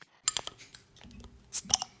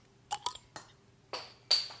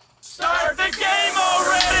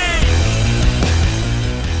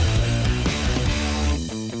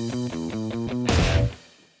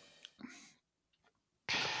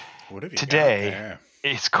today there.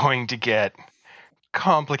 it's going to get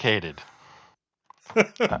complicated.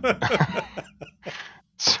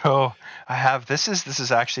 So I have this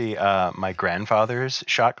is actually my grandfather's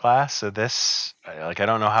shot glass. So this I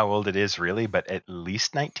don't know how old it is really, but at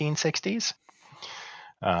least 1960s.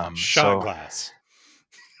 Shot glass.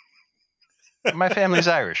 My family's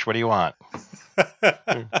Irish. What do you want?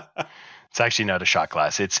 It's actually not a shot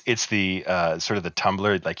glass. It's the sort of the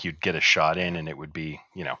tumbler like you'd get a shot in, and it would be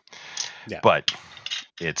Yeah. But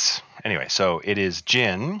it's anyway. So it is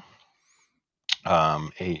gin,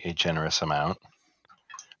 a generous amount.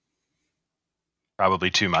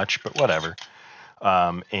 Probably too much, but whatever.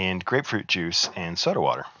 And grapefruit juice and soda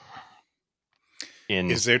water.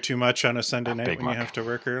 Is there too much on a Sunday night when mug. you have to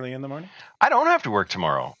work early in the morning? I don't have to work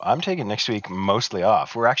tomorrow. I'm taking next week mostly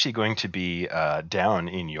off. We're actually going to be down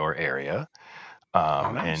in your area.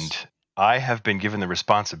 Nice. And I have been given the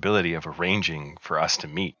responsibility of arranging for us to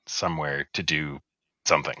meet somewhere to do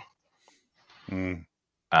something.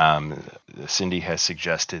 Cindy has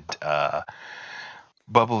suggested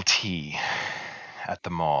bubble tea at the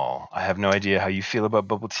mall. I have no idea how you feel about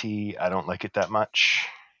bubble tea. I don't like it that much.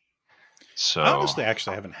 So honestly,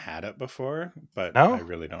 actually, I haven't had it before, but no? I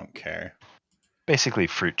really don't care. Basically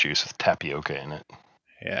fruit juice with tapioca in it.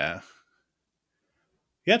 Yeah.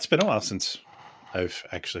 Yeah, it's been a while since I've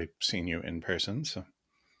actually seen you in person, so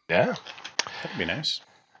yeah. That'd be nice.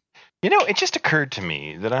 It just occurred to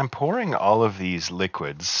me that I'm pouring all of these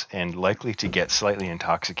liquids and likely to get slightly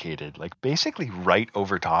intoxicated, like basically right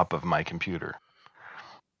over top of my computer.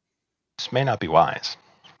 This may not be wise.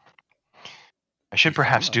 I should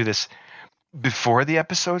perhaps do this before the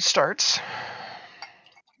episode starts.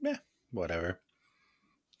 Yeah, whatever.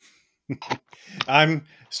 I'm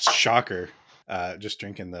shocker. Just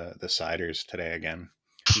drinking the ciders today again.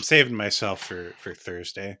 I'm saving myself for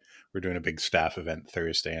Thursday. We're doing a big staff event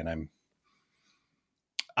Thursday, and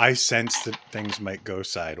I sense that things might go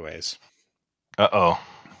sideways. Uh-oh.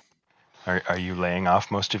 Are you laying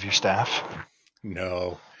off most of your staff?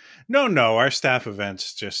 No. Our staff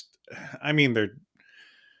events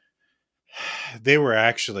they were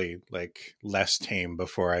actually like less tame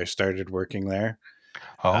before I started working there.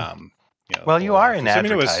 Oh. Well, you are in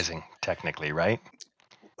advertising, technically, right?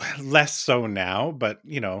 Less so now, but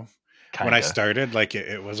Kinda. When I started, like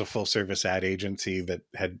it was a full service ad agency that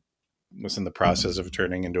was in the process of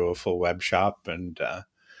turning into a full web shop, and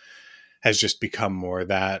has just become more of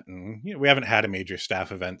that. And we haven't had a major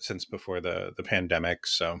staff event since before the pandemic.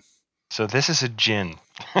 So this is a gin.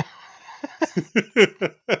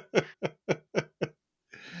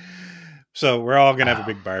 So we're all going to have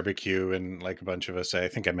a big barbecue, and like a bunch of us, I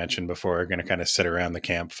think I mentioned before, are going to kind of sit around the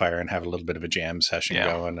campfire and have a little bit of a jam session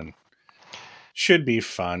going, and should be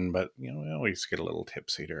fun, but we always get a little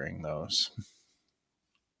tipsy during those.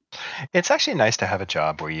 It's actually nice to have a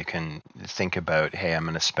job where you can think about, hey, I'm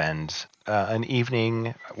going to spend an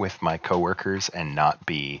evening with my coworkers and not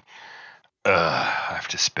be, I have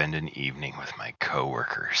to spend an evening with my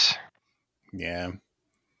coworkers. Yeah.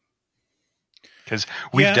 Because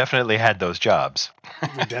we've definitely had those jobs.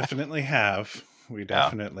 We definitely have.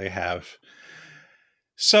 Have.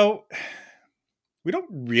 So we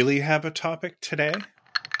don't really have a topic today.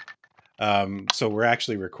 So we're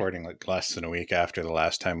actually recording like less than a week after the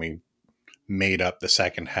last time we made up the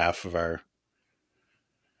second half of our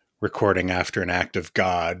recording after an act of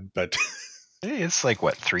God, but it's like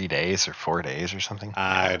 3 days or 4 days or something.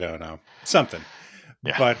 I don't know. Something.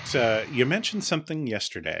 Yeah. But you mentioned something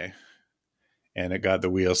yesterday, and it got the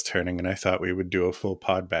wheels turning, and I thought we would do a full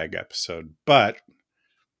Podbag episode, but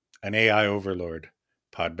an AI Overlord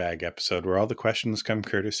Podbag episode where all the questions come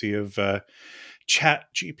courtesy of Chat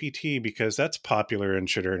GPT, because that's popular and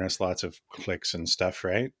should earn us lots of clicks and stuff,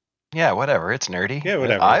 right? Yeah, whatever. It's nerdy. Yeah,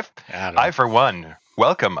 whatever. I for one,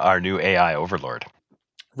 welcome our new AI Overlord.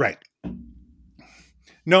 Right.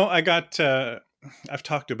 No, I've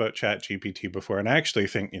talked about Chat GPT before, and I actually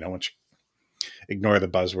think, once you ignore the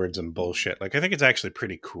buzzwords and bullshit, like I think it's actually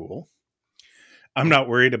pretty cool. I'm not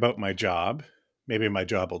worried about my job. Maybe my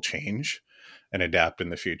job will change and adapt in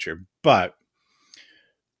the future, but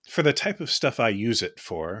for the type of stuff I use it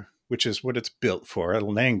for, which is what it's built for, a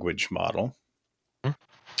language model,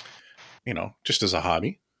 just as a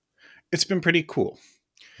hobby, it's been pretty cool.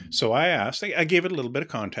 So I gave it a little bit of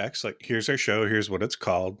context, like, here's our show, here's what it's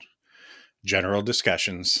called, general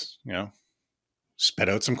discussions, spit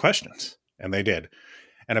out some questions. And they did.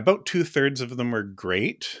 And about 2/3 of them were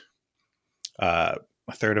great. A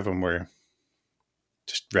third of them were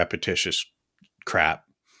just repetitious crap.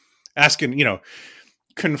 Asking,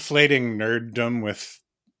 conflating nerddom with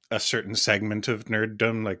a certain segment of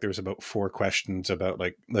nerddom. Like there's about 4 questions about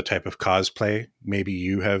like the type of cosplay maybe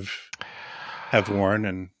you have worn.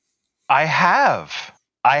 And I have.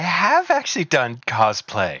 I have actually done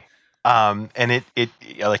cosplay. And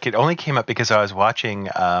it only came up because I was watching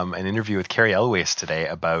an interview with Carrie Elways today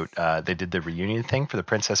about they did the reunion thing for the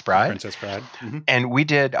Princess the Bride. Princess Bride. Mm-hmm. And we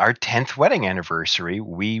did our 10th wedding anniversary.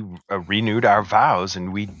 We renewed our vows,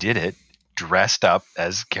 and we did it dressed up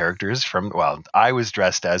as characters from. Well, I was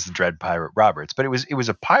dressed as the Dread Pirate Roberts, but it was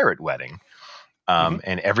a pirate wedding,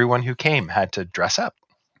 and everyone who came had to dress up.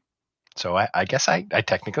 So I guess I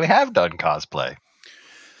technically have done cosplay.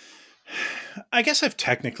 I guess I've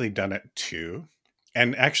technically done it too,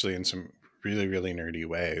 and actually in some really, really nerdy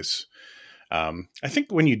ways. I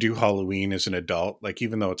think when you do Halloween as an adult, like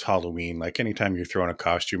even though it's Halloween, like anytime you're throwing a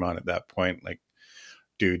costume on at that point, like,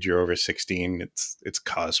 dude, you're over 16, it's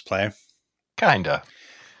cosplay. Kinda.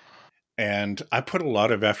 And I put a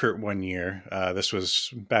lot of effort one year. This was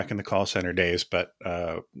back in the call center days, but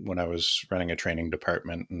when I was running a training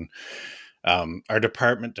department, and our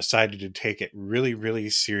department decided to take it really, really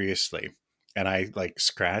seriously. And I like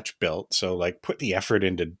scratch built, so like put the effort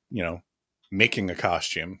into making a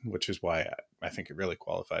costume, which is why I think it really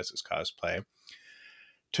qualifies as cosplay.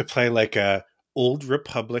 To play like a old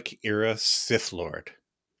Republic era Sith Lord,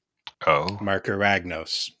 Oh, Marka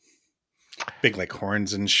Ragnos, big like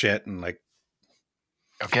horns and shit, and like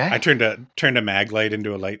okay. I turned a mag light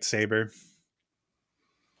into a lightsaber.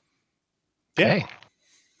 Yeah. Hey,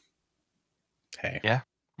 Hey. yeah.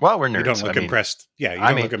 Well, we're You don't nerds. look impressed. Yeah, you I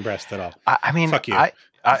don't mean, look impressed at all. I mean, Fuck you. I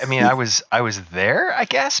mean, I was there, I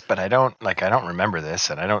guess, but I don't remember this,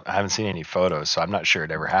 and I haven't seen any photos, so I'm not sure it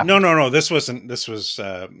ever No, happened. no, no. This wasn't. This was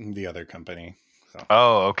the other company. So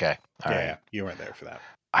Oh, okay, all yeah, right. yeah, you weren't there for that.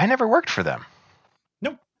 I never worked for them.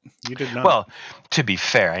 Nope, you did not. Well, to be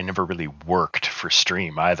fair, I never really worked for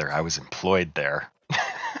Stream either. I was employed there.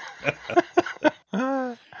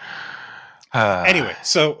 Anyway,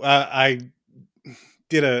 so I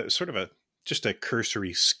did a sort of just a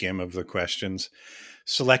cursory skim of the questions,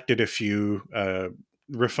 selected a few,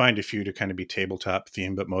 refined a few to kind of be tabletop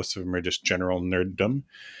themed, but most of them are just general nerddom,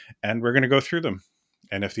 and we're going to go through them.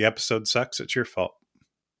 And if the episode sucks, it's your fault.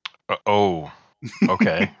 Oh,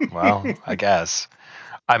 okay. Well, I guess.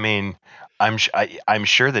 I mean, I'm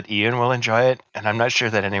sure that Ian will enjoy it, and I'm not sure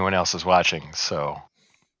that anyone else is watching. So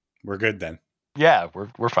We're good then. yeah,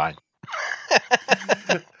 we're fine.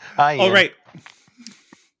 Hi, Ian. All right.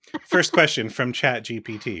 First question from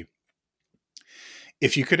ChatGPT.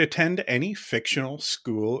 If you could attend any fictional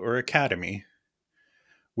school or academy,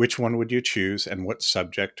 which one would you choose and what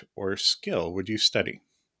subject or skill would you study?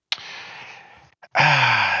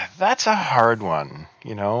 That's a hard one,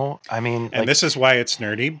 you know? I mean, And like, this is why it's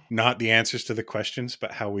nerdy, not the answers to the questions,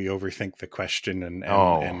 but how we overthink the question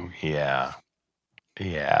oh, and yeah.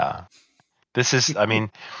 Yeah. This is, I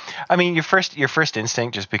mean, your first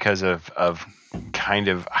instinct, just because of kind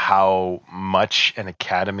of how much an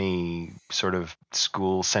academy sort of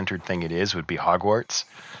school centered thing it is, would be Hogwarts.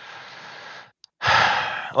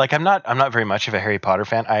 Like, I'm not very much of a Harry Potter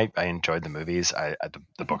fan. I enjoyed the movies.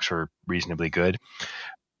 The books were reasonably good.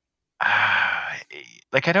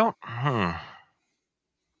 Like, I don't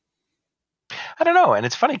know. And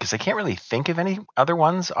it's funny because I can't really think of any other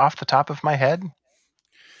ones off the top of my head.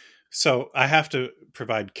 So I have to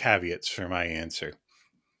provide caveats for my answer.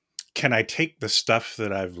 Can I take the stuff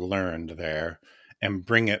that I've learned there and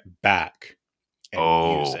bring it back and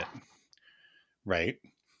use Oh. it? Right?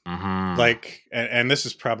 Mm-hmm. Like, and this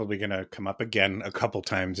is probably going to come up again a couple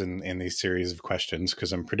times in these series of questions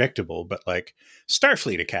because I'm predictable, but like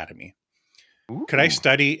Starfleet Academy. Ooh, Could I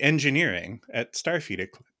study engineering at Starfleet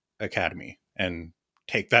Academy and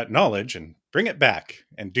take that knowledge and bring it back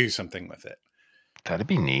and do something with it? that'd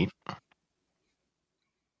be neat. I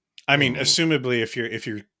That'd mean, be neat. assumably if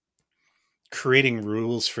you're creating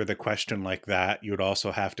rules for the question like that, you would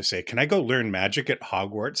also have to say, can I go learn magic at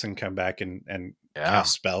Hogwarts and come back and Yeah.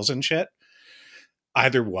 cast spells and shit?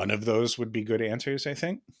 Either one of those would be good answers, I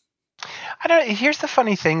think. I don't. Here's the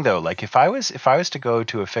funny thing, though. Like, if I was to go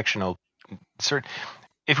to a fictional sort,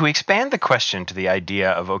 if we expand the question to the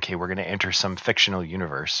idea of, okay, we're going to enter some fictional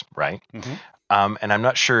universe, right? Mm-hmm. And I'm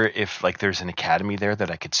not sure if like there's an academy there that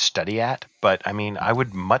I could study at, but I mean, I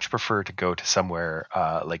would much prefer to go to somewhere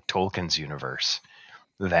like Tolkien's universe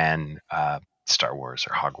than Star Wars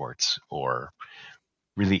or Hogwarts or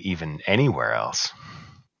really even anywhere else.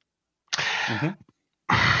 Mm-hmm.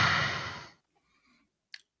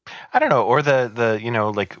 I don't know, or the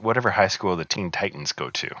like whatever high school the Teen Titans go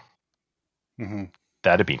to. Mm-hmm.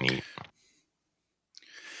 That'd be neat.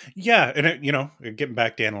 Yeah, and getting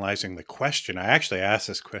back to analyzing the question, I actually asked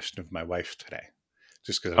this question of my wife today,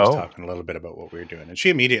 just because I was Oh, talking a little bit about what we were doing, and she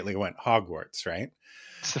immediately went Hogwarts, right?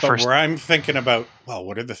 it's the But first. where I'm thinking about, well,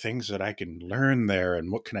 what are the things that I can learn there,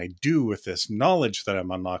 and what can I do with this knowledge that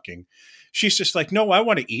I'm unlocking? She's just like, no, I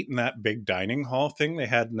want to eat in that big dining hall thing they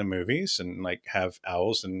had in the movies, and like have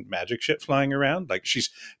owls and magic shit flying around. Like she's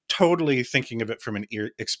totally thinking of it from an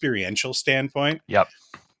experiential standpoint, Yep.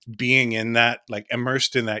 being in that, like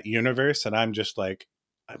immersed in that universe, and I'm just like,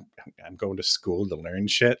 i'm, I'm going to school to learn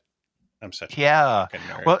shit. I'm such a Yeah. fucking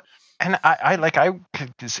nerd. Well, and I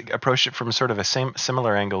could approach it from sort of a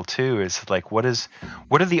similar angle too. Is like, what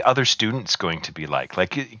are the other students going to be like?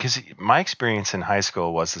 Like, because my experience in high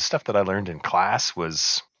school was the stuff that I learned in class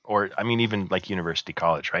was, or I mean, even like university,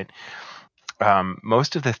 college, right?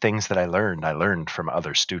 Most of the things that I learned from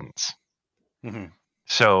other students. Mm-hmm.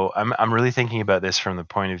 So I'm really thinking about this from the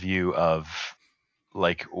point of view of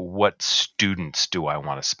like, what students do I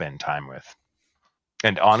want to spend time with?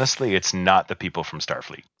 And honestly, it's not the people from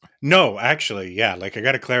Starfleet. No, actually, yeah, like I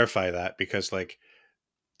got to clarify that, because like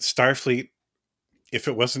Starfleet, if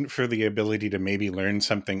it wasn't for the ability to maybe learn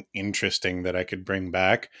something interesting that I could bring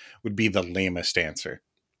back, would be the lamest answer.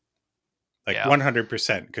 Like Yeah.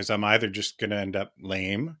 100%, because I'm either just going to end up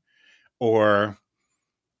lame or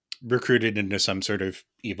recruited into some sort of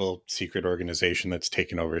evil secret organization that's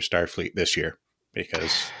taken over Starfleet this year,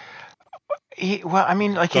 because Well, I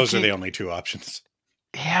mean, like if those are you, the only two options.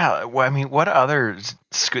 yeah. Well, I mean, what other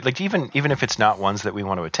like even if it's not ones that we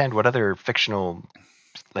want to attend, what other fictional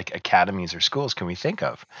like academies or schools can we think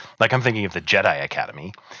of? Like I'm thinking of the Jedi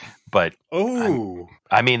Academy, but I'm Oh,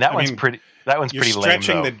 I mean I mean, that one's you're pretty lame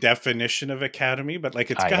stretching the though. definition of academy, but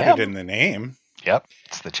like it's I got it am. in the name. Yep,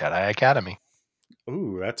 it's the Jedi Academy.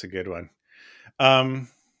 Ooh, that's a good one. Um,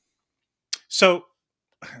 so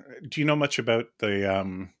do you know much about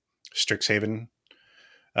the Strixhaven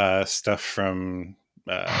stuff from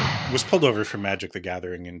was pulled over from Magic the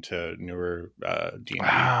Gathering into newer D&D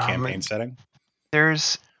campaign Um, setting?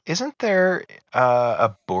 there's isn't there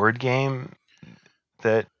a board game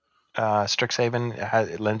that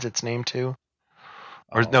Strixhaven lends its name to?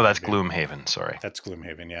 Or Oh, no, that's maybe Gloomhaven. Sorry. that's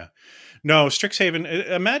Gloomhaven. Yeah, no, Strixhaven.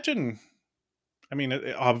 Imagine. I mean,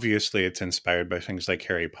 obviously, it's inspired by things like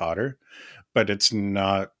Harry Potter, but it's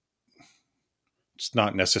not. It's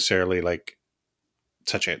not necessarily like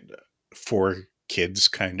such a for kids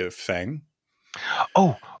kind of thing.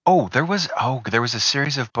 Oh, there was a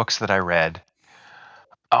series of books that I read.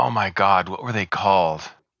 Oh my God, what were they called?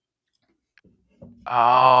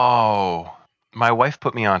 Oh, my wife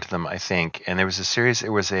put me onto them, I think. And there was a series. It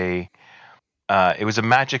was a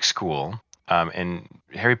magic school. And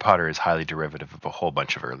Harry Potter is highly derivative of a whole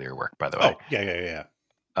bunch of earlier work, by the way. Oh, yeah, yeah,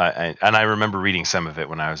 yeah. And I remember reading some of it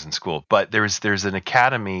when I was in school. But there's an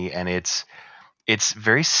academy, and it's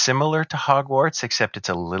very similar to Hogwarts, except it's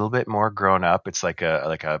a little bit more grown up. It's like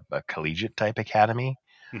a collegiate type academy.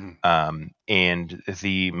 Mm-hmm. And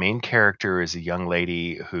the main character is a young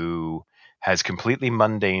lady who has completely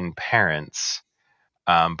mundane parents,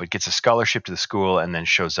 but gets a scholarship to the school and then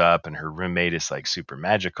shows up, and her roommate is like super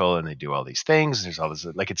magical, and they do all these things. There's all this,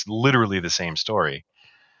 like, it's literally the same story.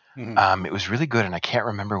 Mm-hmm. It was really good, and I can't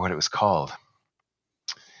remember what it was called.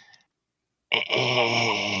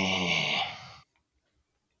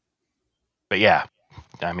 But yeah,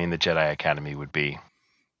 I mean, the Jedi Academy would be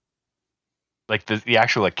like the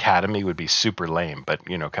actual academy would be super lame, but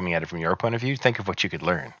coming at it from your point of view, think of what you could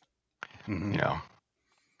learn. Mm-hmm. You know,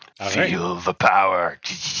 All right. feel the power.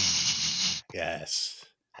 Yes.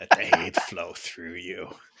 Let the hate flow through you.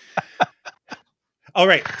 All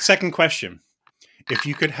right. Second question. If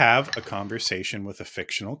you could have a conversation with a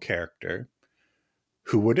fictional character,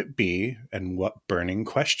 who would it be, and what burning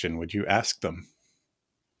question would you ask them?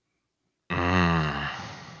 Mm.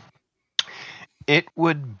 It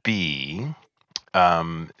would be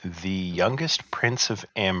the youngest prince of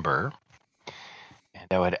Amber, and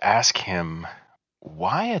I would ask him,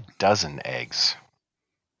 why a dozen eggs?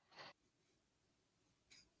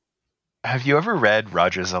 Have you ever read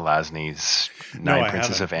Roger Zelazny's No, Nine I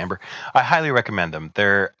Princes haven't. of Amber? I highly recommend them.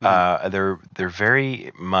 Mm-hmm. They're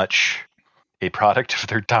very much a product of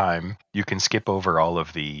their time. You can skip over all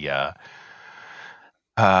of the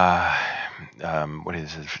uh, what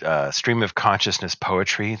is it? Stream of consciousness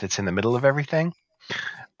poetry that's in the middle of everything.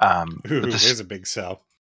 But Ooh, this, there's a big sell.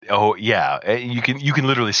 oh yeah, you can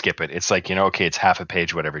literally skip it. It's like, okay, it's half a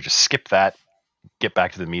page, whatever. Just skip that. Get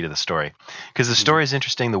back to the meat of the story, because the Mm-hmm. story is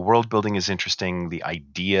interesting. The world building is interesting. The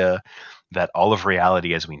idea that all of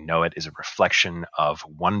reality as we know it is a reflection of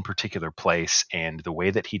one particular place, and the way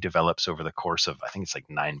that he develops over the course of, I think it's like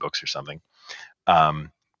 9 books or something.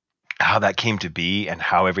 Um, how that came to be and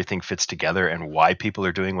how everything fits together and why people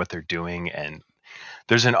are doing what they're doing. And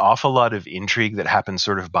there's an awful lot of intrigue that happens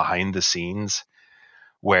sort of behind the scenes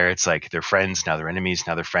where it's like they're friends, now they're enemies,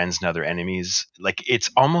 now they're friends, now they're enemies. Like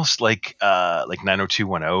it's almost like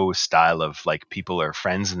 90210 style of like people are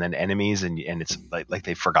friends and then enemies, and it's like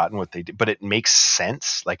they've forgotten what they did, but it makes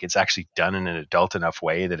sense. Like it's actually done in an adult enough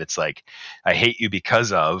way that it's like, I hate you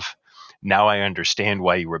because of, now I understand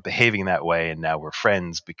why you were behaving that way, and now we're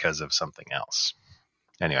friends because of something else.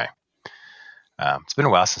 Anyway, it's been a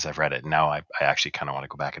while since I've read it, and now I actually kind of want to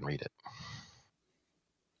go back and read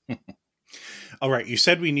it. All right, you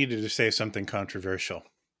said we needed to say something controversial,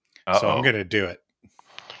 so I'm Uh-oh. going to do it.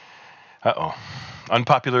 Uh-oh.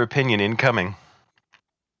 Unpopular opinion incoming.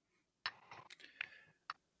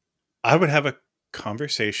 I would have a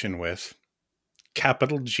conversation with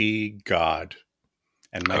capital G God,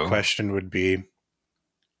 and my question would be,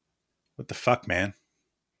 what the fuck, man?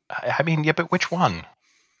 I mean, yeah, but which one?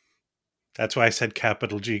 That's why I said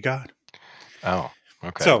capital G God. Oh,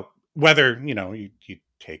 okay. So whether, you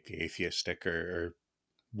take the atheistic or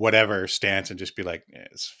whatever stance and just be like,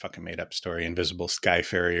 it's a fucking made up story, invisible sky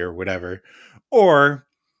fairy or whatever, or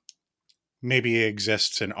maybe it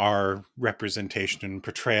exists and our representation and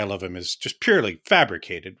portrayal of him is just purely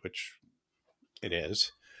fabricated, which it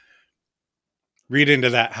is. Read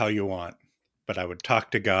into that how you want. But I would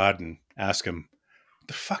talk to God and ask him, what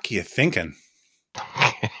the fuck are you thinking?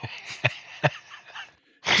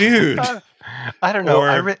 Dude. I don't know.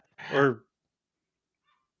 Or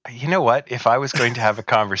you know what? If I was going to have a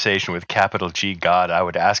conversation with capital G God, I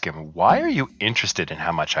would ask him, why are you interested in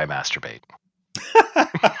how much I masturbate?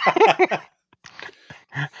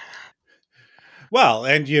 well,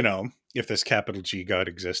 and if this capital G God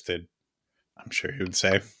existed, I'm sure he would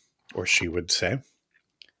say, or she would say,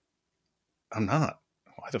 I'm not.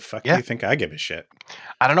 Why the fuck do you think I give a shit?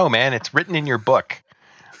 I don't know, man. It's written in your book.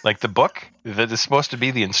 Like the book that is supposed to be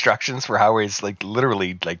the instructions for how it's like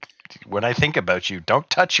literally like, when I think about you, don't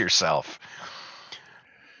touch yourself.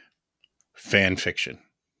 Fan fiction.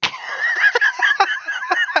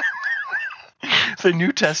 The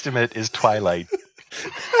New Testament is Twilight.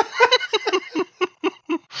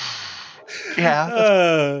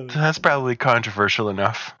 Yeah, that's probably controversial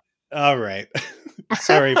enough. All right.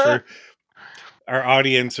 Sorry for our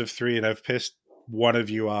audience of 3, and I've pissed one of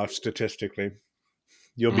you off statistically.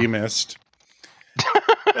 You'll be missed.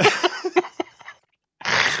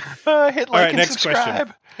 Hit like All right, and next subscribe.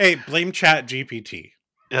 Question. Hey, blame Chat GPT.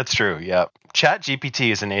 That's true. Yeah, Chat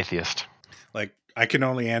GPT is an atheist. Like, I can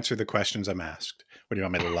only answer the questions I'm asked. What do you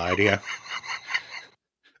want me to lie to you?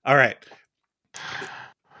 All right.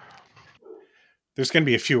 There's going to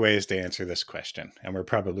be a few ways to answer this question, and we're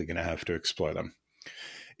probably going to have to explore them.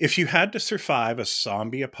 If you had to survive a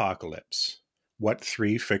zombie apocalypse, what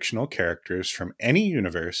 3 fictional characters from any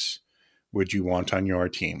universe would you want on your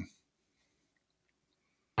team?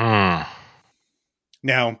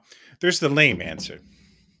 Now, there's the lame answer.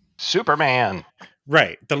 Superman.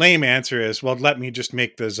 Right. The lame answer is, well, let me just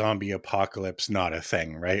make the zombie apocalypse not a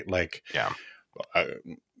thing, right? Like, yeah.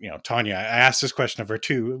 Tanya, I asked this question of her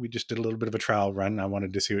too. We just did a little bit of a trial run. I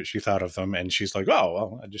wanted to see what she thought of them. And she's like, oh,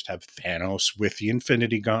 well, I just have Thanos with the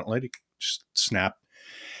Infinity Gauntlet. He just snap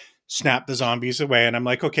the zombies away. And I'm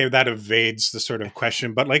like, okay, that evades the sort of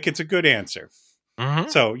question, but like, it's a good answer. Mm-hmm.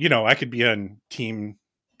 So, I could be on team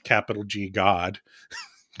capital G God.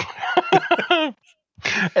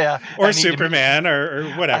 Yeah, or Superman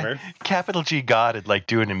or whatever. Capital G God would like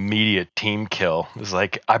do an immediate team kill. It was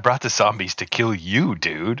like, I brought the zombies to kill you,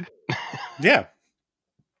 dude. Yeah.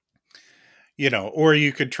 Or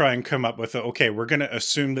you could try and come up with okay, we're going to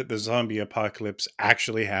assume that the zombie apocalypse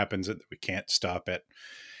actually happens, that we can't stop it.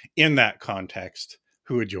 In that context,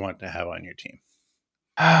 who would you want to have on your team?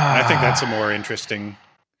 I think that's a more interesting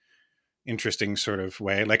sort of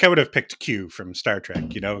way. Like I would have picked Q from Star Trek,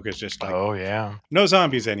 because just like, oh yeah, no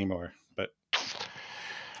zombies anymore. But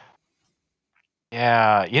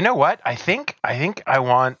yeah, you know what? I think I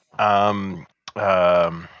want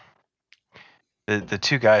the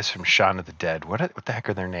 2 guys from Shaun of the Dead. What the heck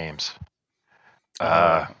are their names?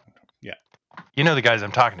 yeah, you know the guys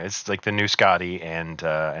I'm talking to. It's like the new Scotty and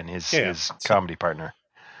his comedy partner.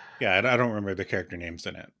 Yeah, I don't remember the character names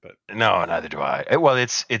in it, but no, neither do I. Well,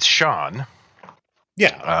 it's Sean.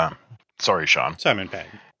 Yeah. Sorry, Sean. Simon Pegg,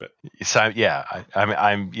 but yeah,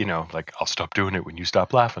 I'm like, I'll stop doing it when you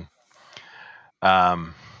stop laughing.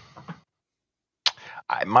 My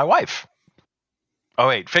wife. Oh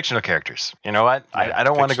wait, fictional characters. You know what? Yeah, I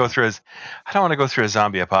don't want to go through a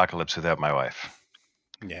zombie apocalypse without my wife.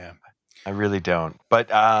 Yeah, I really don't. But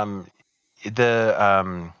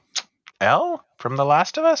the Elle from The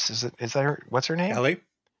Last of Us. Is that her? What's her name? Ellie.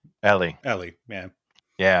 Ellie. Ellie. Yeah.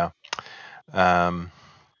 Yeah. Um,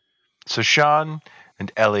 so Sean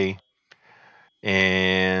and Ellie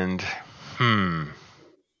and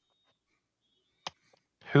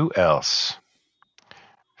who else?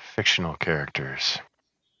 Fictional characters.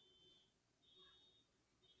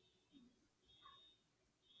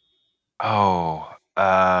 Oh,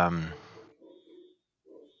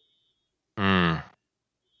 hmm.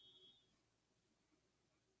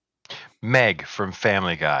 Meg from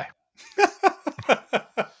Family Guy.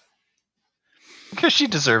 Because she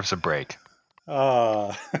deserves a break.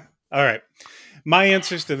 All right. My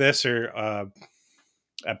answers to this are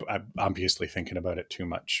I'm obviously thinking about it too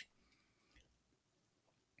much.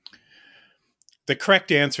 The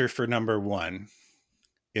correct answer for number one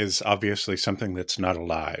is obviously something that's not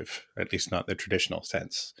alive, at least not the traditional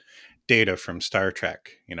sense. Data from Star Trek,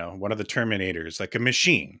 one of the Terminators, like a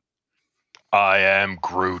machine. I am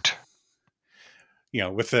Groot.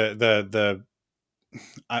 With the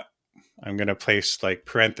I, I'm going to place like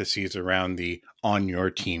parentheses around the on your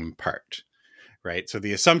team part, right? So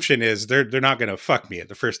the assumption is they're not going to fuck me at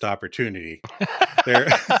the first opportunity. They're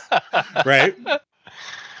right,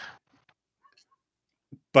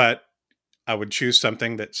 but I would choose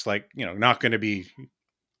something that's like not going to be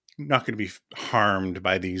harmed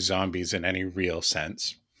by these zombies in any real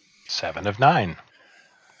sense. 7 of 9.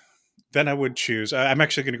 Then I would choose. I'm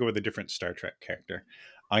actually going to go with a different Star Trek character.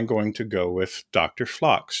 I'm going to go with Dr.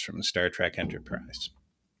 Phlox from Star Trek Enterprise.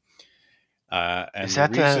 Is And the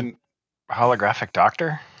that the reason, holographic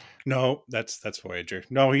doctor? no, that's Voyager.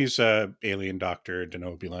 No, he's alien Doctor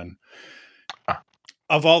Denobulan. Ah,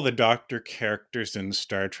 Of all the Doctor characters in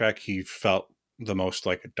Star Trek, he felt the most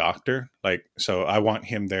like a doctor. Like, so I want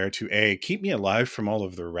him there to keep me alive from all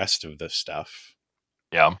of the rest of this stuff,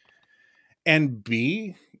 yeah. and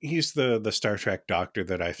B, he's the Star Trek Doctor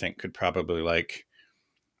that I think could probably like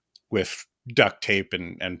with duct tape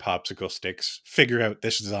and popsicle sticks figure out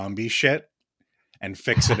this zombie shit and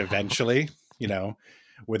fix it eventually,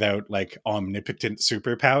 without like omnipotent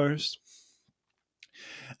superpowers.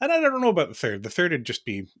 And I don't know about the third. The third would just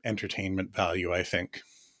be entertainment value, I think.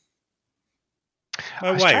 My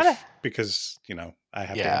I was trying to. wife, because, I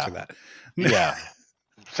have to Yeah. answer that. Yeah.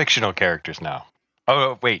 Fictional characters now.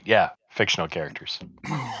 Oh, wait. Yeah. Fictional characters.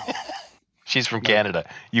 She's from My Canada.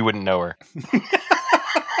 You wouldn't know her.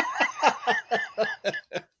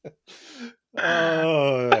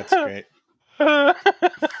 Oh, that's great. All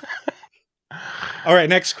right,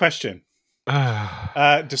 next question.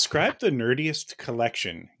 Describe the nerdiest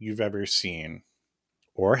collection you've ever seen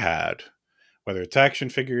or had, whether it's action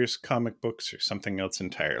figures, comic books, or something else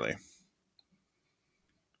entirely.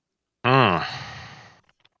 Hmm.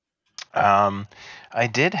 Um, I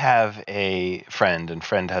did have a friend, and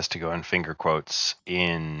friend has to go in finger quotes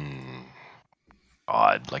in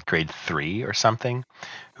odd, like grade 3 or something,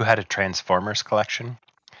 who had a Transformers collection,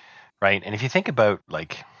 right? And if you think about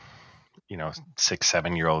like, 6,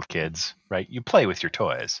 7-year-old kids, right? You play with your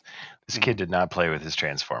toys. This Mm-hmm. kid did not play with his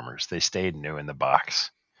Transformers. They stayed new in the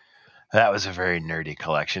box. That was a very nerdy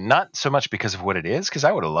collection. Not so much because of what it is, because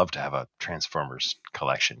I would have loved to have a Transformers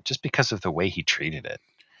collection, just because of the way he treated it.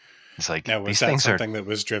 It's like Now, was these that things are something that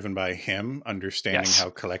was driven by him understanding yes. how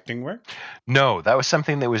collecting worked? No, that was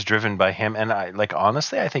something that was driven by him, and I like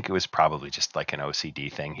honestly, I think it was probably just like an OCD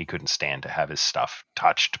thing. He couldn't stand to have his stuff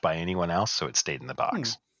touched by anyone else, so it stayed in the Hmm.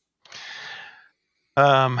 box.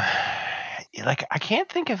 Um, like I can't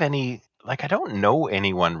think of any. Like I don't know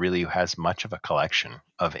anyone really who has much of a collection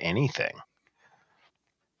of anything.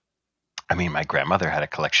 I mean, my grandmother had a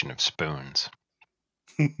collection of spoons.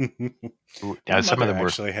 My Now, some of mother them were.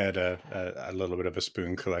 actually had a little bit of a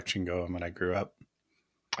spoon collection going when I grew up.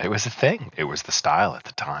 It was a thing. It was the style at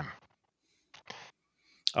the time.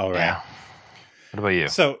 All right. Yeah. What about you?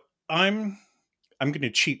 So I'm going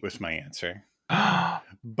to cheat with my answer,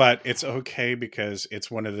 but it's okay because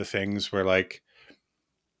it's one of the things where like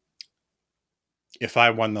if I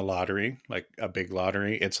won the lottery, like a big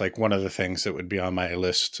lottery, it's like one of the things that would be on my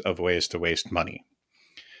list of ways to waste money.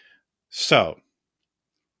 So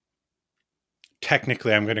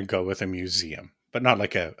technically, I'm going to go with a museum, but not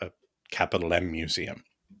like a capital M museum.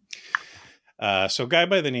 So, a guy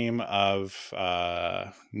by the name of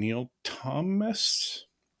Neil Thomas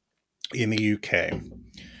in the UK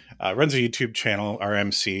runs a YouTube channel,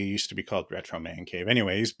 RMC, used to be called Retro Man Cave.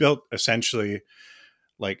 Anyway, he's built essentially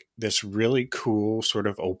like this really cool, sort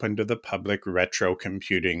of open to the public retro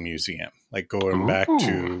computing museum, like going back Ooh.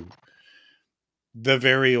 to the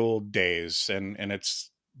very old days. And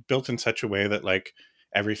it's built in such a way that like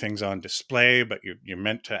everyth's on display, but you're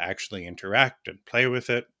meant to actually interact and play with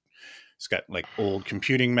it. He's got like old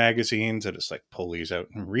computing magazines that it's like pull these out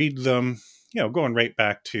and read them. Going right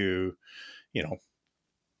back to, you know,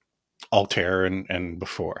 Altair and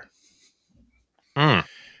before. Mm.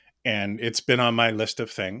 And it's been on my list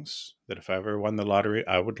of things that if I ever won the lottery,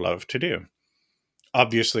 I would love to do.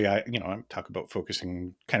 Obviously, I talk about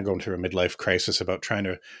focusing, kind of going through a midlife crisis about trying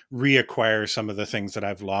to reacquire some of the things that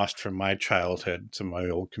I've lost from my childhood, some of my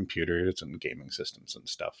old computers and gaming systems and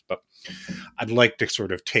stuff. But I'd like to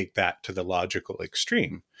sort of take that to the logical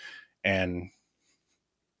extreme and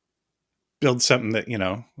build something that,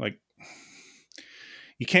 like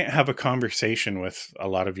you can't have a conversation with a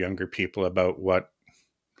lot of younger people about what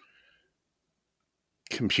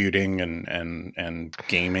computing and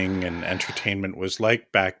gaming and entertainment was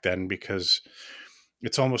like back then, because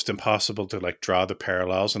it's almost impossible to like draw the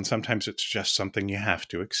parallels, and sometimes it's just something you have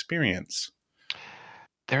to experience.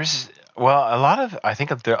 There's well, a lot of I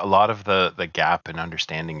think a lot of the gap in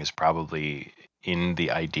understanding is probably in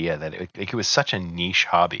the idea that it was such a niche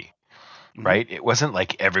hobby, Mm-hmm. right? It wasn't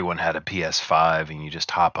like everyone had a PS5 and you just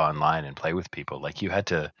hop online and play with people. Like you had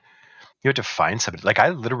to find somebody. Like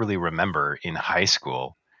I literally remember in high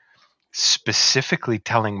school specifically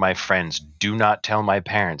telling my friends, "Do not tell my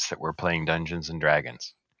parents that we're playing Dungeons and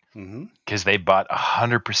Dragons." Mm-hmm. Because they bought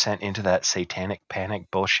 100% into that satanic panic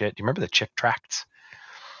bullshit. Do you remember the chick tracts?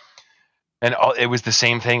 And it was the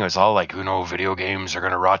same thing. It was all like, video games are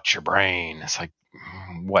going to rot your brain. It's like,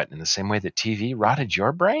 what? In the same way that TV rotted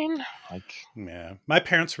your brain? Like, Yeah, my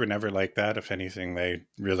parents were never like that. If anything, they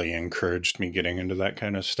really encouraged me getting into that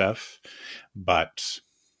kind of stuff. But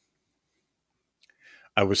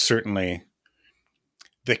I was certainly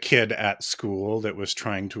the kid at school that was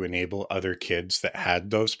trying to enable other kids that had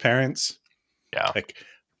those parents. yeah. Like,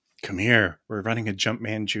 come here, we're running a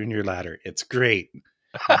Jumpman Junior ladder. It's great.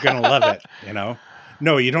 You're going to love it.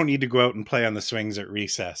 No, you don't need to go out and play on the swings at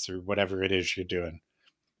recess or whatever it is you're doing.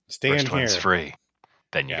 Stay in First one's here. free.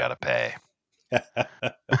 Then you Yeah. got to pay.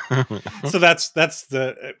 So that's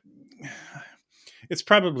the it's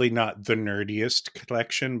probably not the nerdiest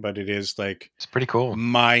collection, but it is like It's pretty cool.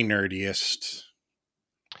 my nerdiest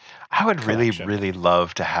I would really, collection. really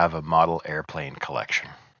love to have a model airplane collection.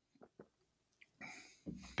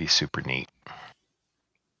 Be super neat.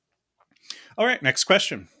 All right, next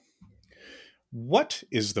question. What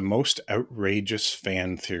is the most outrageous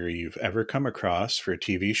fan theory you've ever come across for a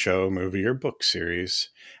TV show, movie, or book series?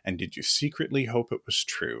 And did you secretly hope it was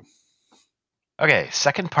true? Okay,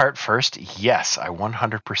 second part first. Yes, I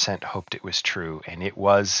 100% hoped it was true, and it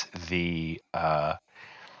was the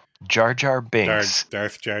Jar Jar Binks,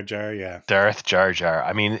 Darth Jar Jar, yeah. Darth Jar Jar.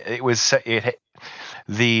 I mean,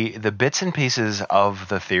 the bits and pieces of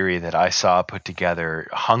the theory that I saw put together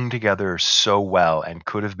hung together so well and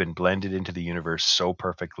could have been blended into the universe so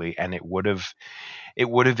perfectly, and it would have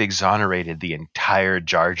exonerated the entire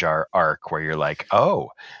Jar Jar arc where you're like, oh,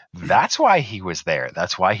 that's why he was there.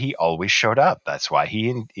 That's why he always showed up. That's why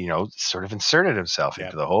he, sort of inserted himself Yeah.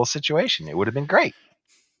 into the whole situation. It would have been great.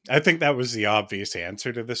 I think that was the obvious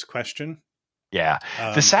answer to this question. Yeah.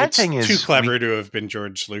 The sad It's thing too is clever to have been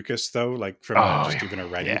George Lucas, though, like from a oh, just even a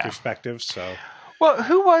writing yeah. perspective. So Well,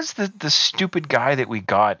 who was the stupid guy that we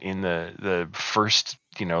got in the first,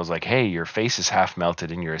 it was like, hey, your face is half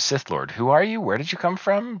melted and you're a Sith Lord. Who are you? Where did you come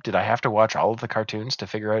from? Did I have to watch all of the cartoons to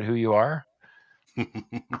figure out who you are?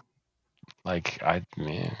 Like,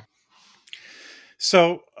 yeah.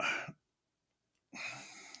 So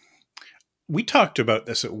we talked about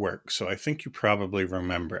this at work, so I think you probably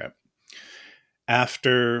remember it.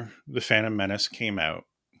 After The Phantom Menace came out,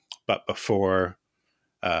 but before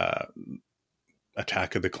uh,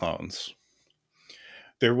 Attack of the Clones,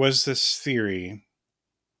 there was this theory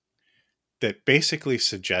that basically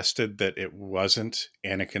suggested that it wasn't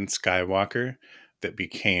Anakin Skywalker that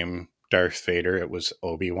became Darth Vader, it was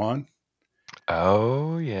Obi-Wan.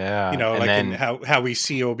 Oh yeah, and Like in then how we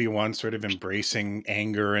see Obi-Wan sort of embracing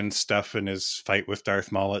anger and stuff in his fight with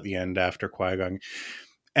Darth Maul at the end after Qui-Gon.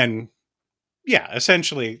 And yeah,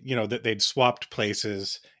 essentially, that they'd swapped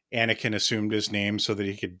places. Anakin assumed his name so that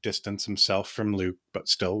he could distance himself from Luke, but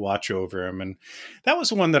still watch over him. And that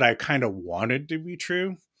was one that I kind of wanted to be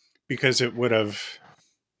true, because it would have.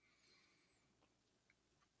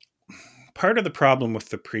 Part of the problem with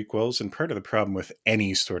the prequels and part of the problem with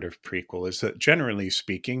any sort of prequel is that generally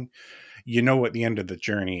speaking, you know what the end of the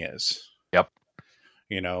journey is, yep,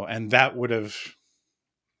 and that would have,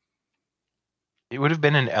 it would have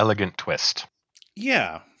been an elegant twist.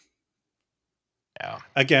 yeah, Yeah,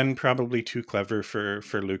 again, probably too clever for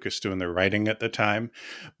Lucas doing the writing at the time,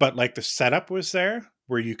 but like the setup was there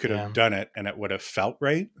where you could yeah. have done it and it would have felt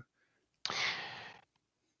right.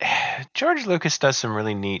 George Lucas does some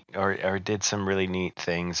really neat, or did some really neat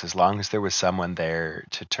things, as long as there was someone there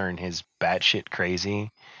to turn his batshit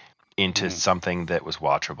crazy into something that was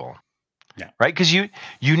watchable. Yeah. Right? Because you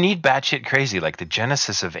need batshit crazy. Like, the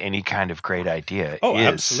genesis of any kind of great idea Oh, is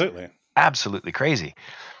absolutely. absolutely crazy.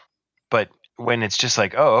 But when it's just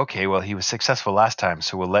like, oh, okay, well, he was successful last time,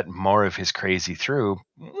 so we'll let more of his crazy through.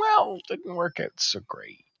 Well, didn't work out so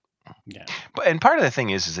great. Yeah. And part of the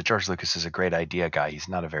thing is that George Lucas is a great idea guy. He's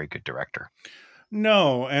not a very good director.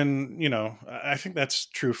 No, and I think that's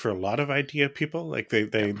true for a lot of idea people. Like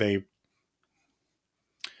they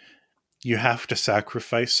you have to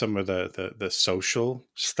sacrifice some of the social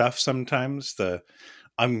stuff sometimes.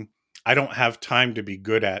 I'm I don't have time to be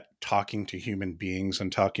good at talking to human beings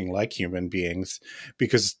and talking like human beings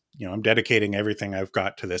because I'm dedicating everything I've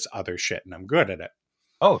got to this other shit and I'm good at it.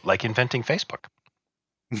 Oh, like inventing Facebook.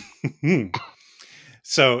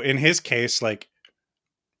 So in his case, like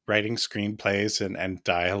writing screenplays and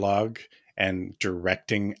dialogue and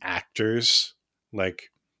directing actors, like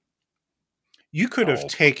you could have Oh,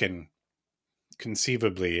 taken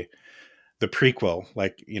conceivably the prequel,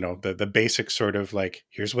 like the basic sort of like,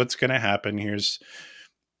 here's what's going to happen, here's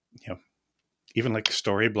even like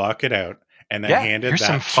story block it out, and then yeah. handed Here's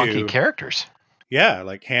some that funky to characters.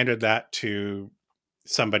 like handed that to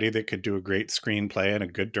somebody that could do a great screenplay and a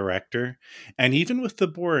good director. And even with the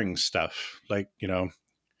boring stuff, like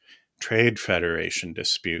trade federation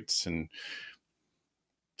disputes and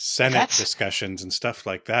Senate That's discussions and stuff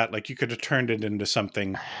like that, like you could have turned it into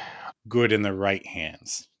something good in the right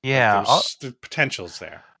hands. Like yeah. there's the potential's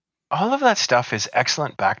there. All of that stuff is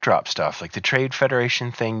excellent backdrop stuff. Like the Trade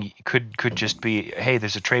Federation thing could just be, hey,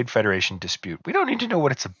 there's a Trade Federation dispute. We don't need to know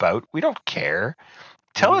what it's about. We don't care.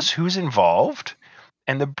 Tell Mm-hmm. us who's involved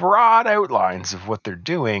and the broad outlines of what they're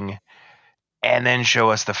doing, and then show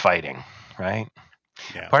us the fighting, right?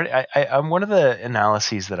 Yeah. One of the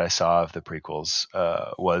analyses that I saw of the prequels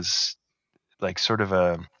was like sort of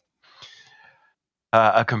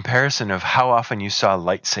a comparison of how often you saw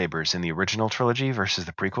lightsabers in the original trilogy versus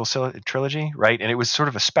the prequel trilogy, right? And it was sort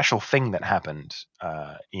of a special thing that happened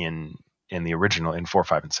in the original, in 4,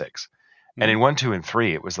 5, and 6, and Mm-hmm. in 1, 2, and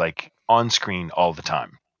 3, it was like on screen all the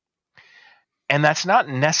time. And that's not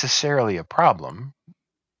necessarily a problem.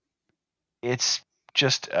 It's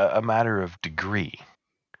just a matter of degree,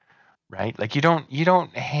 right? Like you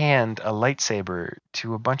don't hand a lightsaber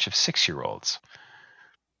to a bunch of 6-year-olds.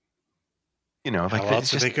 Like How it's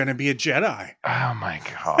else are just, they going to be a Jedi? oh my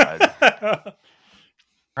god.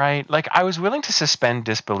 Right? Like, I was willing to suspend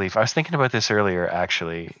disbelief. I was thinking about this earlier,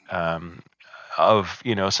 actually, of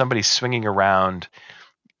somebody swinging around,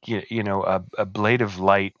 a blade of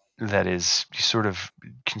light that is sort of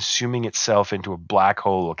consuming itself into a black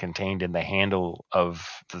hole contained in the handle of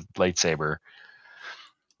the lightsaber.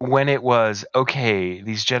 When it was, okay,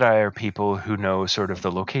 these Jedi are people who know sort of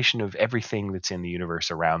the location of everything that's in the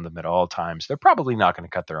universe around them at all times. They're probably not going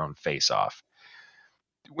to cut their own face off.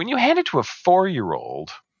 When you hand it to a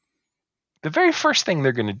 4-year-old, the very first thing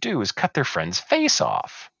they're going to do is cut their friend's face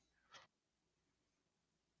off.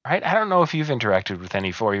 Right? I don't know if you've interacted with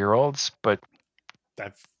any 4-year-olds, but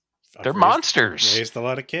I've, they're I've monsters. raised a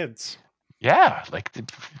lot of kids. Yeah, like the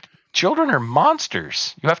children are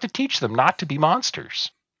monsters. You have to teach them not to be monsters.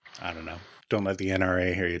 I don't know. Don't let the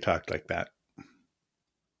NRA hear you talk like that.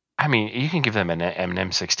 I mean, you can give them an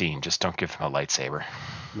M16, just don't give them a lightsaber.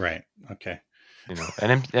 Right. Okay.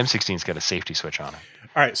 An M16's got a safety switch on it.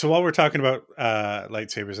 All right. So while we're talking about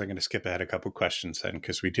lightsabers, I'm going to skip ahead a couple questions then,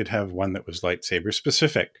 because we did have one that was lightsaber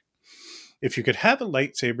specific. If you could have a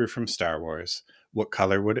lightsaber from Star Wars, what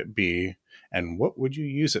color would it be, and what would you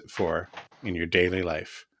use it for in your daily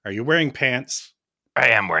life? Are you wearing pants? I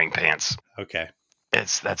am wearing pants. Okay.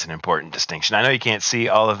 That's an important distinction. I know you can't see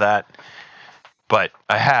all of that, but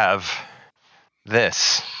I have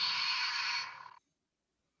this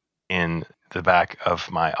in the back of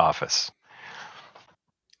my office.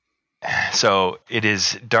 So it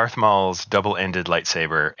is Darth Maul's double-ended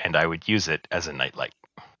lightsaber, and I would use it as a nightlight.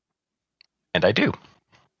 And I do.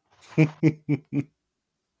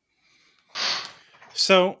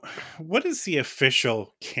 So, what is the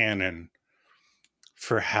official canon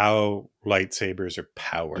for how lightsabers are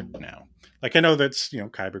powered now? Like, I know that's,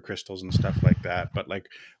 kyber crystals and stuff like that, but like,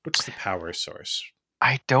 what's the power source?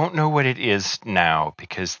 I don't know what it is now,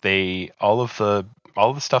 because all of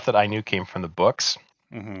the stuff that I knew came from the books,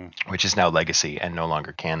 which is now legacy and no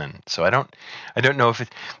longer canon. So I don't know if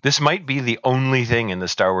this might be the only thing in the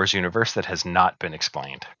Star Wars universe that has not been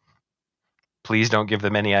explained. Please don't give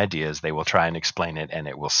them any ideas. They will try and explain it, and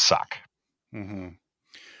it will suck.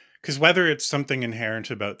 Because whether it's something inherent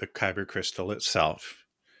about the kyber crystal itself,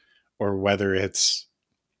 or whether it's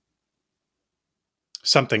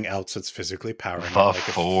something else that's physically powering it, The like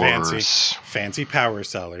a fancy Force. fancy power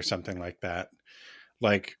cell or something like that.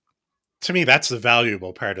 Like, to me, that's the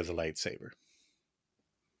valuable part of the lightsaber.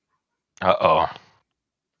 Uh-oh.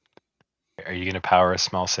 Are you going to power a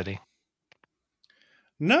small city?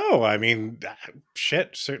 No, I mean,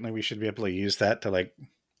 shit. Certainly, we should be able to use that to like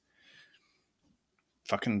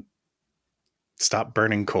fucking stop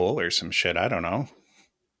burning coal or some shit. I don't know.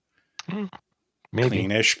 Maybe.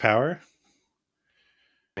 Cleanish power.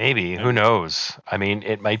 Maybe. Who Maybe. knows? I mean,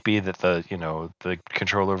 it might be that the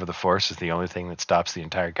control over the Force is the only thing that stops the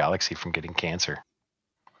entire galaxy from getting cancer.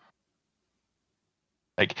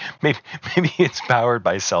 Like, maybe it's powered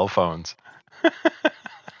by cell phones.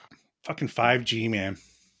 Fucking 5G, man.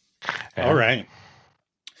 All Yeah. right.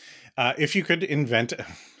 If you could invent,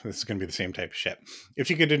 this is going to be the same type of shit. If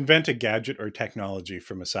you could invent a gadget or technology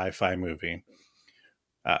from a sci-fi movie,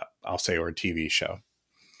 I'll say, or a TV show,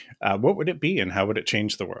 what would it be, and how would it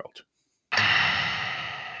change the world? I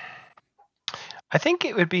think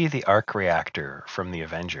it would be the arc reactor from the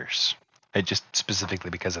Avengers. It just specifically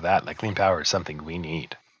because of that. Like, clean power is something we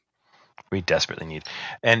need. We desperately need.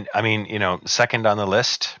 And I mean, second on the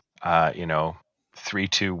list, 3,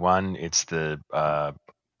 2, 1, it's the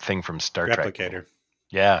thing from Star Trek. Replicator.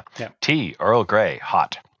 Yeah. Yeah, Tea, Earl Grey,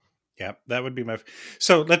 hot. yeah, that would be my.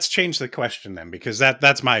 So let's change the question then, because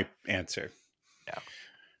that's my answer. Yeah.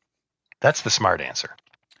 That's the smart answer.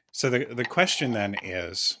 So the question then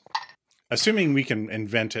is, assuming we can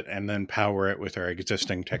invent it and then power it with our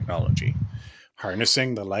existing technology,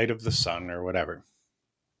 harnessing the light of the sun or whatever,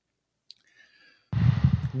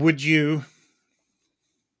 would you?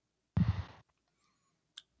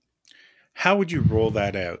 How would you roll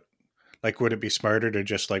that out? Like, would it be smarter to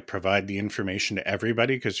just like provide the information to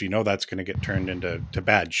everybody, because that's going to get turned into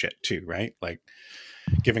bad shit too, right? Like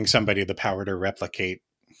giving somebody the power to replicate,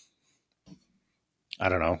 I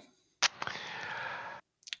don't know,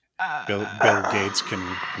 Bill Gates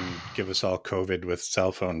can give us all COVID with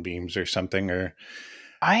cell phone beams or something. Or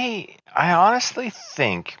I honestly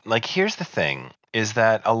think, like, here's the thing, is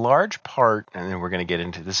that a large part, and then we're going to get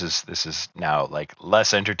into this is now like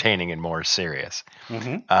less entertaining and more serious.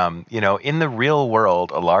 mm-hmm, In the real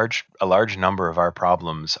world, a large number of our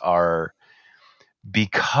problems are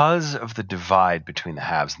because of the divide between the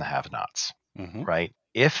haves and the have-nots, mm-hmm. right?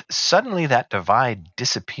 If suddenly that divide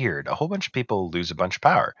disappeared, a whole bunch of people lose a bunch of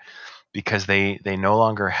power because they no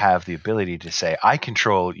longer have the ability to say, I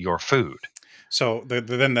control your food. So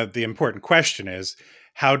then the important question is,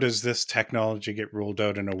 how does this technology get ruled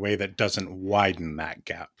out in a way that doesn't widen that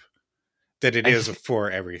gap? That it is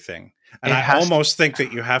for everything. And It I has to. almost think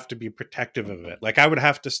that you have to be protective of it. Like, I would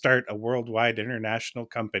have to start a worldwide international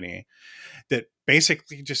company that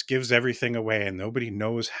basically just gives everything away and nobody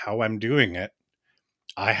knows how I'm doing it.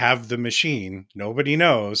 I have the machine, nobody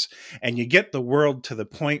knows, and you get the world to the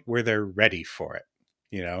point where they're ready for it.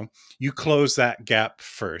 You close that gap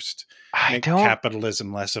first, I make don't.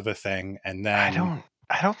 capitalism less of a thing, and I then don't.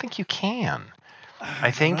 I don't think you can. I I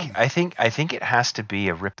don't think know. I think I think it has to be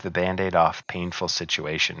a rip the band-aid off painful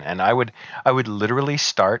situation. And I would literally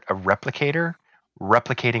start a replicator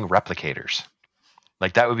replicating replicators.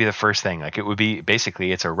 Like, that would be the first thing. Like, it would be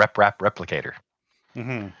basically it's a rep rap replicator,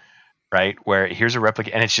 Mm-hmm. right? Where here's a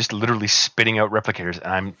replica and it's just literally spitting out replicators.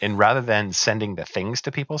 And rather than sending the things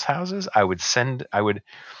to people's houses, I would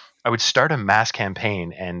start a mass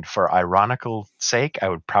campaign, and for ironical sake, I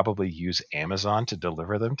would probably use Amazon to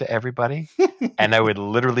deliver them to everybody. And I would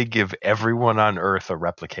literally give everyone on Earth a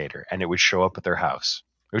replicator, and it would show up at their house.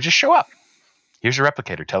 It would just show up. Here's your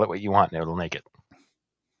replicator. Tell it what you want, and it'll make it.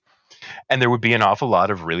 And there would be an awful lot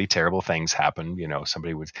of really terrible things happen.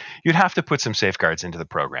 You'd have to put some safeguards into the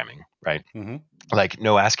programming, right? Mm-hmm. Like,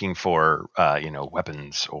 no asking for,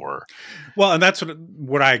 weapons or, Well, and that's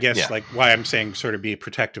what I guess, yeah, like, why I'm saying sort of be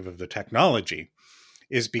protective of the technology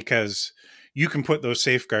is because you can put those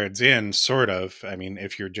safeguards in, sort of. I mean,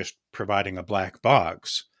 if you're just providing a black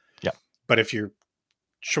box, yeah. but if you're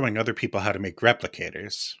showing other people how to make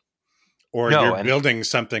replicators, or you're No, and building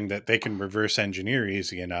something that they can reverse engineer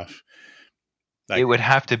easy enough, it like, would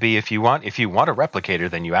have to be, if you want a replicator,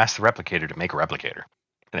 then you ask the replicator to make a replicator,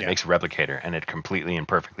 and it yeah. makes a replicator, and it completely and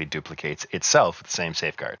perfectly duplicates itself with the same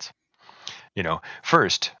safeguards.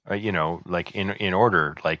 First, like, in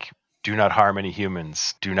order, like, do not harm any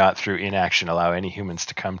humans, do not through inaction allow any humans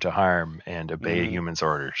to come to harm, and obey Mm-hmm. humans'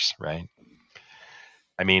 orders, right?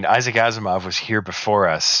 I mean, Isaac Asimov was here before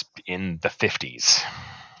us in the 50s,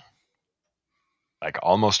 like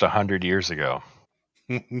almost 100 years ago.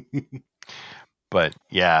 But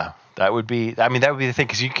yeah, that would be the thing.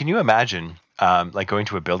 Because can you imagine? like going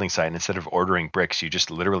to a building site, and instead of ordering bricks, you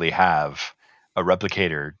just literally have a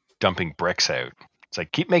replicator dumping bricks out. It's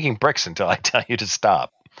like, keep making bricks until I tell you to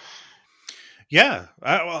stop. Yeah,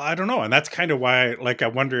 well, I don't know, and that's kind of why. Like, I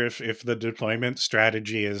wonder if the deployment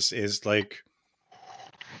strategy is like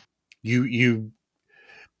you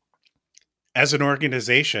as an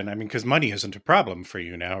organization. I mean, because money isn't a problem for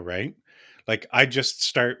you now, right? Like, I just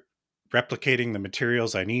start replicating the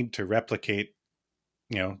materials I need to replicate.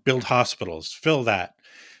 Build hospitals, fill that,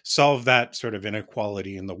 solve that sort of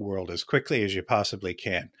inequality in the world as quickly as you possibly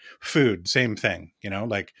can. Food, same thing.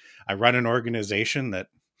 Like, I run an organization that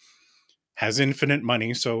has infinite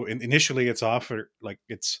money. So initially it's offered like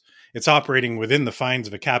it's operating within the fines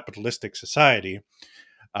of a capitalistic society.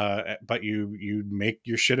 But you make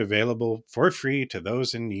your shit available for free to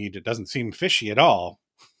those in need. It doesn't seem fishy at all.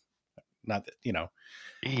 Not that,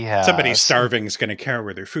 somebody Yes. starving is going to care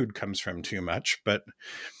where their food comes from too much, but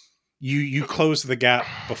you close the gap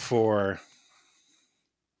before.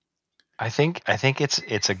 I think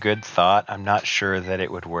it's a good thought. I'm not sure that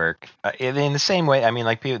it would work in the same way. I mean,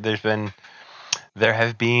 like, there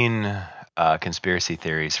have been conspiracy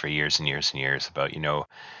theories for years and years and years about,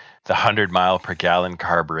 the 100 mile per gallon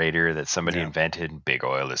carburetor that somebody Yeah. invented, and big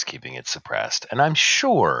oil is keeping it suppressed. And I'm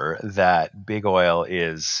sure that big oil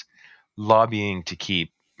is lobbying to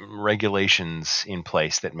keep regulations in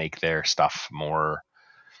place that make their stuff more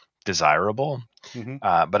desirable. Hmm.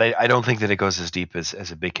 But I don't think that it goes as deep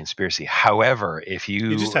as a big conspiracy. However, if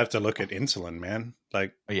You just you, have to look at insulin, man.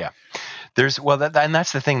 Like, yeah, and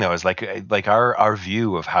that's the thing though, is like our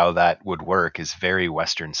view of how that would work is very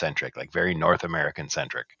Western centric, like very North American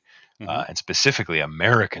centric, mhm. and specifically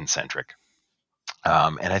American centric.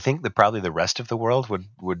 And I think that probably the rest of the world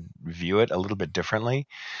would view it a little bit differently.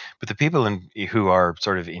 But the people who are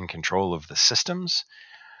sort of in control of the systems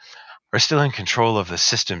are still in control of the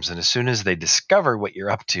systems. And as soon as they discover what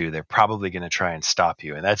you're up to, they're probably going to try and stop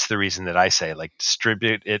you. And that's the reason that I say, like,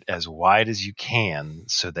 distribute it as wide as you can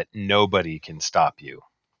so that nobody can stop you.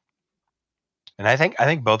 And I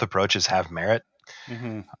think both approaches have merit.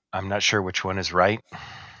 Mhm. I'm not sure which one is right.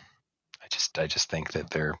 I just think that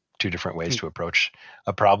they're two different ways to approach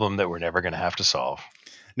a problem that we're never going to have to solve.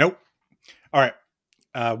 Nope. All right.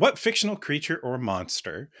 What fictional creature or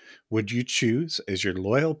monster would you choose as your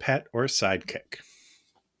loyal pet or sidekick?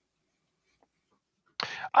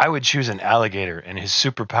 I would choose an alligator, and his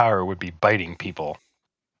superpower would be biting people.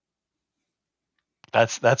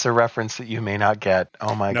 That's a reference that you may not get.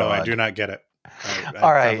 Oh my No, I do god. not get it. I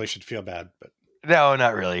All right. probably should feel bad, but No,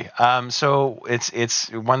 not really. So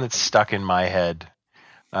it's one that's stuck in my head.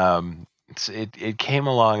 It came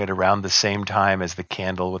along at around the same time as the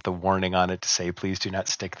candle with the warning on it to say, "Please do not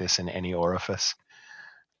stick this in any orifice."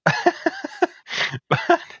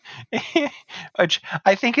 But which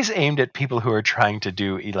I think is aimed at people who are trying to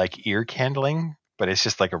do like ear candling, but it's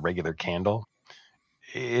just like a regular candle.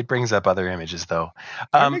 It brings up other images though.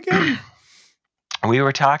 start Um, again. we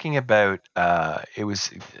were talking about it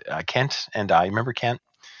was Kent and I. Remember Kent?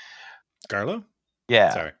 Garlo?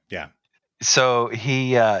 Yeah. Sorry. Yeah. So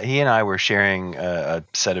he and I were sharing a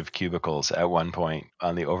set of cubicles at one point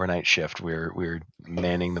on the overnight shift. We were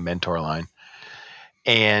manning the mentor line,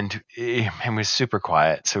 and it was super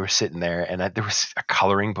quiet. So we're sitting there, and there was a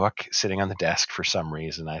coloring book sitting on the desk for some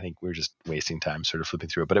reason. I think we were just wasting time, sort of flipping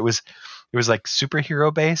through it. But it was like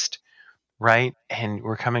superhero based, right? And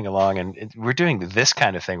we're coming along, and we're doing this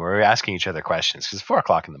kind of thing where we're asking each other questions because it's 4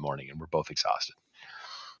 o'clock in the morning, and we're both exhausted.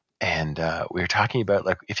 And we were talking about,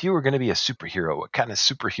 like, if you were going to be a superhero, what kind of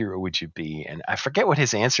superhero would you be? And I forget what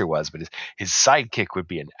his answer was, but his sidekick would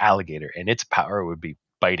be an alligator, and its power would be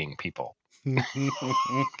biting people.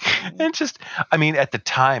 And just, I mean, at the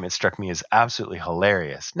time, it struck me as absolutely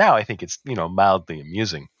hilarious. Now I think it's, mildly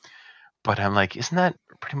amusing. But I'm like, isn't that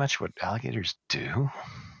pretty much what alligators do?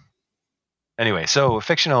 Anyway, so a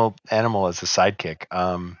fictional animal as a sidekick.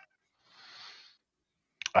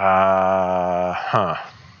 Huh.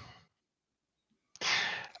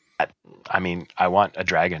 I, I mean, I want a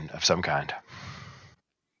dragon of some kind.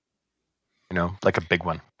 Like a big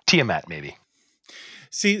one. Tiamat, maybe.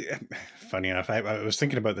 See, funny enough, I was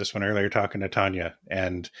thinking about this one earlier talking to Tanya,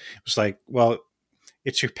 and it was like, well,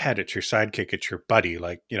 it's your pet, it's your sidekick, it's your buddy.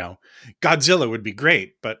 Like, Godzilla would be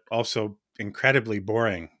great, but also incredibly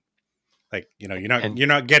boring. Like, And you're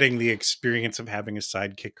not getting the experience of having a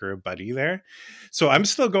sidekick or a buddy there. So I'm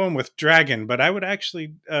still going with dragon, but I would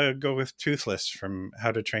actually go with Toothless from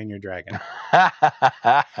How to Train Your Dragon,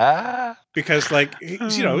 because, like,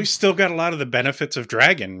 he's still got a lot of the benefits of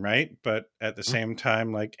dragon, right? But at the same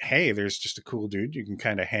time, like, hey, there's just a cool dude you can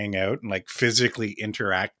kind of hang out and, like, physically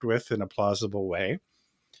interact with in a plausible way.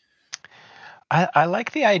 I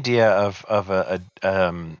like the idea of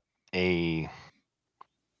a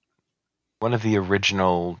one of the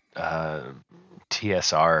original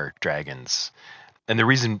TSR dragons, and the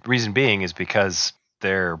reason being is because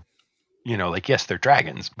they're, like, yes, they're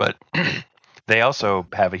dragons, but they also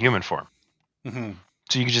have a human form, Mm-hmm.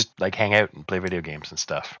 so you can just like hang out and play video games and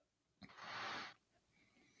stuff.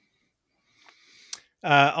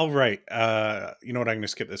 All right. You know what? I'm going to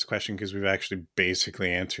skip this question because we've actually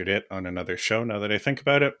basically answered it on another show. Now that I think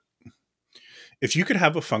about it, if you could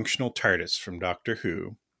have a functional TARDIS from Doctor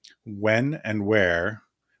Who, when and where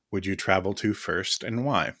would you travel to first, and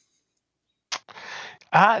why?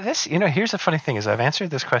 This, here's the funny thing is I've answered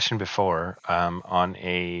this question before on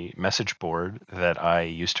a message board that I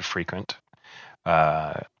used to frequent,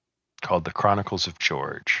 uh, called the Chronicles of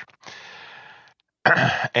George.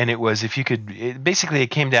 And it was, if you could, basically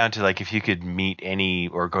it came down to like, if you could meet any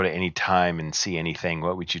or go to any time and see anything,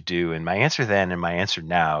 what would you do? And my answer then and my answer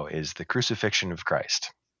now is the crucifixion of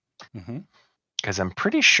Christ, Mm-hmm. because I'm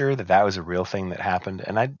pretty sure that that was a real thing that happened,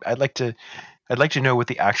 and I'd like to know what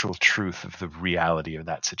the actual truth of the reality of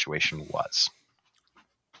that situation was.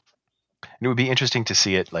 And it would be interesting to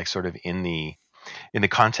see it like sort of in the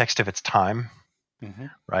context of its time, Mm-hmm.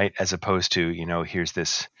 right? As opposed to, here's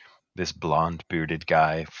this blonde bearded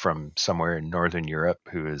guy from somewhere in Northern Europe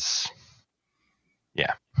who is,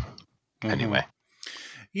 yeah. Mm-hmm. Anyway,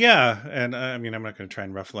 Yeah, and I mean, I'm not going to try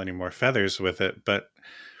and ruffle any more feathers with it, but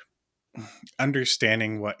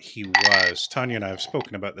understanding what he was, Tanya and I have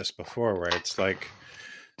spoken about this before, where it's like,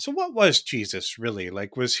 so what was Jesus really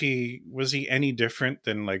like? Was he any different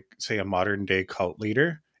than, like, say, a modern day cult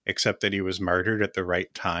leader, except that he was martyred at the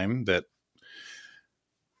right time that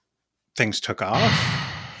things took off?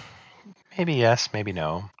 maybe yes, maybe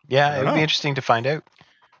no. I Yeah, don't it would be know. interesting to find out.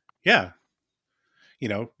 Yeah,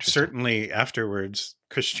 Interesting. certainly afterwards,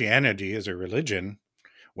 Christianity as a religion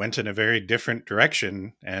went in a very different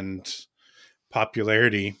direction, and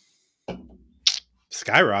popularity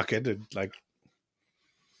skyrocketed. Like,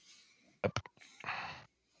 Yep.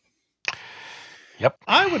 Yep.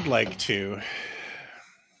 I would like to.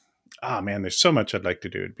 Oh man, there's so much I'd like to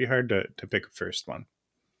do. It'd be hard to pick a first one.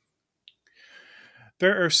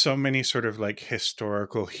 There are so many sort of like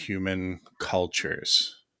historical human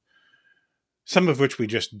cultures, some of which we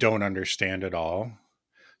just don't understand at all,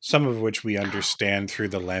 some of which we understand through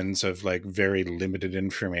the lens of like very limited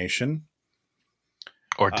information.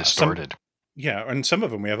 Or Some, distorted. yeah, and some of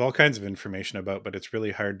them we have all kinds of information about, but it's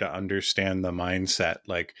really hard to understand the mindset.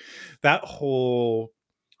 Like that whole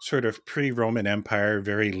sort of pre-Roman Empire,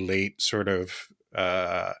 very late sort of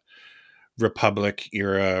Republic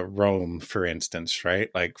era Rome, for instance, right?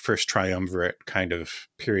 Like first triumvirate kind of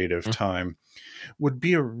period of Mm. time would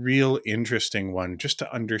be a real interesting one just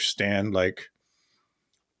to understand like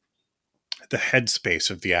the headspace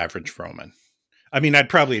of the average Roman. I mean, I'd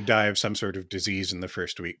probably die of some sort of disease in the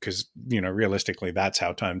first week because, realistically, that's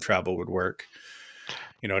how time travel would work.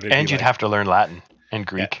 It'd be And you'd like, have to learn Latin and yeah,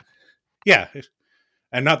 Greek. yeah.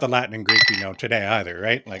 And not the Latin and Greek we know today either,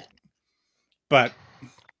 right? Like, but,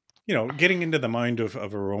 getting into the mind of a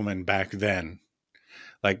Roman back then,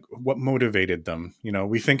 like what motivated them.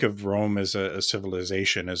 We think of Rome as a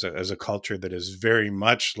civilization, as a culture that is very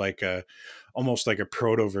much like almost like a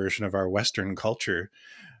proto version of our Western culture,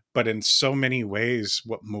 but in so many ways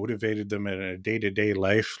what motivated them in a day-to-day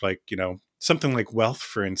life, like, something like wealth,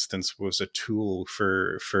 for instance, was a tool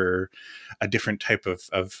for a different type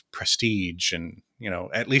of prestige. And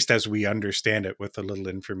at least as we understand it with the little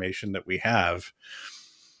information that we have,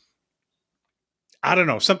 I don't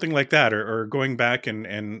know, something like that, or going back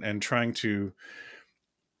and trying to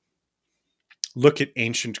look at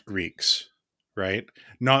ancient Greeks, right?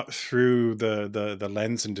 Not through the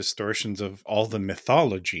lens and distortions of all the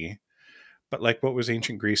mythology, but like, what was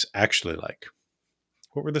ancient Greece actually like?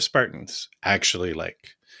 What were the Spartans actually like?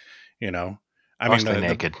 You know, I mean, Mostly the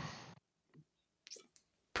naked.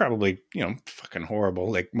 probably, fucking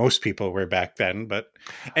horrible, like most people were back then, but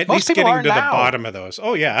at Most least people getting are to the now. bottom of those.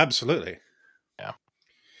 Oh yeah, absolutely. Yeah.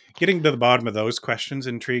 Getting to the bottom of those questions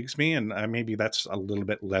intrigues me, and maybe that's a little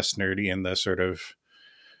bit less nerdy in the sort of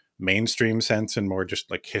mainstream sense and more just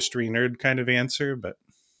like history nerd kind of answer. But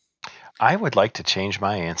I would like to change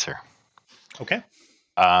my answer. okay.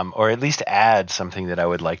 Or at least add something that I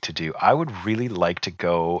would like to do. I would really like to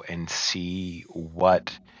go and see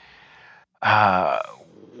uh,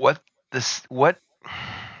 what this what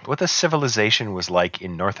the civilization was like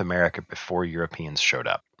in North America before Europeans showed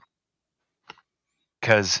up.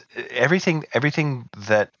 Because everything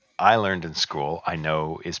that I learned in school, I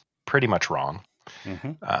know is pretty much wrong.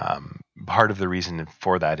 Mm-hmm. Part of the reason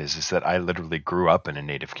for that is that I literally grew up in a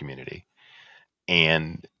native community,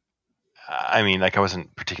 And I mean, like I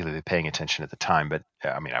wasn't particularly paying attention at the time, but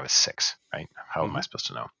I mean, I was 6, right? How am I Mm-hmm. supposed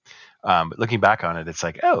to know? But looking back on it, it's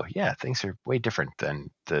like, oh yeah, things are way different than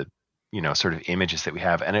the, sort of images that we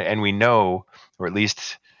have, and we know, or at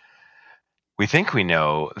least we think we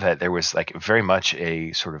know, that there was like very much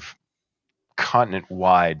a sort of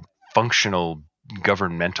continent-wide functional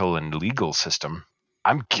governmental and legal system.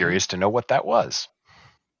 I'm Mm-hmm. curious to know what that was,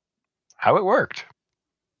 how it worked.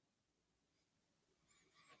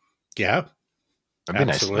 Yeah, That'd be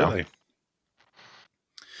nice to know. absolutely.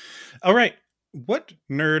 All right. What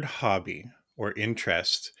nerd hobby or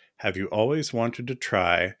interest have you always wanted to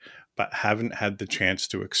try but haven't had the chance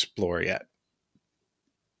to explore yet?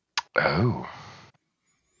 Oh,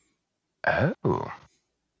 oh,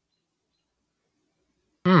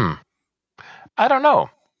 hmm. I don't know.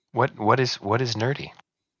 What is nerdy?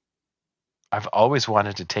 I've always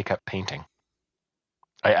wanted to take up painting.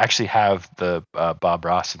 I actually have the Bob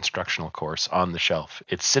Ross instructional course on the shelf.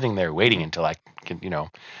 It's sitting there waiting Mm-hmm. until I can,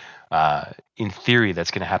 in theory,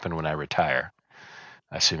 that's going to happen when I retire,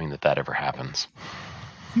 assuming that ever happens.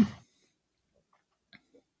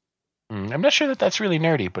 I'm not sure that that's really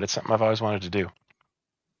nerdy, but it's something I've always wanted to do.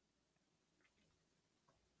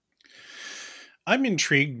 I'm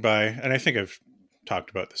intrigued by, and I think I've talked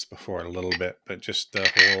about this before a little bit, but just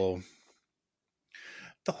the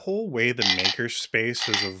whole way the maker space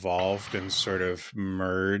has evolved and sort of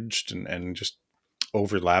merged and just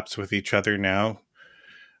overlaps with each other now.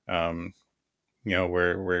 Um,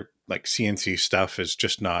 where like CNC stuff is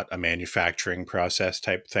just not a manufacturing process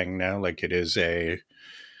type thing now. Like it is a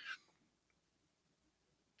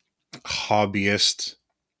hobbyist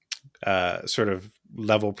sort of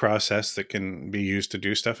level process that can be used to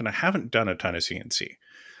do stuff. And I haven't done a ton of CNC,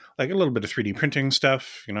 like a little bit of 3D printing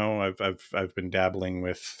stuff. I've been dabbling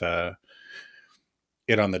with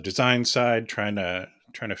it on the design side, trying to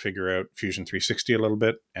figure out Fusion 360 a little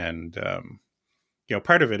bit. And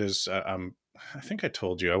part of it is I think I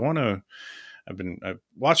told you I've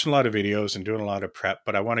watching a lot of videos and doing a lot of prep,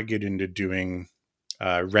 but I want to get into doing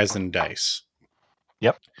resin dice.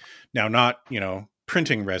 Yep. Now, not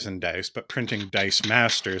printing resin dice, but printing dice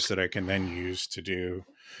masters that I can then use to do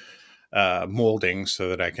molding, so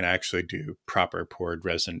that I can actually do proper poured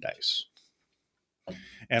resin dice.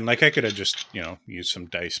 And like I could have just used some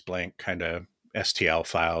dice blank kind of STL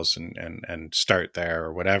files and start there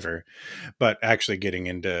or whatever, but actually getting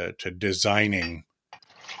into designing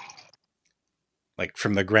like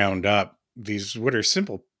from the ground up these, what are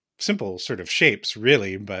simple sort of shapes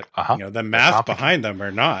really, but Uh-huh. the They're math complicated. behind them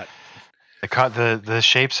are not. The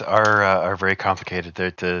shapes are very complicated.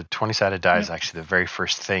 The 20-sided die Yeah. is actually the very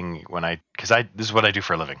first thing because this is what I do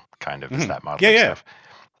for a living, kind of, is Mm-hmm. that Yeah, modeling yeah. stuff.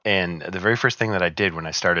 And the very first thing that I did when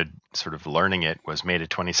I started sort of learning it was made a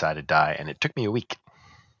 20-sided die, and it took me a week.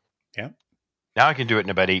 Yeah. Now I can do it in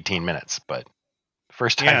about 18 minutes, but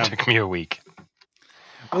first time Yeah. took me a week.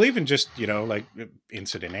 Well, even just like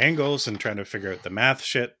incident angles and trying to figure out the math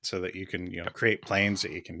shit so that you can Yep. create planes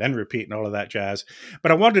that you can then repeat and all of that jazz.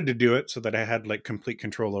 But I wanted to do it so that I had like complete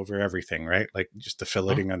control over everything, right? Like just the Mhm.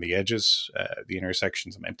 filleting on the edges, the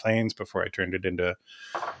intersections of my planes before I turned it into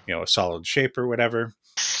a solid shape or whatever.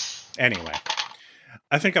 Anyway,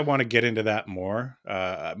 I think I want to get into that more.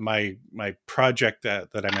 My project that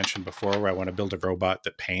I mentioned before, where I want to build a robot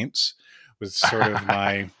that paints, was sort of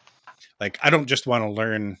my, like, I don't just want to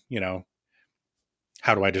learn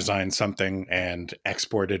how do I design something and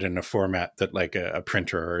export it in a format that like a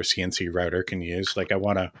printer or a CNC router can use. Like I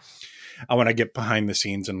want to get behind the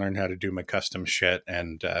scenes and learn how to do my custom shit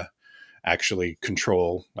and actually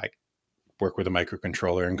control, like work with a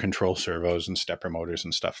microcontroller and control servos and stepper motors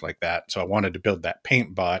and stuff like that. So I wanted to build that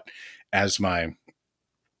paint bot as my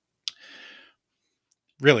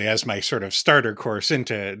sort of starter course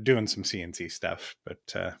into doing some CNC stuff. But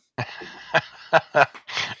that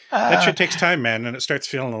uh, shit takes time, man, and it starts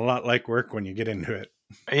feeling a lot like work when you get into it.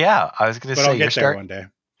 yeah, I was going to But I'll say get there one day.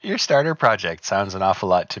 your starter project sounds an awful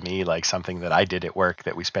lot to me like something that I did at work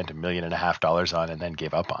that we spent $1.5 million on and then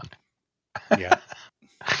gave up on. Yeah.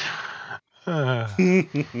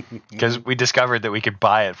 Because we discovered that we could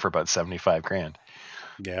buy it for about 75 grand.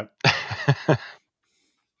 Yeah.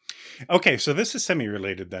 Okay, so this is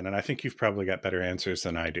semi-related then, and I think you've probably got better answers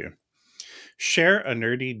than I do. Share a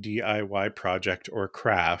nerdy DIY project or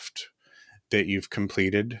craft that you've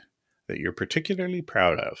completed that you're particularly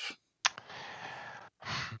proud of.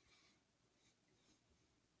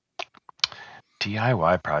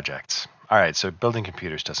 DIY projects. All right, so building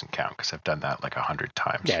computers doesn't count because I've done that like 100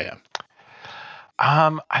 times. Yeah, yeah.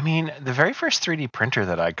 I mean, the very first 3D printer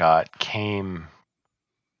that I got came.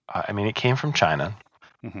 It came from China.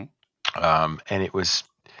 Mm-hmm. And it was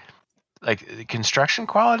like the construction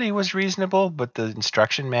quality was reasonable, but the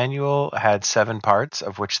instruction manual had 7 parts,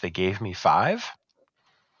 of which they gave me 5.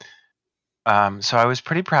 So I was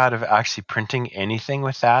pretty proud of actually printing anything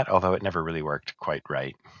with that, although it never really worked quite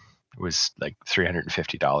right. It was like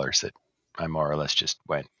 $350 that I more or less just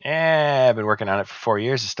went, I've been working on it for 4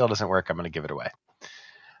 years. It still doesn't work. I'm going to give it away.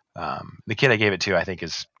 The kid I gave it to, I think,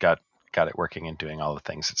 has got it working and doing all the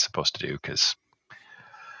things it's supposed to do because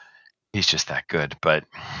he's just that good. But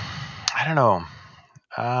I don't know.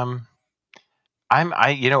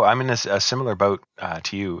 I'm in a similar boat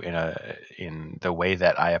to you in the way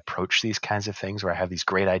that I approach these kinds of things, where I have these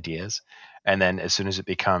great ideas, and then as soon as it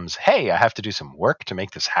becomes, hey, I have to do some work to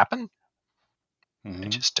make this happen, I Mm-hmm.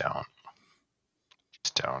 just don't.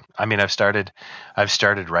 I mean, I've started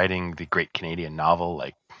writing the Great Canadian Novel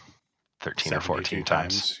like 13 or 72 14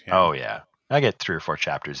 times. times. Yeah. Oh yeah, I get 3 or 4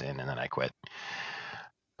 chapters in, and then I quit.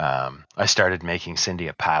 I started making Cindy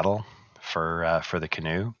a paddle for the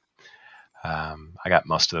canoe. I got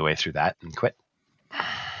most of the way through that and quit.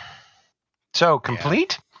 So Yeah.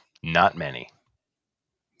 complete? Not many,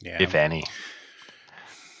 Yeah. if any.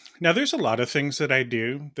 Now, there's a lot of things that I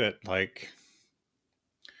do that, like,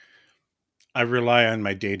 I rely on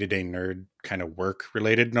my day to day nerd kind of work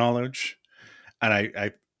related knowledge.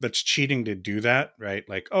 And that's cheating to do that, right?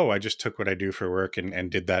 Like, oh, I just took what I do for work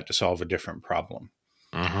and did that to solve a different problem.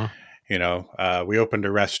 Mm-hmm. We opened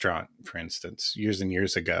a restaurant, for instance, years and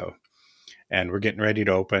years ago, and we're getting ready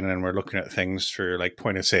to open, and we're looking at things for like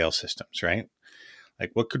point of sale systems, right?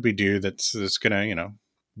 Like, what could we do that's gonna,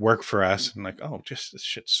 work for us? And like, oh, just this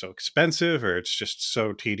shit's so expensive, or it's just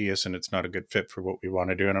so tedious, and it's not a good fit for what we want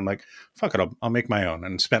to do. And I'm like, fuck it, I'll make my own.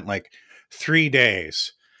 And spent like 3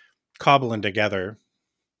 days cobbling together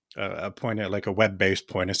a like a web-based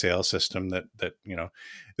point of sale system that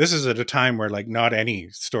this is at a time where like not any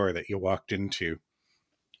store that you walked into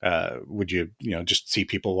would just see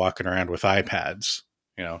people walking around with iPads,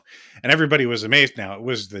 and everybody was amazed. Now it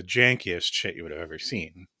was the jankiest shit you would have ever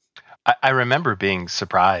seen. I remember being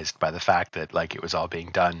surprised by the fact that like it was all being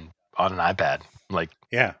done on an iPad. Like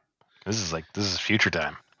Yeah. this is future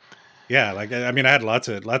time. Yeah, like I mean, I had lots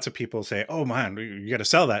of people say, "Oh man, you got to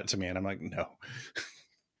sell that to me," and I'm like, "No,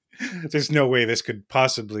 there's no way this could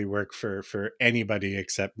possibly work for anybody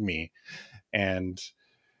except me." And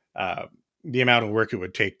uh, the amount of work it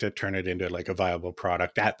would take to turn it into like a viable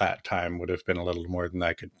product at that time would have been a little more than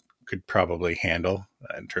I could probably handle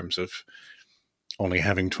in terms of only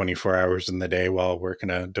having 24 hours in the day while working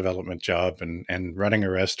a development job and running a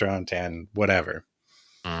restaurant and whatever.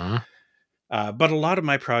 Mm-hmm. But a lot of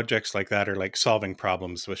my projects like that are like solving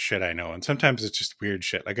problems with shit I know. And sometimes it's just weird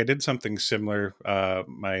shit. Like I did something similar.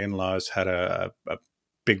 My in laws had a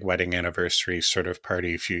big wedding anniversary sort of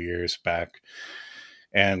party a few years back.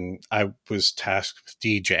 And I was tasked with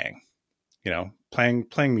DJing,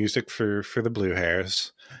 playing music for the Blue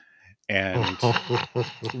Hairs. And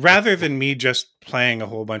rather than me just playing a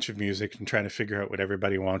whole bunch of music and trying to figure out what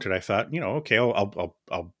everybody wanted, I thought, okay,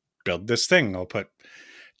 I'll build this thing. I'll put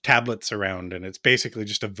tablets around, and it's basically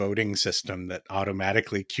just a voting system that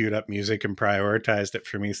automatically queued up music and prioritized it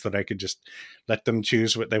for me so that I could just let them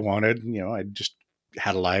choose what they wanted. I just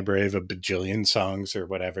had a library of a bajillion songs or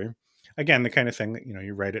whatever. Again, the kind of thing that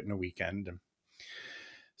you write it in a weekend.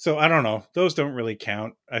 So I don't know; those don't really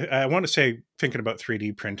count. I want to say, thinking about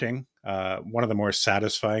 3D printing, one of the more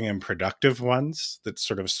satisfying and productive ones that's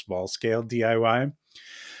sort of small scale DIY.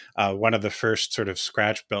 One of the first sort of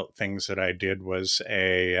scratch built things that I did was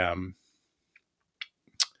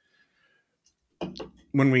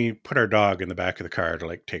when we put our dog in the back of the car to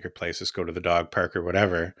like take her places, go to the dog park or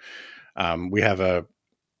whatever. We have a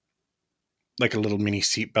little mini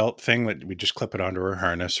seatbelt thing that we just clip it onto her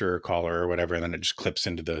harness or her collar or whatever, and then it just clips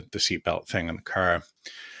into the seatbelt thing in the car.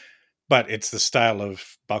 But it's the style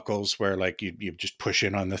of buckles where like you just push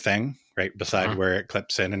in on the thing right beside Mm-hmm. where it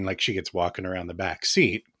clips in, and like she gets walking around the back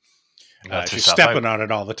seat. Lets She's herself out. stepping on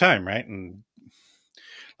it all the time, right? And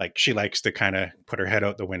like she likes to kind of put her head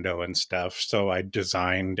out the window and stuff. So I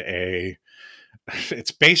designed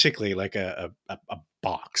it's basically like a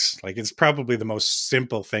box. Like it's probably the most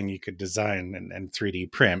simple thing you could design and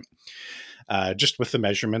 3D print, just with the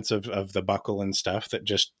measurements of the buckle and stuff. That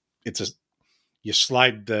just you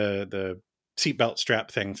slide the seatbelt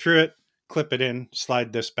strap thing through it, clip it in,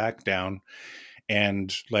 slide this back down,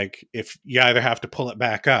 and like if you either have to pull it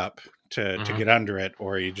back up to Mm-hmm. get under it,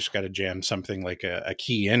 or you just got to jam something like a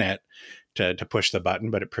key in it to push the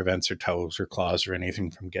button, but it prevents her toes or claws or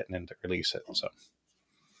anything from getting in to release it. So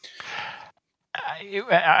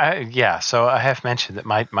Yeah, so I have mentioned that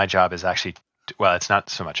my job is actually well, it's not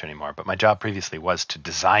so much anymore, but my job previously was to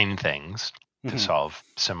design things to Mm-hmm. solve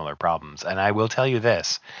similar problems. And I will tell you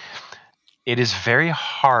this, it is very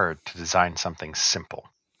hard to design something simple.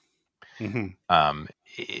 Mm-hmm. Um,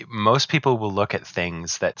 Most people will look at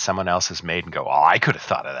things that someone else has made and go, "Oh, I could have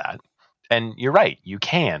thought of that." And you're right, you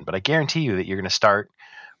can, but I guarantee you that you're going to start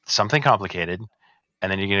with something complicated,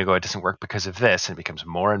 and then you're going to go, "It doesn't work because of this," and it becomes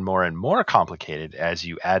more and more and more complicated as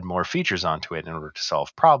you add more features onto it in order to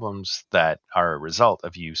solve problems that are a result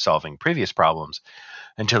of you solving previous problems,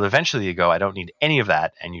 until eventually you go, "I don't need any of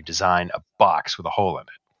that," and you design a box with a hole in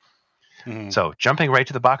it. Mm-hmm. So jumping right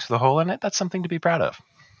to the box with a hole in it, that's something to be proud of.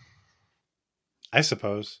 I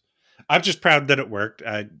suppose. I'm just proud that it worked.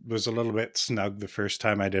 I was a little bit snug the first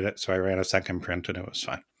time I did it, so I ran a second print and it was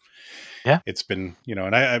fine. Yeah. It's been,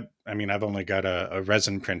 and I mean, I've only got a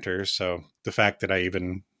resin printer, so the fact that I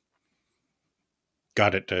even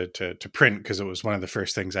got it to print, because it was one of the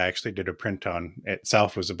first things I actually did a print on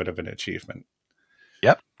itself, was a bit of an achievement.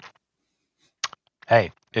 Yep.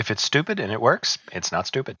 Hey, if it's stupid and it works, it's not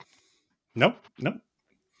stupid. Nope, nope.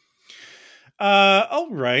 All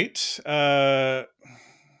right.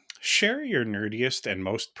 Share your nerdiest and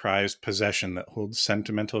most prized possession that holds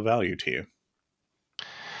sentimental value to you.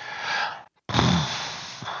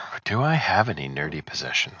 Do I have any nerdy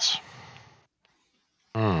possessions?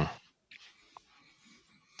 I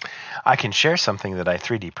can share something that I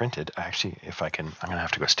 3D printed. Actually, if I can, I'm going to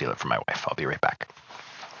have to go steal it from my wife. I'll be right back.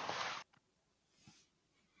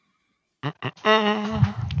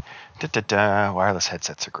 Wireless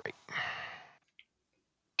headsets are great.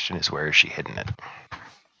 Question is, where is she hidden it?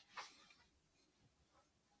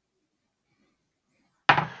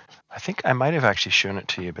 I think I might have actually shown it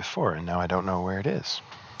to you before, and now I don't know where it is.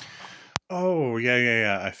 Oh,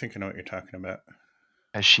 yeah. I think I know what you're talking about.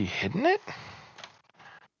 Has she hidden it?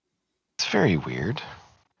 It's very weird.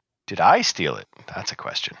 Did I steal it? That's a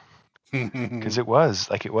question. Because It it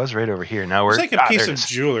was right over here. Now was we're like a there piece it of is.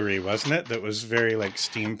 jewelry, wasn't it? That was very like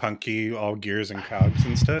steampunky, all gears and cogs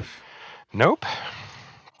and stuff. Nope.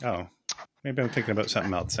 Oh, maybe I'm thinking about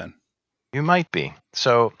something else then. You might be.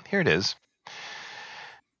 So here it is.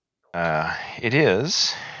 It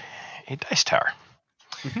is a dice tower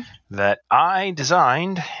Mm-hmm. that I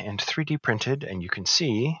designed and 3D printed, and you can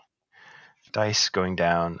see dice going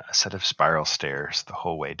down a set of spiral stairs the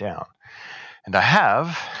whole way down. And I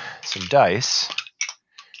have some dice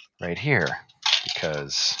right here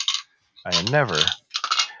because I am never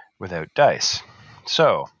without dice.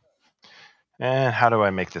 So, and how do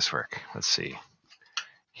I make this work? Let's see.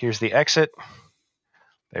 Here's the exit.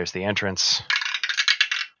 There's the entrance.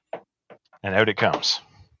 And out it comes.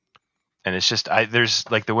 And it's just there's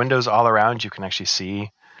like the windows all around. You can actually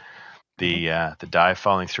see Mm-hmm. the die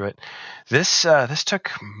falling through it. This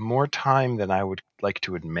took more time than I would like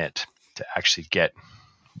to admit to actually get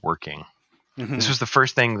working. This Mm-hmm. was the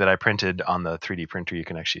first thing that I printed on the 3D printer you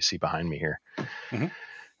can actually see behind me here, Mm-hmm.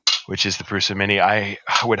 which is the Prusa Mini. I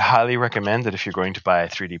would highly recommend that if you're going to buy a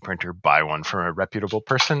 3D printer, buy one from a reputable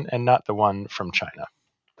person and not the one from China.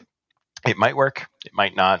 It might work, it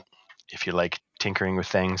might not. If you like tinkering with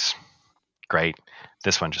things, great.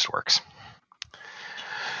 This one just works,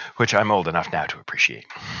 which I'm old enough now to appreciate.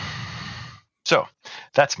 So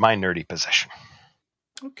that's my nerdy possession.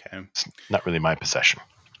 Okay. It's not really my possession.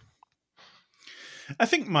 I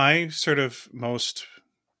think my sort of most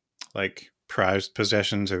like prized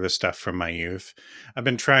possessions are the stuff from my youth. I've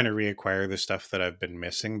been trying to reacquire the stuff that I've been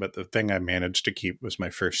missing, but the thing I managed to keep was my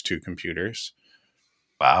first two computers.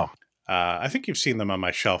 Wow. I think you've seen them on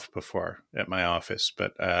my shelf before at my office,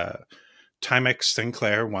 but Timex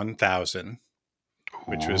Sinclair 1000,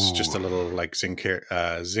 which was just Ooh. a little like Sinclair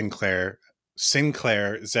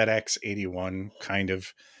ZX81 kind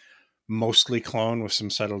of mostly clone with some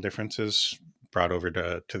subtle differences brought over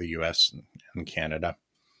to the US and Canada.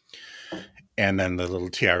 And then the little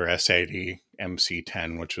TRS 80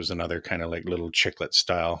 MC10, which was another kind of like little chiclet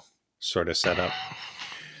style sort of setup.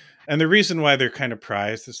 And the reason why they're kind of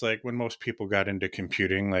prized is like when most people got into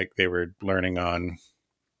computing, like they were learning on,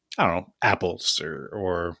 I don't know, apples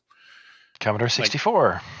or Commodore like,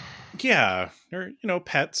 64. yeah, or,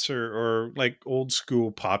 pets or like old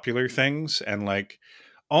school popular things. And like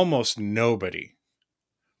almost nobody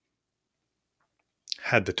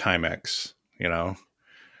had the Timex, No.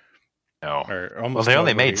 or Well, almost they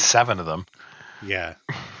only made nobody. 7 of them. Yeah.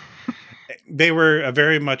 They were a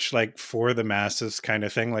very much like for the masses kind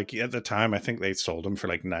of thing. Like at the time, I think they sold them for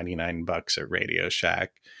like $99 at Radio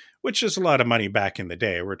Shack, which is a lot of money back in the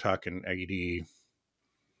day. We're talking 83,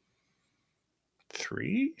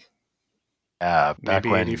 Back maybe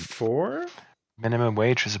when 84. minimum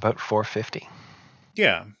wage was about $4.50.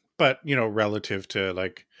 Yeah. but relative to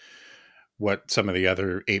like what some of the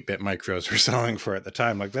other 8-bit micros were selling for at the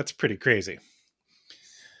time, like that's pretty crazy.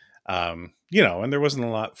 And there wasn't a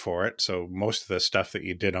lot for it, so most of the stuff that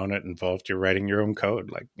you did on it involved you writing your own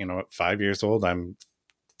code. Like, at 5 years old, I'm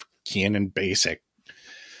keying in BASIC.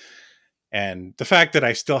 And the fact that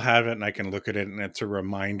I still have it and I can look at it and it's a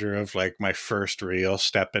reminder of like my first real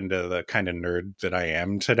step into the kind of nerd that I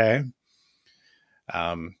am today.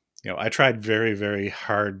 I tried very, very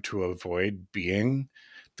hard to avoid being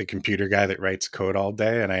the computer guy that writes code all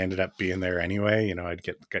day, and I ended up being there anyway. I'd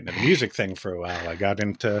get into the music thing for a while. I got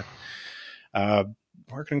into uh,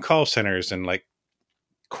 working in call centers and like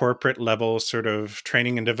corporate level sort of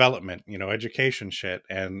training and development, education shit,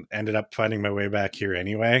 and ended up finding my way back here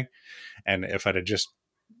anyway. And if I'd have just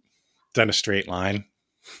done a straight line,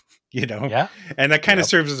 Yeah. and that kind of Yep.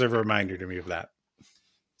 serves as a reminder to me of that.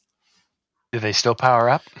 Do they still power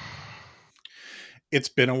up? It's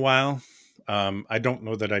been a while. I don't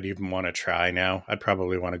know that I'd even want to try now. I'd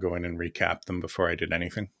probably want to go in and recap them before I did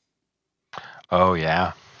anything. Oh,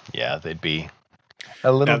 yeah. Yeah, they'd be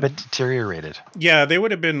a little Now, bit deteriorated. yeah, they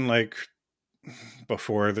would have been like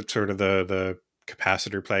before the sort of the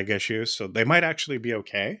capacitor plague issues, so they might actually be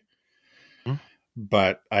okay. Hmm?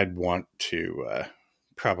 But I'd want to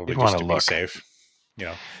probably You'd want just to to be look. safe.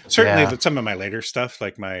 Certainly Yeah. that some of my later stuff,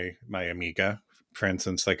 like my Amiga, for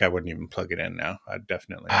instance, like I wouldn't even plug it in now. I'd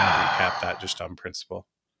definitely want to recap that just on principle.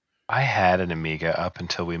 I had an Amiga up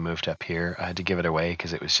until we moved up here. I had to give it away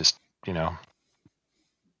because it was just, too Yeah.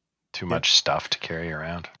 much stuff to carry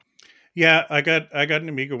around. Yeah, I got an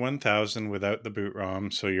Amiga 1000 without the boot ROM,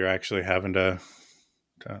 so you're actually having to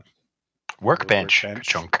Workbench.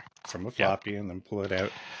 Chunk. from a Yep. floppy and then pull it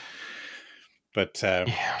out. But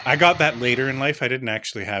Yeah. I got that later in life. I didn't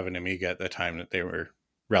actually have an Amiga at the time that they were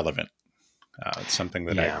relevant. It's something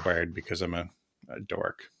that I Yeah. acquired because I'm a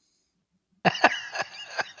dork.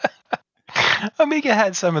 Amiga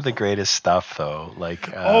had some of the greatest stuff, though. Like,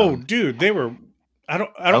 Oh, dude, they were. I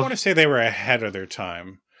don't oh, want to say they were ahead of their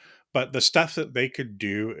time, but the stuff that they could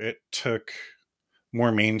do, it took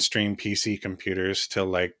more mainstream PC computers till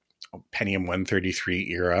like Pentium 133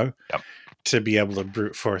 era yep. to be able to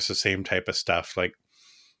brute force the same type of stuff. Like,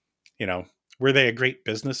 were they a great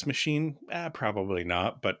business machine? Probably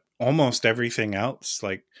not, but almost everything else,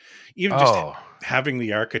 like even just Oh, having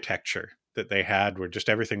the architecture that they had, where just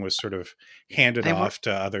everything was sort of handed they were. off to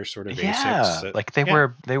other sort of ASICs. Yeah, like they Yeah,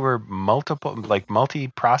 were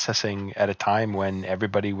multi-processing at a time when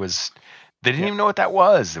everybody was. They didn't yeah. even know what that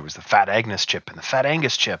was. There was the Fat Agnes chip and the Fat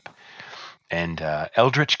Angus chip, and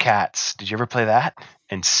Eldritch Cats. Did you ever play that?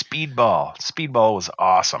 And Speedball. Speedball was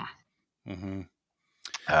awesome. Mm-hmm.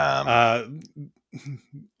 Um,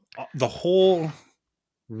 The whole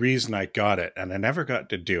reason I got it, and I never got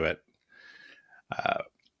to do it,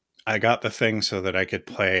 I got the thing so that I could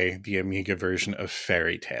play the Amiga version of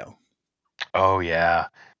Fairy Tale. oh yeah,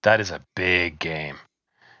 that is a big game.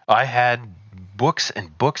 I had books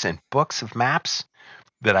and books and books of maps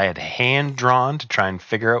that I had hand drawn to try and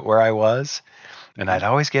figure out where I was, and Mm-hmm. I'd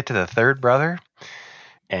always get to the third brother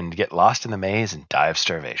and get lost in the maze and die of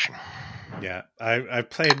starvation. Yeah, I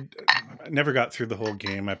played. I never got through the whole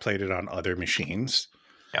game. I played it on other machines,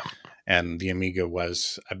 Yeah. and the Amiga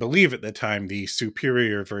was, I believe, at the time the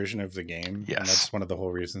superior version of the game, and Yes. that's one of the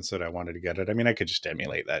whole reasons that I wanted to get it. I mean, I could just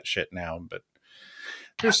emulate that shit now, but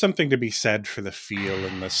there's something to be said for the feel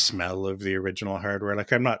and the smell of the original hardware.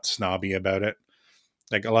 Like, I'm not snobby about it.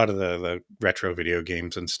 Like a lot of the retro video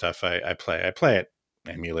games and stuff I play it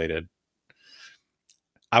emulated.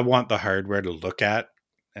 I want the hardware to look at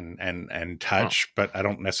and Hmm. touch, but I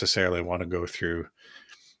don't necessarily want to go through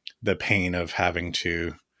the pain of having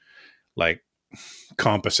to like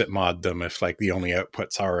composite mod them if like the only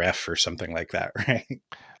output's RF or something like that, right?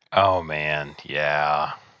 Oh man,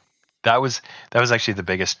 yeah. That was actually the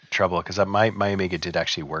biggest trouble because my Amiga did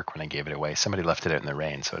actually work when I gave it away. Somebody left it out in the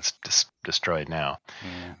rain, so it's destroyed now.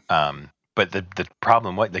 Mm, But the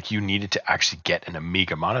problem was like you needed to actually get an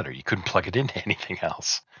Amiga monitor. You couldn't plug it into anything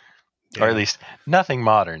else, or at yeah. least nothing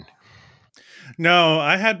modern. No,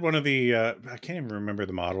 I had one of the I can't even remember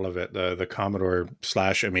the model of it, the Commodore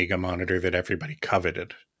 / Amiga monitor that everybody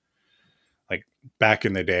coveted. Like back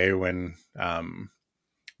in the day when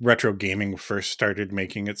retro gaming first started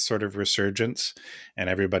making its sort of resurgence and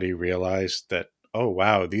everybody realized that, oh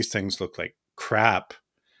wow, these things look like crap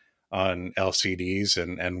on LCDs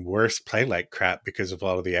and worse, play like crap because of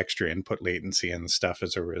all of the extra input latency and stuff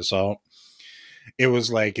as a result. It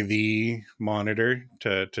was like the monitor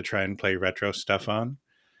to try and play retro stuff on.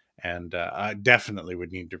 And I definitely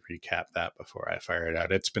would need to recap that before I fire it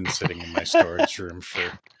out. It's been sitting in my storage room for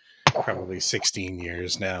probably 16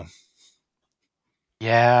 years now.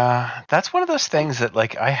 Yeah, that's one of those things that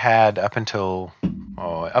like I had up until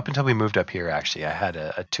we moved up here. Actually, I had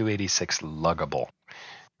a 286 luggable.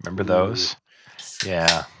 Remember Ooh, those?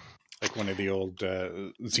 Yeah, like one of the old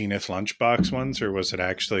Zenith lunchbox ones, or was it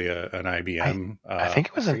actually an I IBM? I think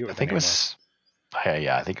it I was forget I what the think it name was. was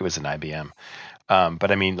yeah, I think it was an IBM. But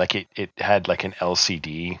I mean, like it had like an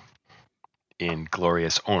LCD in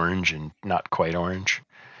glorious orange and not quite orange.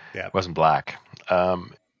 Yeah, It wasn't black.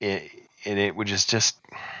 It and it would just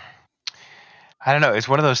I don't know. It's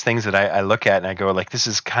one of those things that I look at and I go like, this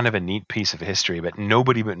is kind of a neat piece of history, but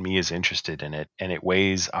nobody but me is interested in it, and it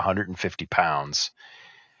weighs 150 pounds,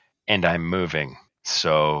 and I'm moving,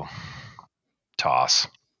 so toss.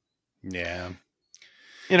 yeah.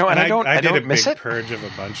 And And I don't I I did a don't miss big it. purge of a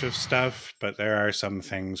bunch of stuff, but there are some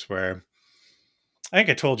things where I think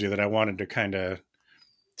I told you that I wanted to kind of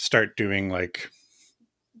start doing like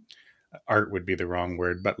art would be the wrong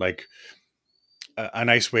word, but like a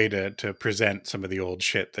nice way to present some of the old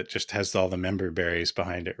shit that just has all the member berries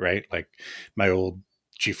behind it, right? Like my old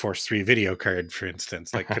GeForce 3 video card, for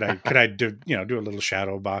instance. Like could I do do a little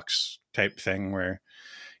shadow box type thing where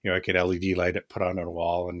I could LED light it, put on a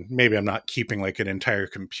wall, and maybe I'm not keeping like an entire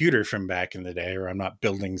computer from back in the day, or I'm not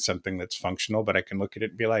building something that's functional, but I can look at it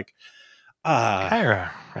and be like, ah,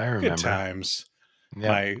 I good remember. times. Yep.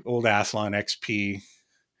 My old Athlon XP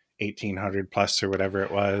 1800 plus or whatever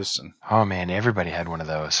it was, and Oh man, everybody had one of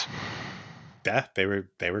those. yeah, they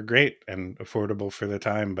were great and affordable for the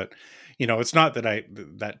time. But it's not that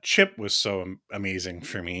that chip was so amazing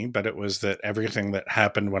for me, but it was that everything that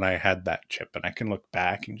happened when I had that chip, and I can look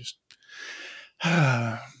back and just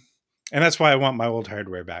and that's why I want my old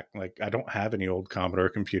hardware back. Like I don't have any old Commodore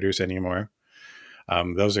computers anymore.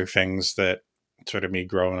 Those are things that sort of me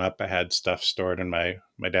growing up. I had stuff stored in my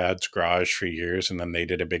dad's garage for years, and then they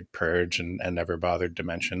did a big purge and never bothered to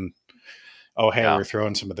mention, oh hey, Yeah. we're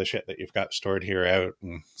throwing some of the shit that you've got stored here out.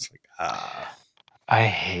 And it's like, I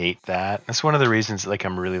hate that. That's one of the reasons like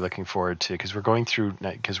I'm really looking forward to, because we're going through,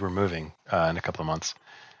 because we're moving in a couple of months.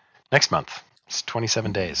 Next month. It's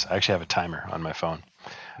 27 days. I actually have a timer on my phone.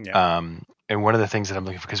 yeah. And one of the things that I'm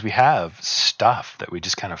looking for, because we have stuff that we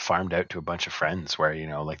just kind of farmed out to a bunch of friends where,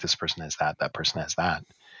 like this person has that person has that.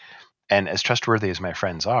 And as trustworthy as my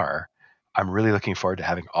friends are, I'm really looking forward to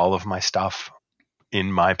having all of my stuff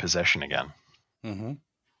in my possession again. Mm-hmm.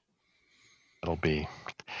 It'll be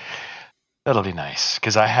That'll be nice,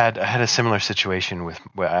 because I had a similar situation with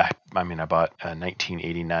I bought a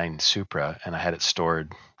 1989 Supra and I had it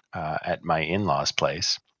stored at my in-laws'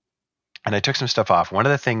 place, and I took some stuff off. One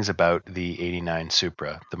of the things about the 89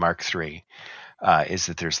 Supra, the Mark III, is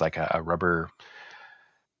that there's like a rubber.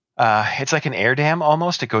 It's like an air dam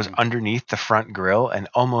almost. It goes Mm-hmm. underneath the front grille, and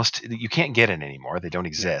almost you can't get it anymore. They don't Yeah.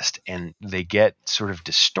 exist, and they get sort of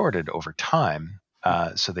distorted over time.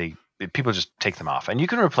 Mm-hmm. So people just take them off, and you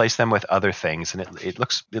can replace them with other things, and it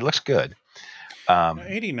looks good. Now, Um,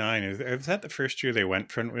 89 is that the first year they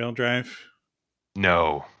went front wheel drive?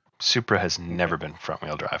 no, Supra has Okay. never been front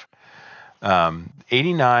wheel drive.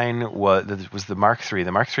 89 was the Mark III.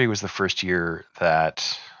 The Mark III was the first year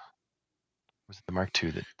that was it the Mark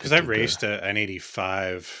II Because that I did the raced an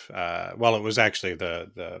 85. Well, it was actually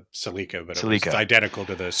the Celica, but it was Celica. identical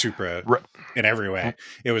to the Supra R- in every way.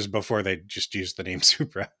 It was before they just used the name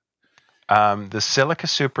Supra. the Celica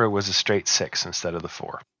Supra was a straight six instead of the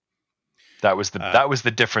four. That was the Uh, that was the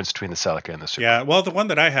difference between the Celica and the Supra. yeah, well, the one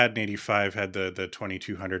that I had in 85 had the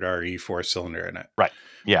 2200 RE 4 cylinder in it. Right.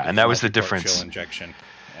 Yeah, It and was that was the multi-port fuel difference. injection.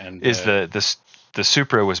 And Is the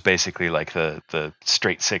Supra was basically like the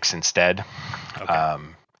straight six instead. okay.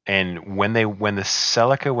 And when the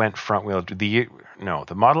Celica went front wheel,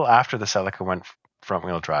 the model after the Celica went front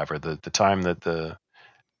wheel drive, or the time that the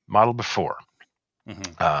model before,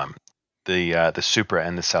 Mm-hmm. um, the Supra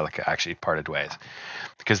and the Celica actually parted ways,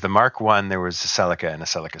 because the Mark One there was a Celica and a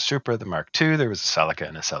Celica Supra. The Mark Two there was a Celica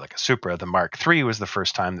and a Celica Supra. The Mark Three was the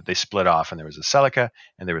first time that they split off, and there was a Celica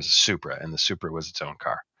and there was a Supra, and the Supra was its own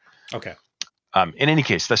car. Okay. In any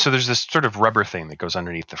case, so there's this sort of rubber thing that goes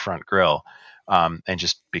underneath the front grille, and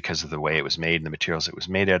just because of the way it was made and the materials it was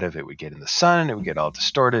made out of, it would get in the sun, it would get all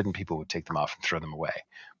distorted, and people would take them off and throw them away.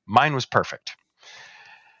 Mine was perfect,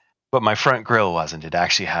 but my front grille wasn't. It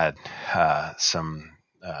actually had some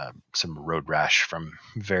road rash from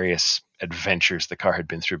various adventures the car had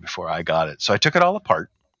been through before I got it. So I took it all apart,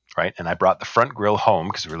 right, and I brought the front grille home,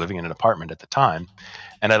 because we were living in an apartment at the time,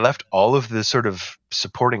 and I left all of the sort of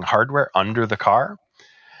supporting hardware under the car,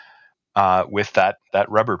 with that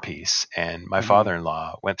rubber piece. And my Mm-hmm.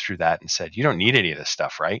 father-in-law went through that and said, "You don't need any of this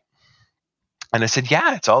stuff, right?" And I said,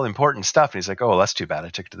 yeah, it's all important stuff. And he's like, oh, well, that's too bad. I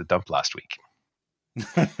took it to the dump last week.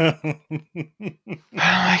 I'm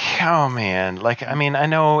like, oh man, like, I mean, I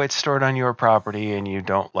know it's stored on your property and you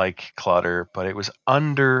don't like clutter, but it was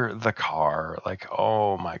under the car. Like,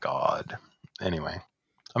 oh my God. Anyway,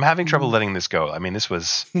 I'm having trouble letting this go. I mean, this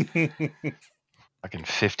was fucking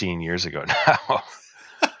 15 years ago now.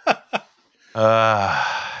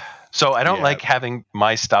 So I don't Yeah, like having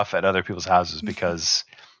my stuff at other people's houses because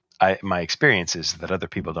my experience is that other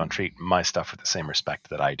people don't treat my stuff with the same respect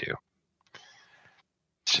that I do.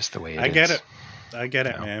 It's just the way it I get is. it. I get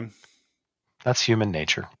You it, know, man. that's human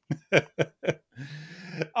nature.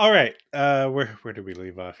 All right. Where did we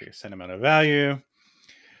leave off here? Sentimental value.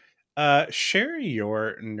 Share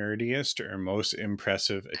your nerdiest or most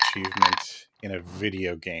impressive achievement in a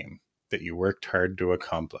video game that you worked hard to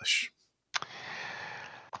accomplish.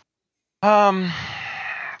 Um,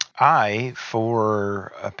 I,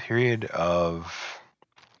 for a period of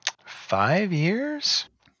 5 years,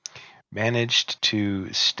 managed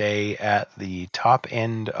to stay at the top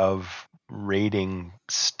end of rating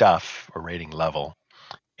stuff or rating level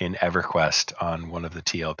in EverQuest on one of the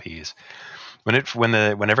TLPs. When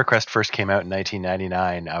EverQuest first came out in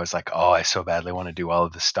 1999, I was like, oh, I so badly want to do all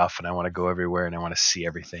of this stuff, and I want to go everywhere, and I want to see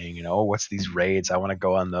everything. You know, oh, what's these raids? I want to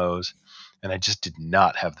go on those, and I just did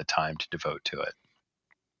not have the time to devote to it.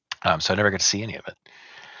 So I never got to see any of it.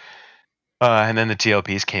 And then the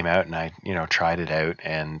TLPs came out, and I, tried it out,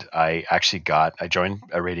 and I joined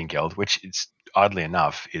a raiding guild, which is oddly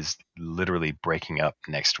enough is literally breaking up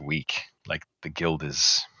next week. Like the guild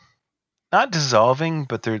is not dissolving,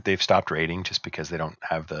 but they've stopped raiding just because they don't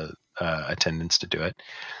have the attendance to do it.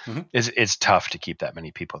 Mhm. It's tough to keep that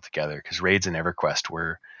many people together because raids in EverQuest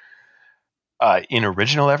were in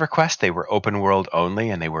original EverQuest they were open world only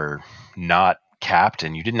and they were not capped,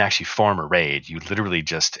 and you didn't actually form a raid. You literally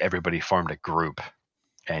just everybody formed a group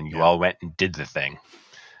and you Yeah. all went and did the thing.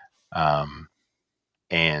 Um,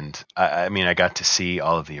 and I mean, I got to see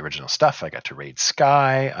all of the original stuff. I got to raid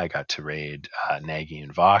Sky. I got to raid Nagy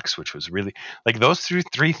and Vox, which was really like those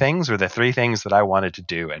three things were the three things that I wanted to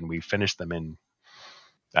do, and we finished them in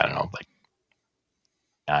I don't know, like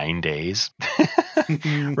 9 days,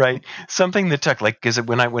 right? Something that took like because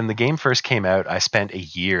when the game first came out, I spent a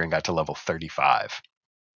year and got to level 35,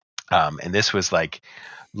 and this was like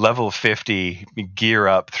level 50 gear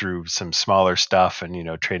up through some smaller stuff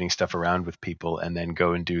and trading stuff around with people and then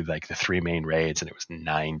go and do like the three main raids, and it was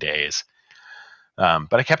 9 days.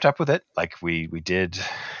 But I kept up with it. Like we did.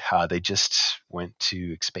 They just went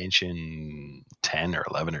to expansion 10 or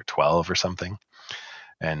 11 or 12 or something,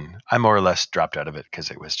 and I more or less dropped out of it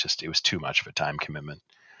because it was too much of a time commitment,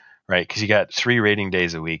 right? Because you got 3 raiding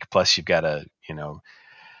days a week, plus you've got to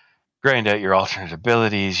grind out your alternate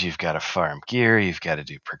abilities. You've got to farm gear. You've got to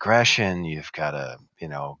do progression. You've got to,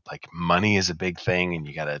 like money is a big thing, and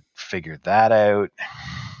you got to figure that out.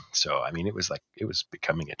 So, I mean, it was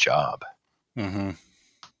becoming a job. Mm-hmm.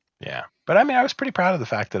 Yeah. But I mean, I was pretty proud of the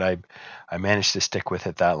fact that I managed to stick with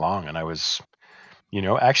it that long. And I was,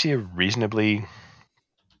 actually a reasonably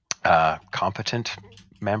competent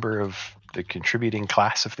member of the contributing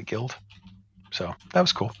class of the guild. So that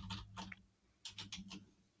was cool.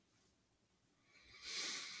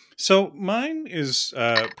 So mine is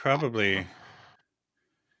probably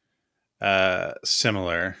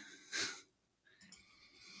similar.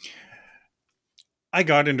 I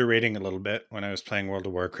got into raiding a little bit when I was playing World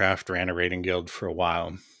of Warcraft, ran a raiding guild for a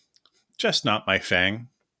while. Just not my thing.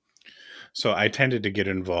 So I tended to get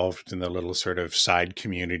involved in the little sort of side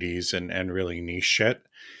communities and really niche shit.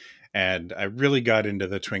 And I really got into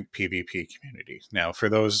the Twink PvP community. Now, for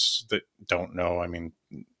those that don't know, I mean,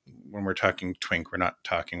 when we're talking Twink, we're not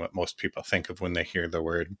talking what most people think of when they hear the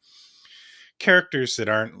word. Characters that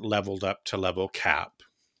aren't leveled up to level cap.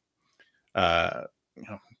 Uh, you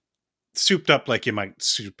know, souped up like you might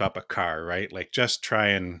soup up a car, right? Like just try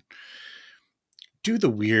and do the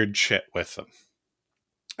weird shit with them.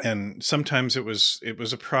 And sometimes it was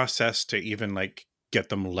a process to even like get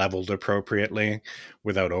them leveled appropriately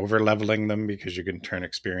without over leveling them because you can turn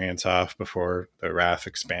experience off before the Wrath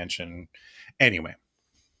expansion. Anyway,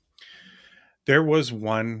 there was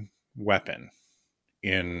one weapon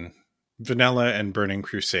in Vanilla and Burning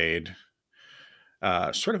Crusade,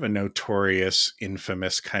 sort of a notorious,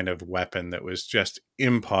 infamous kind of weapon that was just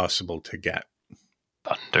impossible to get.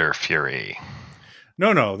 Thunder Fury.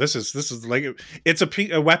 No. This is like it's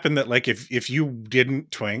a weapon that like if you didn't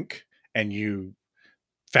twink and you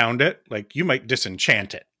found it, like you might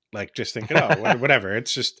disenchant it. Like just thinking, oh, whatever.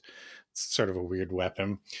 It's sort of a weird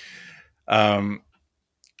weapon. Um,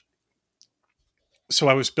 so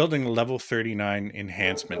I was building a level 39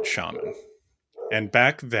 enhancement shaman. And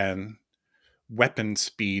back then, weapon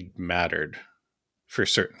speed mattered for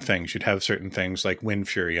certain things. You'd have certain things like Wind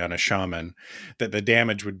Fury on a shaman, that the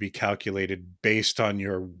damage would be calculated based on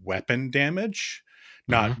your weapon damage,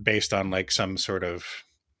 Hmm. not based on like some sort of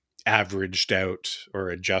averaged out or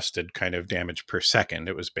adjusted kind of damage per second.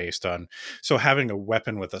 It was based on, so having a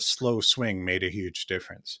weapon with a slow swing made a huge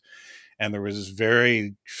difference. And there was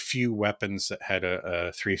very few weapons that had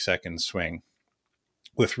a 3 second swing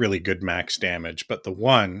with really good max damage, but the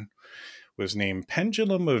one was named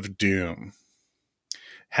Pendulum of Doom.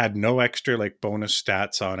 Had no extra like bonus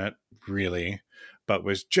stats on it, really, but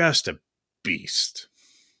was just a beast.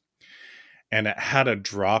 And it had a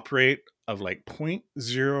drop rate of like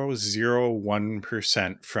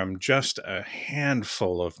 0.001% from just a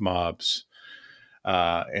handful of mobs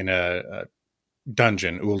in a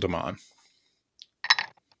dungeon, Uldaman.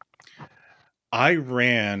 I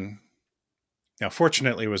ran. Now,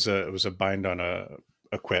 fortunately, it was a bind on a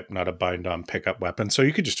equip, not a bind on pickup weapon, so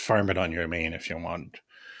you could just farm it on your main if you wanted.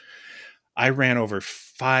 I ran over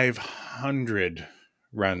 500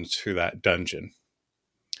 runs through that dungeon,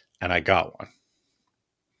 and I got one.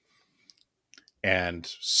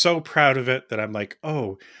 And so proud of it that I'm like,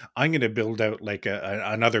 oh, I'm going to build out like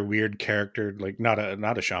another weird character, like not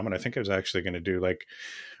a shaman. I think I was actually going to do like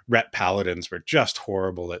Ret Paladins were just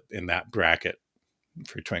horrible in that bracket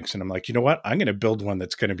for Twinks, and I'm like, you know what? I'm going to build one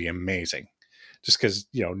that's going to be amazing, just because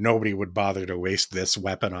nobody would bother to waste this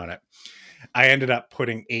weapon on it. I ended up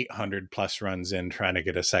putting 800 plus runs in trying to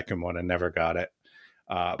get a second one and never got it.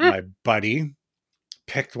 My buddy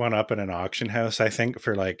picked one up in an auction house, I think,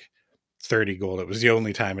 for like 30 gold. It was the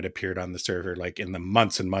only time it appeared on the server, like in the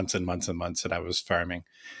months and months and months and months that I was farming.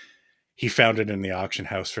 He found it in the auction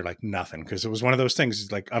house for like nothing, because it was one of those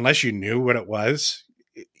things like, unless you knew what it was,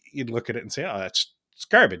 you'd look at it and say, oh, it's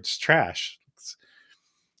garbage, it's trash.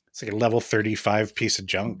 It's like a level 35 piece of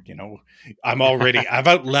junk. I've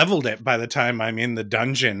out leveled it by the time I'm in the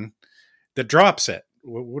dungeon that drops it.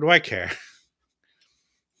 What do I care?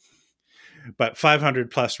 But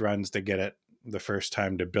 500 plus runs to get it the first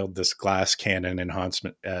time to build this glass cannon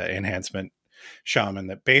enhancement shaman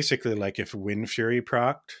that basically, like, if Wind Fury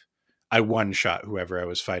procced, I one shot whoever I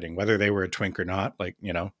was fighting, whether they were a twink or not. Like,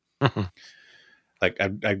 like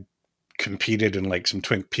I competed in like some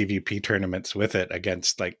twink PvP tournaments with it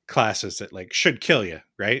against like classes that like should kill you,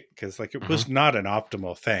 right? Because like it was not an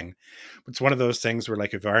optimal thing. It's one of those things where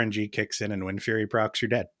like if RNG kicks in and Wind Fury procs, you're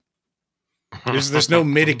dead. There's no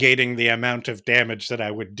mitigating the amount of damage that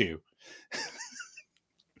I would do.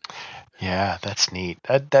 Yeah, that's neat.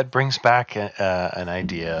 That brings back an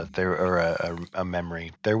idea there, or a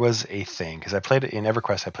memory. There was a thing, because I played it in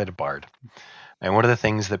EverQuest. I played a bard, and one of the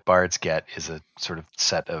things that bards get is a sort of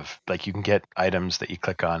set of, like, you can get items that you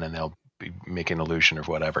click on and they'll make an illusion or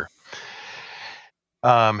whatever.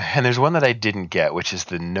 And there's one that I didn't get, which is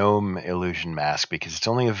the gnome illusion mask, because it's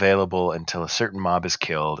only available until a certain mob is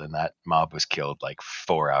killed, and that mob was killed like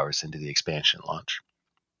 4 hours into the expansion launch.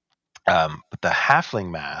 But the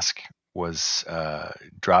halfling mask was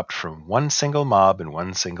dropped from one single mob in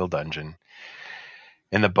one single dungeon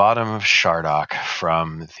in the bottom of Shardock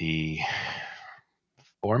from the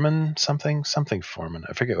Foreman something Foreman.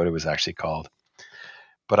 I forget what it was actually called.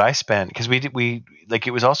 But I spent, because we like,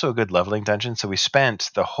 it was also a good leveling dungeon, so we spent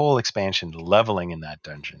the whole expansion leveling in that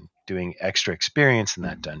dungeon, doing extra experience in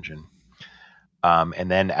that dungeon.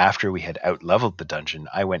 And then after we had out leveled the dungeon,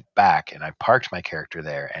 I went back and I parked my character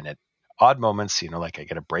there, and at odd moments, like I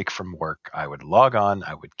get a break from work, I would log on,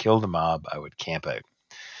 I would kill the mob, I would camp out.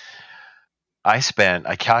 I spent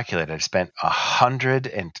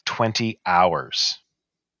 120 hours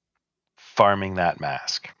farming that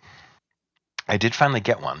mask. I did finally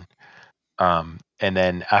get one. And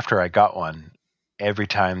then after I got one, every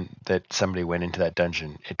time that somebody went into that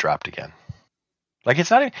dungeon, it dropped again. Like,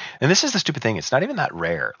 it's not even, and this is the stupid thing, it's not even that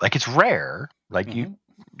rare. Like, it's rare. Like,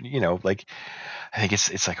 like, I think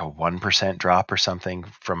it's like a 1% drop or something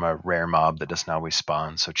from a rare mob that doesn't always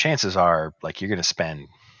spawn. So chances are, like, you're going to spend,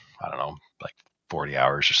 I don't know, like 40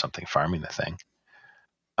 hours or something farming the thing.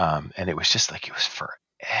 And it was just like, it was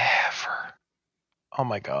forever. Oh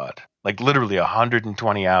my God. Like, literally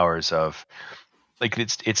 120 hours of, like,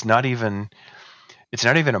 it's not even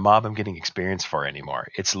a mob I'm getting experience for anymore.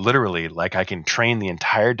 It's literally like I can train the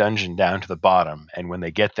entire dungeon down to the bottom, and when they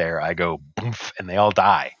get there, I go boomf, and they all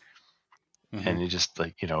die. And you just,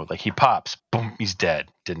 like, like, he pops, boom, he's dead.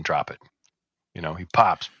 Didn't drop it. He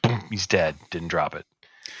pops, boom, he's dead. Didn't drop it.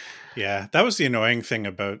 Yeah, that was the annoying thing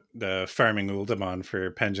about the farming Uldaman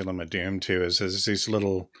for Pendulum of Doom too, is these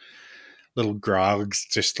little grogs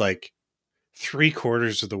just like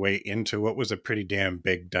 3/4 of the way into what was a pretty damn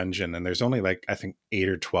big dungeon, and there's only like I think 8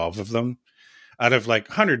 or 12 of them out of like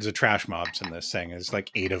hundreds of trash mobs in this thing. There's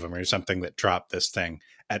like 8 of them or something that drop this thing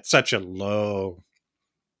at such a low,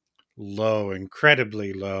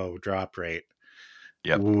 incredibly low drop rate.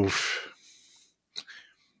 Yep. Oof.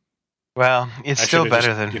 Well, it's I should still have just,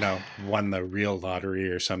 better than won the real lottery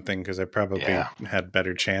or something, because I probably yeah. had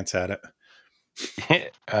better chance at it.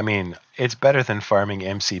 I mean, it's better than farming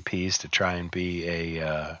MCPs to try and be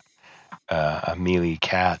a melee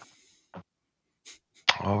cat.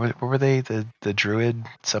 What were they? The druid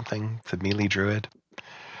something? The melee druid?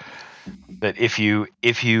 That if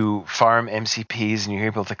you farm MCPs and you're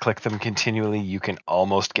able to click them continually, you can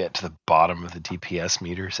almost get to the bottom of the DPS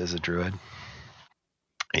meters as a druid.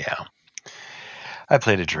 Yeah. I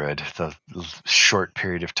played a druid the short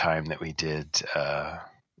period of time that we did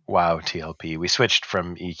WoW TLP. We switched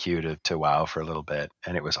from EQ to WoW for a little bit,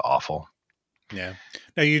 and it was awful. Yeah.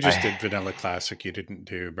 No, you just I did Vanilla Classic. You didn't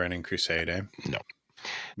do Burning Crusade, eh? no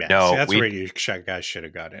Yeah. See, no that's we where you guys should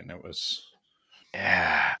have got in. It was.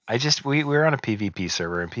 yeah. We were on a PvP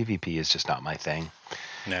server, and PvP is just not my thing.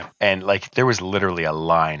 Yeah. And like there was literally a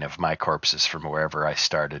line of my corpses from wherever I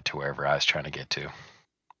started to wherever I was trying to get to.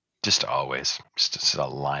 Just always, just a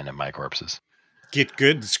line of my corpses. Get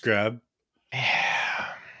good, scrub. Yeah.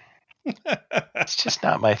 It's just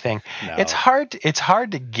not my thing. No. It's hard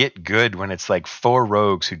to get good when it's like 4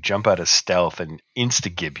 rogues who jump out of stealth and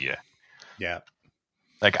insta-gib you. Yeah.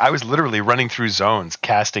 Like I was literally running through zones,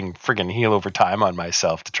 casting friggin' heal over time on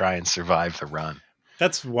myself to try and survive the run.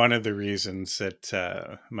 That's one of the reasons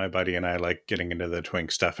that my buddy and I like getting into the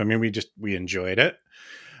Twink stuff. I mean, we enjoyed it,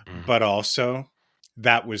 but also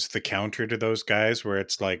that was the counter to those guys where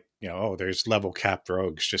it's like, there's level capped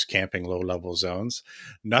rogues just camping low level zones.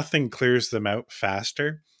 Nothing clears them out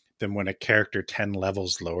faster than when a character 10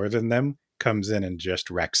 levels lower than them comes in and just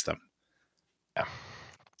wrecks them. Yeah.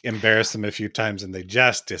 Embarrass them a few times and they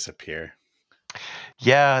just disappear.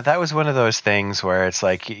 Yeah, that was one of those things where it's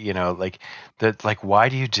like, why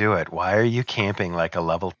do you do it? Why are you camping like a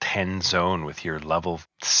level 10 zone with your level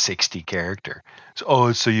 60 character?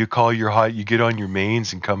 So you call you get on your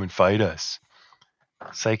mains and come and fight us.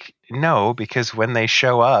 It's like, no, because when they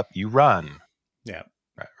show up, you run. Yeah.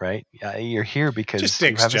 Right? You're here because Just you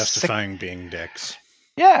dicks have justifying being dicks.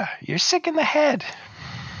 Yeah, you're sick in the head.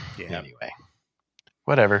 Yeah. Anyway.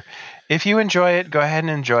 Whatever. If you enjoy it, go ahead and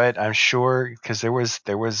enjoy it. I'm sure because there was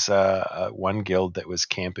one guild that was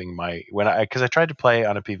camping because I tried to play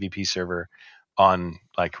on a PvP server on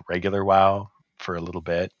like regular WoW for a little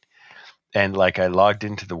bit, and like I logged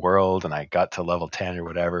into the world and I got to level 10 or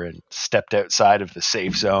whatever and stepped outside of the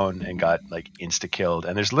safe zone and got like insta killed.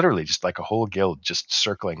 And there's literally just like a whole guild just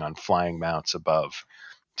circling on flying mounts above,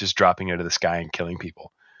 just dropping out of the sky and killing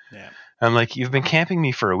people. Yeah. I'm like, you've been camping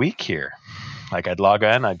me for a week here. Like I'd log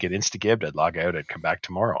in, I'd get insta-gibbed, I'd log out, I'd come back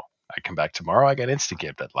tomorrow. I'd come back tomorrow, I get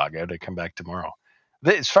insta-gibbed, I'd log out, I'd come back tomorrow.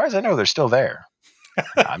 As far as I know, they're still there.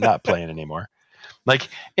 I'm not playing anymore. Like,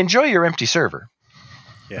 enjoy your empty server.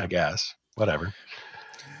 Yeah. I guess. Whatever.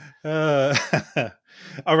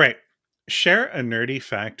 All right. Share a nerdy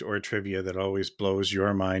fact or trivia that always blows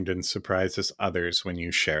your mind and surprises others when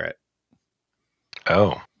you share it.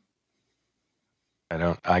 Oh.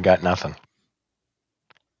 I got nothing.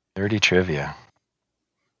 Nerdy trivia.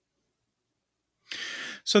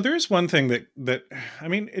 So there's one thing that I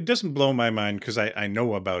mean, it doesn't blow my mind because I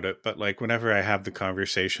know about it, but like whenever I have the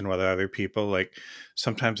conversation with other people, like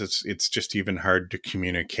sometimes it's just even hard to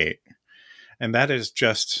communicate. And that is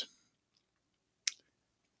just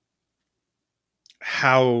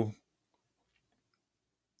how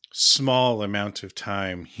small amount of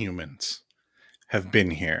time humans have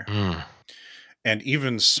been here. And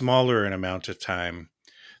even smaller an amount of time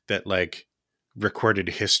that like recorded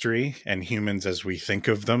history and humans as we think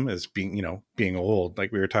of them as being old,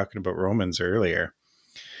 like we were talking about Romans earlier,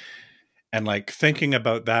 and like thinking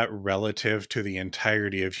about that relative to the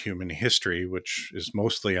entirety of human history, which is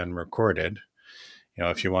mostly unrecorded.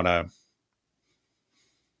 If you want to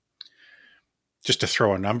just to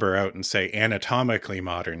throw a number out and say anatomically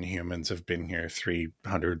modern humans have been here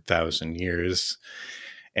 300,000 years,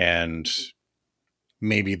 and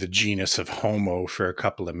maybe the genus of Homo for a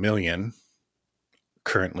couple of million,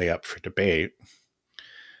 currently up for debate.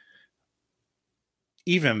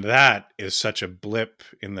 Even that is such a blip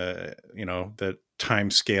in the time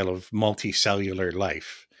scale of multicellular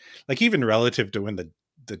life. Like even relative to when the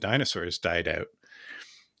dinosaurs died out,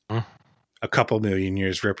 a couple million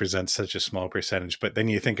years represents such a small percentage. But then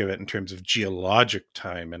you think of it in terms of geologic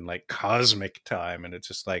time and like cosmic time, and it's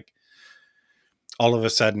just like all of a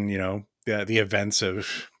sudden, the events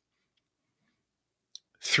of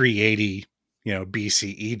 380,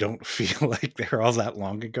 BCE don't feel like they're all that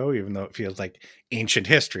long ago, even though it feels like ancient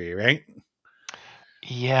history, right?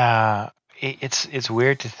 Yeah, it's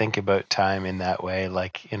weird to think about time in that way.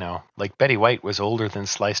 Like, like Betty White was older than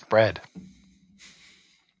sliced bread.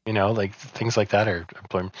 Like things like that are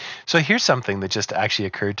important. So here's something that just actually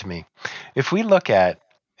occurred to me. If we look at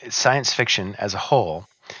science fiction as a whole,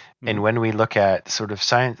 Mm-hmm. and when we look at sort of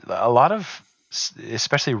science, a lot of,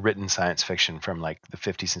 especially written science fiction from like the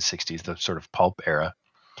 50s and 60s, the sort of pulp era,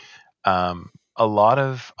 a lot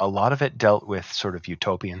of it dealt with sort of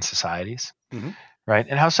utopian societies, Mm-hmm. right?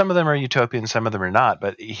 And how some of them are utopian, some of them are not.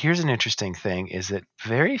 But here's an interesting thing: is that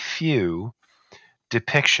very few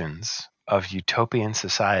depictions of utopian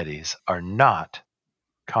societies are not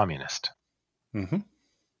communist, Mm-hmm.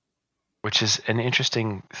 which is an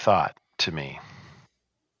interesting thought to me.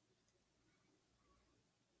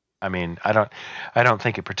 I mean, I don't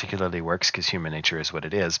think it particularly works because human nature is what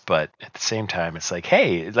it is. But at the same time, it's like,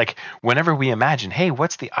 hey, like whenever we imagine, hey,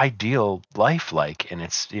 what's the ideal life like? And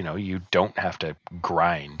it's, you don't have to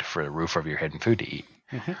grind for a roof over your head and food to eat.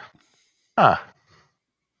 Mm-hmm. Huh.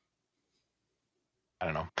 I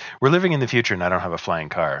don't know. We're living in the future and I don't have a flying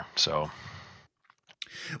car. So,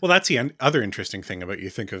 Well, that's the other interesting thing about,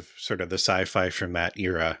 you think of sort of the sci-fi from that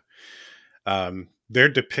era. Their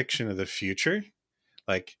depiction of the future,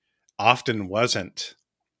 like, often wasn't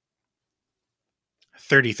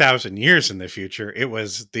 30,000 years in the future. It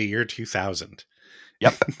was the year 2000,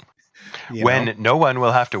 yep. you know, When no one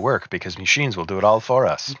will have to work because machines will do it all for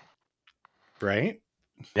us. right?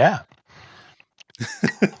 Yeah.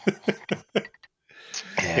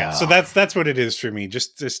 Yeah. So Yeah. that's what it is for me.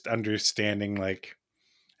 Just understanding, like,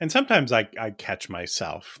 and sometimes I catch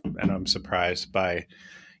myself and I'm surprised by,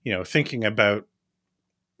 thinking about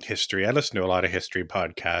history. I listen to a lot of history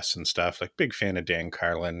podcasts and stuff, like, big fan of Dan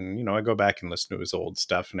Carlin. I go back and listen to his old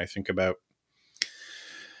stuff and I think about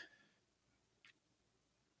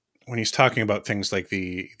when he's talking about things like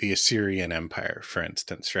the Assyrian Empire, for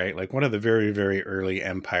instance, right? Like, one of the very, very early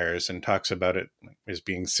empires, and talks about it as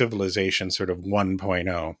being civilization sort of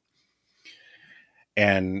 1.0.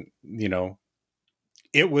 And,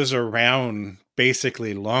 it was around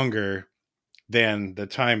basically longer than the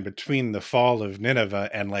time between the fall of Nineveh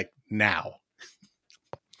and, like, now.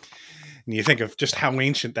 And you think of just how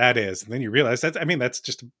ancient that is, and then you realize that's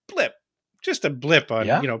just a blip. Just a blip on,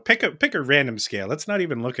 Yeah. pick a random scale. Let's not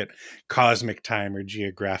even look at cosmic time or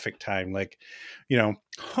geographic time. Like,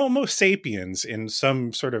 Homo sapiens in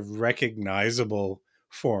some sort of recognizable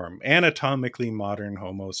form, anatomically modern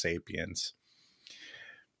Homo sapiens.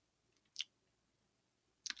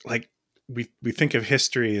 Like, we think of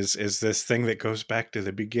history as this thing that goes back to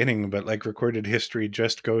the beginning, but, like, recorded history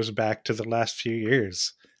just goes back to the last few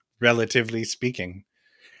years, relatively speaking.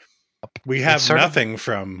 We It's have sort of, nothing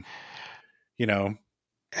from, you know,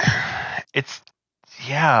 it's,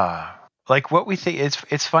 yeah. Like what we think,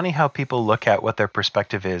 it's funny how people look at what their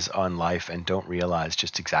perspective is on life and don't realize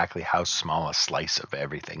just exactly how small a slice of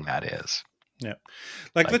everything that is. yeah.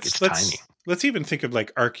 Like, Like let's it's tiny. let's even think of,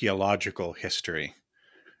 like, archaeological history,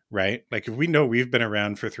 right? Like, if we know we've been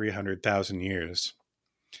around for 300,000 years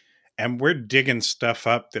and we're digging stuff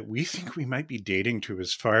up that we think we might be dating to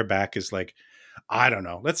as far back as, like, I don't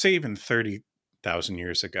know, let's say even 30,000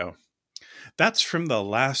 years ago. That's from the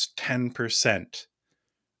last 10%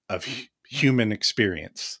 of human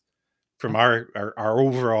experience, from our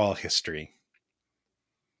overall history.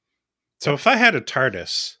 So Yep. if I had a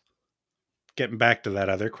TARDIS, getting back to that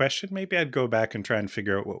other question, maybe I'd go back and try and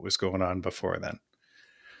figure out what was going on before then.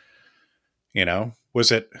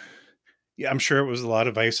 Was it, yeah, I'm sure it was a lot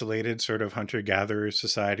of isolated sort of hunter gatherer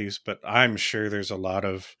societies, but I'm sure there's a lot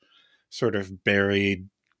of sort of buried,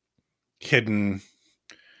 hidden,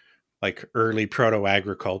 like, early proto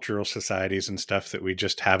agricultural societies and stuff that we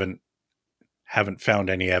just haven't found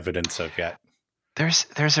any evidence of yet.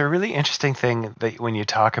 There's a really interesting thing that when you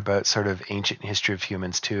talk about sort of ancient history of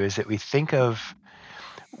humans too, is that we think of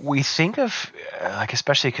like,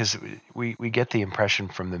 especially because we get the impression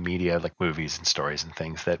from the media, like movies and stories and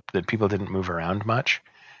things, that people didn't move around much,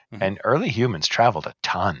 Mm-hmm. and early humans traveled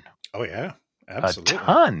Oh yeah, a absolutely.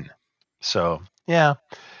 ton. So yeah,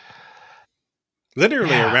 Literally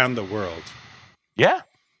yeah, around the world. yeah,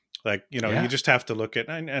 Like, you yeah. just have to look at,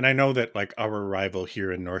 and I know that, like, our arrival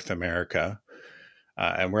here in North America,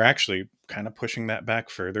 and we're actually kind of pushing that back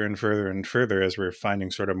further and further and further as we're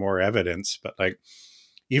finding sort of more evidence. But, like,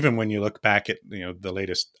 even when you look back at, the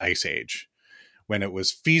latest ice age, when it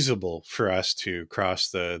was feasible for us to cross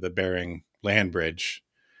the Bering land bridge,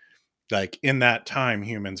 like, in that time,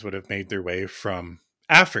 humans would have made their way from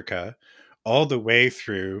Africa all the way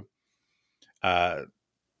through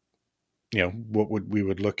what we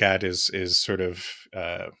would look at is sort of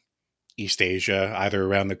East Asia, either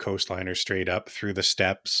around the coastline or straight up through the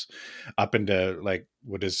steppes, up into like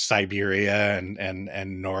what is Siberia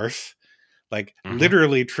and north, like Hmm.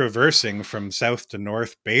 literally traversing from south to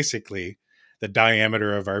north, basically the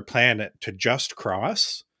diameter of our planet to just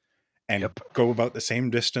cross and Yep. go about the same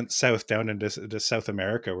distance south down into South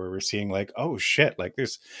America, where we're seeing like, oh shit, like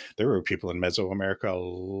there were people in Mesoamerica a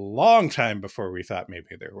long time before we thought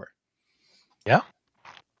maybe there were. Yeah.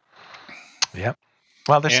 Yep.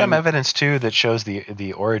 Well, there's some And evidence too that shows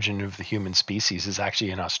the origin of the human species is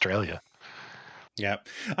actually in Australia. yeah,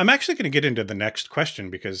 I'm actually going to get into the next question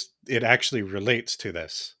because it actually relates to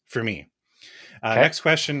this for me. Okay. Next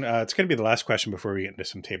question. It's going to be the last question before we get into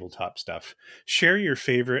some tabletop stuff. Share your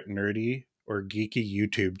favorite nerdy or geeky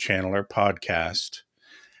YouTube channel or podcast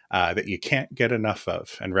that you can't get enough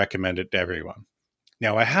of and recommend it to everyone.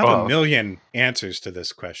 Now, I have a Oh, million answers to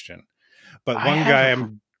this question, but I one have guy a.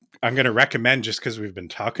 I'm going to recommend just because we've been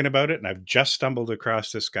talking about it and I've just stumbled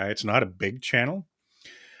across this guy. It's not a big channel.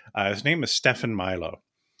 His name is Stefan Milo,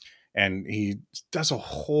 and he does a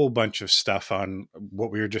whole bunch of stuff on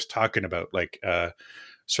what we were just talking about, like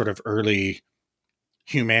sort of early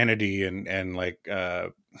humanity and like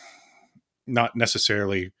not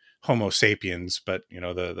necessarily Homo sapiens, but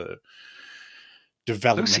the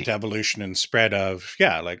development, Lucy. evolution, and spread of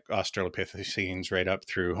like Australopithecines right up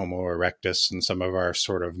through Homo erectus and some of our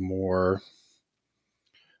sort of more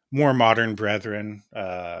modern brethren,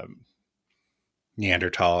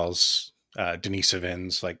 Neanderthals,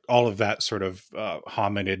 Denisovans, like all of that sort of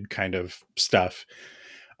hominid kind of stuff.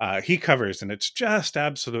 He covers, and it's just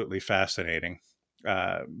absolutely fascinating.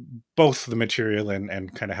 Uh, Both the material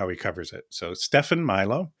and kind of how he covers it. So Stefan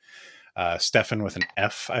Milo, Stefan with an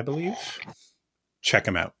F, I believe. Check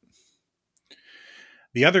him out.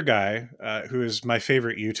 The other guy, who is my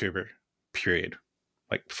favorite YouTuber, period,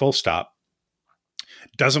 like full stop,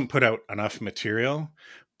 doesn't put out enough material,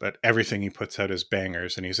 but everything he puts out is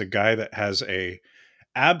bangers. And he's a guy that has a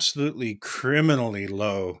absolutely criminally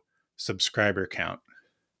low subscriber count,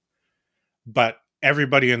 but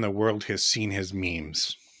everybody in the world has seen his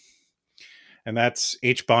memes. And that's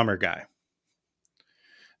H Bomber Guy.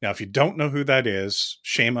 Now, if you don't know who that is,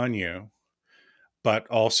 shame on you. But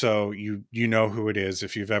also, you know who it is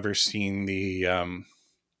if you've ever seen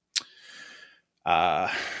uh,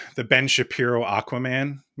 the Ben Shapiro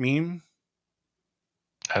Aquaman meme.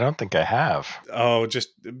 I don't think I have. Oh, just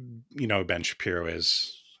Ben Shapiro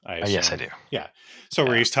is, I Yes, I assume. do. Yeah. So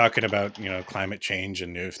where Yeah. he's talking about climate change,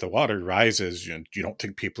 and if the water rises, you don't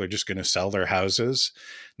think people are just going to sell their houses?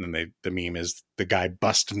 And then the meme is the guy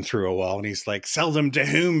busting through a wall, and he's like, "Sell them to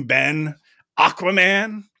whom, Ben?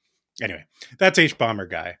 Aquaman?" Anyway, that's H Bomber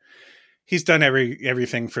Guy. He's done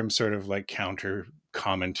everything from sort of like counter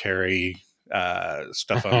commentary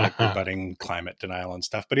stuff on like rebutting climate denial and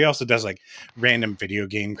stuff, but he also does like random video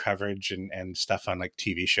game coverage and stuff on like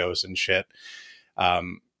TV shows and shit.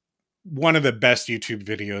 Um, One of the best YouTube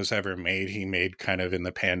videos ever made, he made kind of in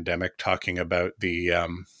the pandemic, talking about the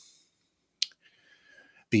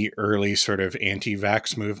early sort of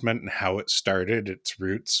anti-vax movement and how it started, its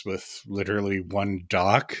roots with literally one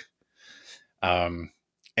doc. Um,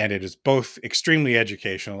 and it is both extremely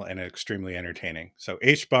educational and extremely entertaining. So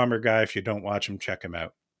H Bomber Guy, if you don't watch him, check him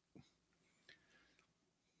out.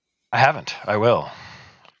 I haven't. I will.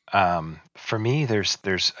 For me, there's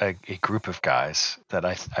a group of guys that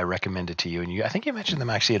I recommended to you, and I think you mentioned them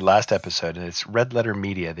actually in last episode, and it's Red Letter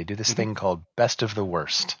Media. They do this Mm-hmm. thing called Best of the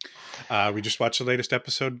Worst. We just watched the latest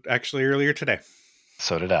episode actually earlier today.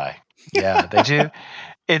 So did I. Yeah, they do.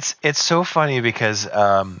 It's so funny because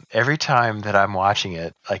every time that I'm watching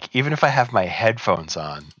it, like even if I have my headphones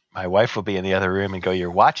on, my wife will be in the other room and go,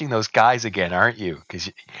 "You're watching those guys again, aren't you?" Because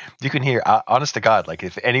you can hear, honest to God, like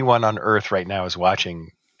if anyone on Earth right now is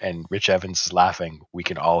watching and Rich Evans is laughing, we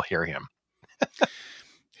can all hear him.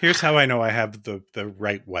 Here's how I know I have the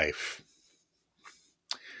right wife.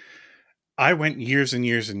 I went years and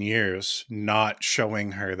years and years not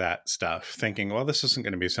showing her that stuff, thinking, well, this isn't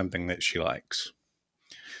going to be something that she likes.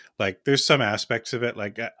 Like, there's some aspects of it,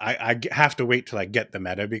 like I have to wait till I get the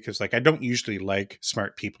meta, because like I don't usually like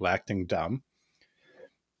smart people acting dumb.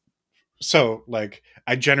 So like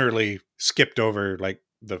I generally skipped over like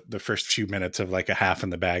the first few minutes of like a half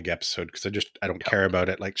in the bag episode, because I don't Yep. care about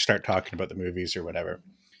it. Like start talking about the movies or whatever.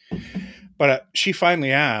 But she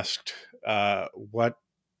finally asked, what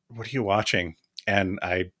are you watching?" And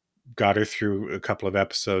I got her through a couple of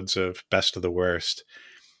episodes of Best of the Worst,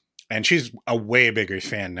 and she's a way bigger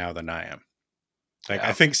fan now than I am. Like I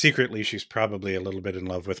Yeah. think secretly she's probably a little bit in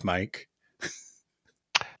love with Mike.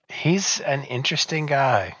 He's an interesting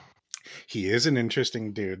guy. He is an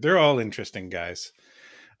interesting dude. They're all interesting guys.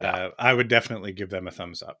 Yeah. I would definitely give them a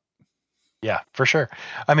thumbs up. Yeah, for sure.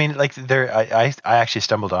 I mean, like I actually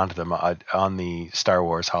stumbled onto them on the Star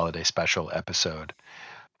Wars Holiday Special episode,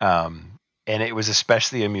 and it was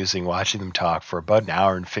especially amusing watching them talk for about an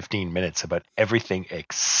hour and 15 minutes about everything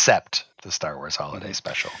except the Star Wars Holiday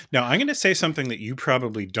Special. Now, I'm going to say something that you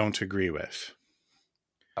probably don't agree with.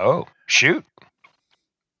 Oh, shoot!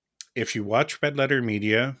 If you watch Red Letter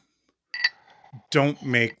Media, don't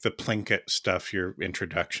make the Plinkett stuff your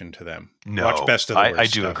introduction to them. Watch No, Best of the I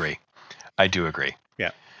Worst do stuff. agree. I do agree.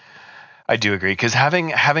 Yeah. I do agree, because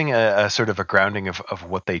having a sort of a grounding of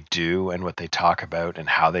what they do and what they talk about and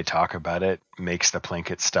how they talk about it makes the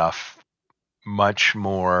Plinkett stuff much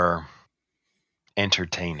more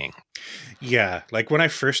entertaining. Yeah, like when I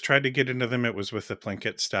first tried to get into them, it was with the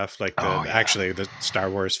Plinkett stuff, like Oh, yeah. actually the Star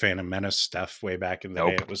Wars Phantom Menace stuff way back in the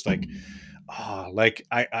day. Nope. It was like, like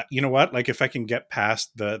I you know what? Like if I can get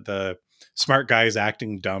past the smart guys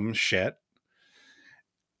acting dumb shit,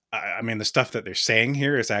 I mean the stuff that they're saying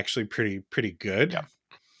here is actually pretty good. Yep.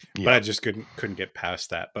 But I Yep. just couldn't get past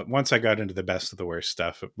that. But once I got into the Best of the Worst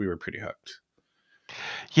stuff, we were pretty hooked.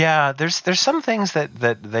 Yeah, there's some things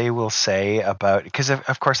that they will say about, because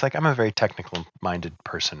of course, like I'm a very technical minded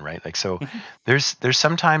person, right? Like, so there's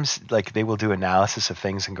sometimes like they will do analysis of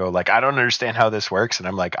things and go like, I don't understand how this works, and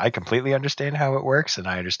I'm like, I completely understand how it works, and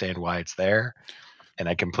I understand why it's there, and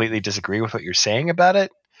I completely disagree with what you're saying about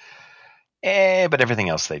it. But everything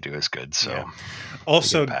else they do is good, so Yeah. they get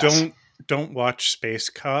Also, a pass. don't watch Space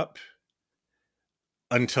Cop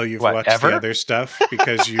until you've watched the Whatever. other stuff,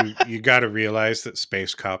 because you got to realize that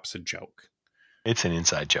Space Cop's a joke. It's an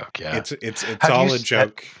inside joke, yeah. It's Have you all a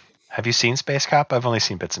joke. have you seen Space Cop? I've only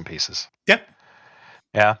seen bits and pieces. Yep.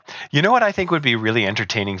 Yeah. You know what I think would be a really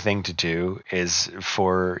entertaining thing to do is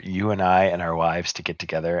for you and I and our wives to get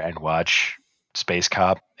together and watch Space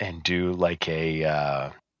Cop and do like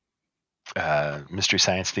a Mystery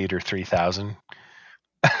Science Theater 3000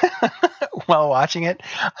 while watching it.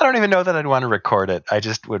 I don't even know that I'd want to record it. I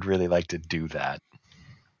just would really like to do that.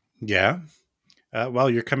 Yeah. Well,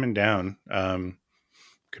 you're coming down.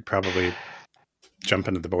 Could probably jump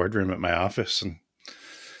into the boardroom at my office and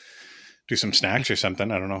do some snacks or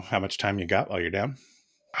something. I don't know how much time you got while you're down.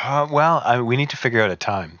 We need to figure out a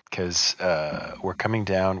time, because we're coming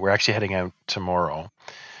down. We're actually heading out tomorrow.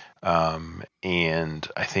 And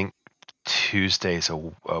I think Tuesday's a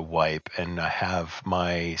wipe, and I have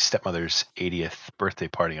my stepmother's 80th birthday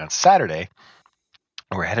party on Saturday.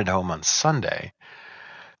 We're headed home on Sunday.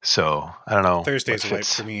 So I don't know what Thursday's a wipe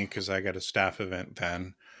fits. for me because I got a staff event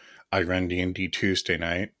then. I run D&D Tuesday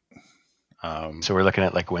night. So we're looking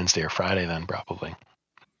at like Wednesday or Friday then, probably.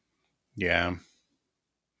 Yeah.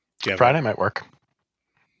 Friday might work.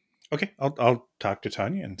 Okay, I'll talk to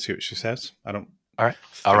Tanya and see what she says. I don't All right.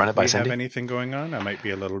 I'll run it by we have Cindy. anything going on. I might be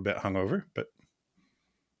a little bit hungover, but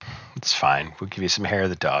It's fine. We'll give you some hair of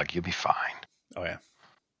the dog. You'll be fine. oh yeah.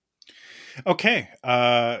 Okay.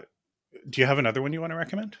 Do you have another one you want to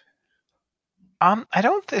recommend? I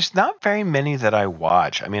don't. There's not very many that I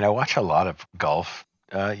watch. I mean, I watch a lot of golf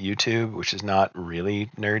YouTube, which is not really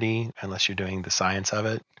nerdy unless you're doing the science of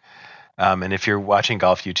it. And if you're watching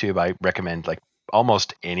golf YouTube, I recommend like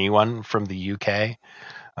almost anyone from the UK.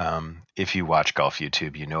 If you watch golf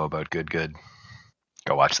YouTube, you know about Good.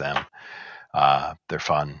 Go watch them. They're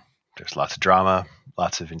fun. There's lots of drama,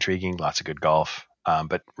 lots of intriguing, lots of good golf.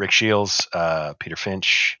 But Rick Shields, Peter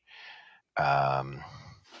Finch.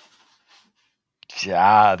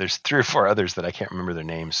 Yeah, there's 3 or 4 others that I can't remember their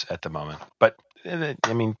names at the moment. But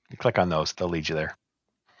I mean, click on those; they'll lead you there.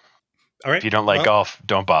 All right. If you don't like golf,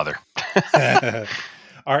 don't bother.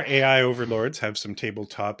 Our AI overlords have some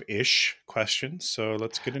tabletop-ish questions, so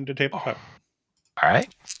let's get into tabletop. All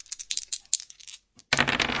right.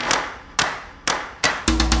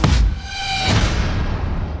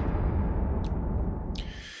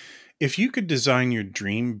 If you could design your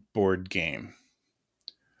dream board game,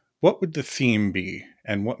 what would the theme be,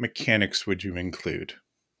 and what mechanics would you include?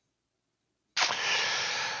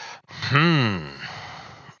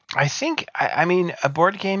 I think, I mean, a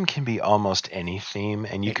board game can be almost any theme,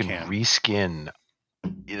 and you can reskin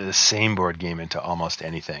the same board game into almost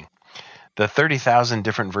anything. The 30,000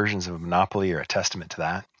 different versions of Monopoly are a testament to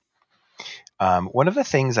that. One of the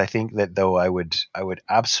things I think that though I would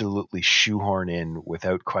absolutely shoehorn in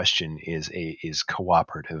without question is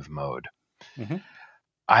cooperative mode. Mm-hmm.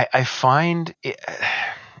 I find it,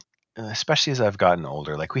 especially as I've gotten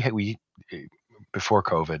older, like we before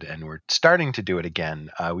COVID, and we're starting to do it again.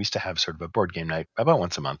 We used to have sort of a board game night about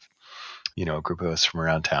once a month. You know, a group of us from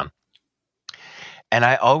around town. And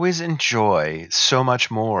I always enjoy so much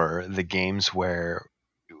more the games where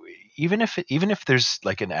even if there's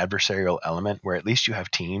like an adversarial element where at least you have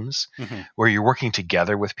teams Mm-hmm. where you're working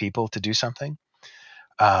together with people to do something.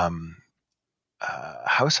 Um,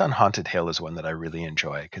 House on Haunted Hill is one that I really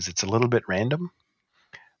enjoy because it's a little bit random,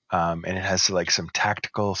 and it has like some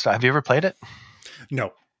tactical stuff. Have you ever played it?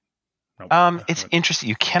 No, no, I It's haven't. interesting.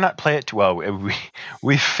 You cannot play it too well.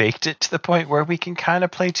 We faked it to the point where we can kind of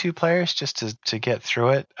play two players just to get through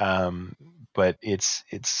it. But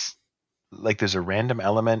it's like there's a random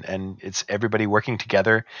element and it's everybody working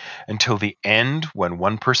together until the end when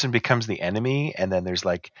one person becomes the enemy, and then there's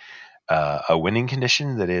like a winning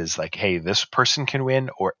condition that is like, hey, this person can win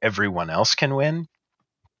or everyone else can win.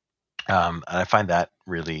 And I find that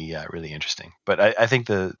really really interesting. But I think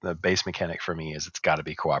the base mechanic for me is it's got to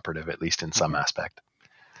be cooperative, at least in some Mm-hmm. aspect.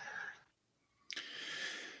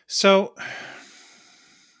 So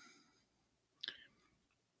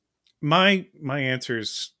my answer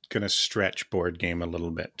is going to stretch board game a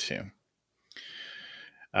little bit too.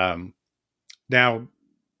 Um, Now,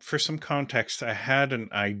 for some context, I had an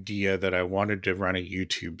idea that I wanted to run a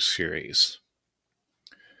YouTube series.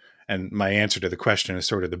 And my answer to the question is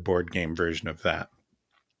sort of the board game version of that.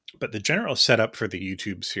 But the general setup for the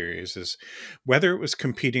YouTube series is whether it was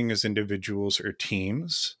competing as individuals or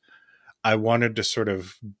teams, I wanted to sort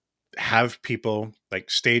of have people like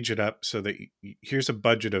stage it up so that here's a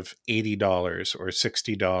budget of $80 or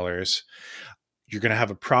 $60. You're going to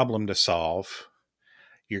have a problem to solve.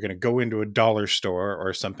 You're going to go into a dollar store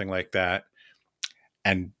or something like that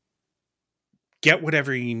and get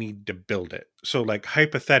whatever you need to build it. So, like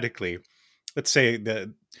hypothetically, let's say that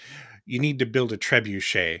you need to build a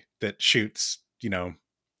trebuchet that shoots,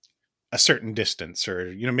 a certain distance,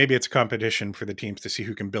 or maybe it's a competition for the teams to see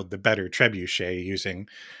who can build the better trebuchet using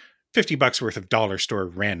 $50 worth of dollar store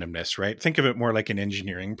randomness. Right? Think of it more like an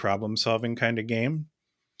engineering problem solving kind of game.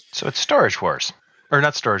 So it's Storage Wars, or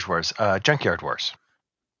not Storage Wars, Junkyard Wars,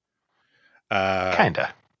 Uh,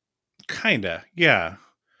 kinda, Kinda, yeah,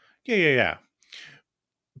 yeah.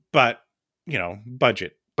 But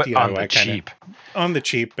budget but on the DIY kind of cheap. on the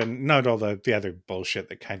cheap, and not all the other bullshit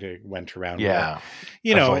that kind of went around with it.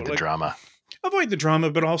 Yeah, avoid the Like drama. avoid the drama,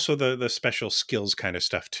 but also the special skills kind of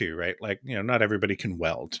stuff too, right? Like not everybody can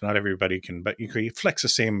weld, not everybody can, but you can flex the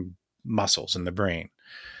same muscles in the brain.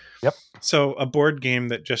 Yep. So a board game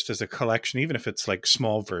that just is a collection, even if it's like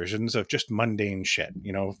small versions of just mundane shit,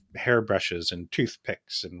 hairbrushes and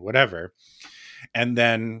toothpicks and whatever, and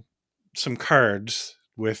then some cards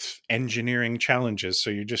with engineering challenges.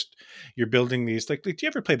 So you're building these like do you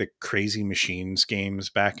ever play the Crazy Machines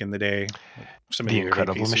games back in the day? Like some of The the early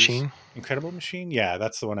Incredible pieces. Machine. Incredible Machine? Yeah,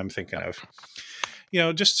 that's the one I'm thinking of.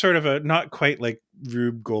 Just sort of a not quite like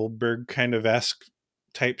Rube Goldberg kind of esque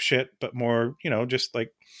type shit, but more, just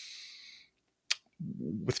like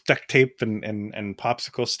with duct tape and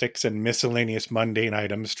popsicle sticks and miscellaneous mundane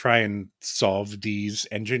items, try and solve these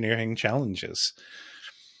engineering challenges.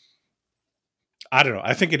 I don't know.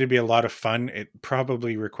 I think it'd be a lot of fun. It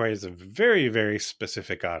probably requires a very, very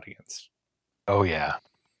specific audience. Oh yeah,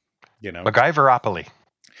 You know? MacGyveropoly.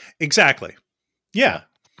 Exactly. Yeah. Yep.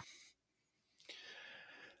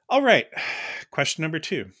 All right. Question number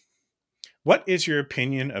 2. What is your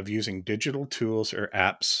opinion of using digital tools or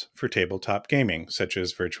apps for tabletop gaming, such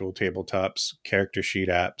as virtual tabletops, character sheet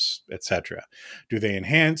apps, etc.? Do they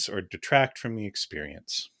enhance or detract from the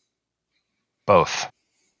experience? Both.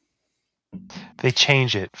 They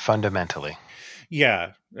change it fundamentally.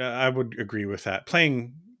 Yeah, I would agree with that.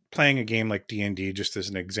 Playing a game like D&D, just as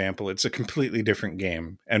an example, it's a completely different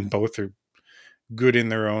game, and both are good in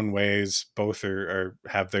their own ways. Both are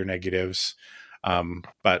have their negatives,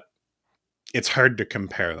 but it's hard to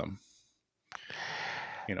compare them.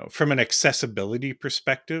 From an accessibility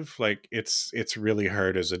perspective, like it's really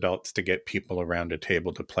hard as adults to get people around a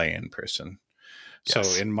table to play in person. So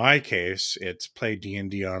Yes. in my case, it's play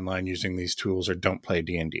D&D online using these tools, or don't play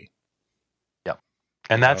D&D. Yep. You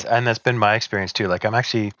And know, that's been my experience too. Like I'm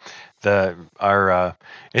actually the our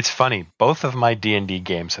it's funny, both of my D&D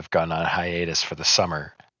games have gone on hiatus for the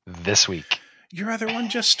summer this week. your other one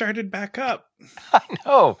just started back up. I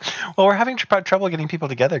know. Well, we're having trouble getting people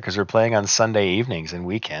together because we're playing on Sunday evenings and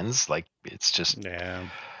weekends. Like it's just, Yeah,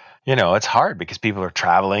 it's hard because people are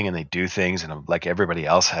traveling and they do things, and like everybody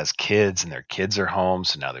else has kids and their kids are home,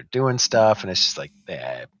 so now they're doing stuff, and it's just like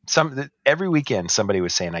every weekend somebody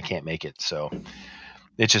was saying I can't make it, so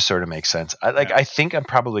it just sort of makes sense. yeah. I think I'm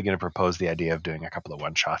probably going to propose the idea of doing a couple of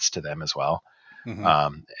one shots to them as well.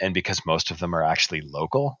 Mm-hmm. And because most of them are actually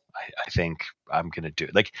local, I think I'm going to do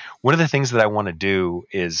it. Like, one of the things that I want to do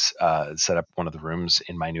is set up one of the rooms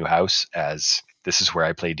in my new house as this is where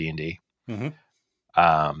I play D&D. Mm-hmm.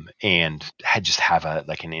 And just have a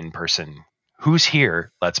like an in-person who's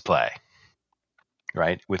here, let's play,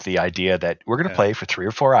 right? With the idea that we're going to Yeah. play for 3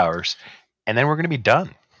 or 4 hours and then we're going to be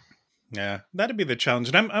done. Yeah. That'd be the challenge.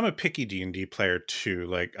 And I'm a picky D&D player too.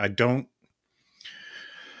 Like I don't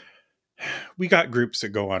we got groups that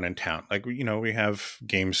go on in town. Like, we have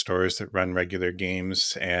game stores that run regular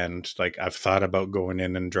games. And like, I've thought about going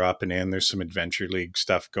in and dropping in. There's some Adventure League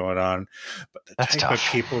stuff going on. But the That's type of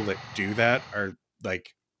tough. people that do that are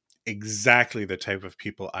like exactly the type of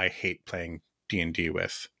people I hate playing D&D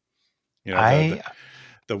with. I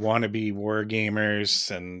The wannabe war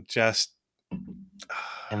gamers and just.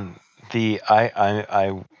 and the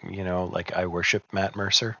I like I worship Matt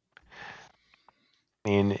Mercer. I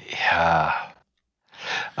mean, yeah.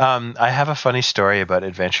 I have a funny story about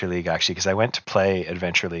Adventure League actually, because I went to play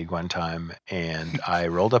Adventure League one time and I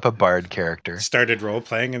rolled up a bard character. Started role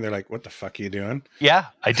playing and they're like, what the fuck are you doing? Yeah,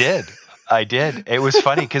 I did. I did. It was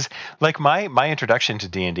funny because, like, my introduction to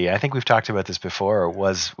D&D, I think we've talked about this before,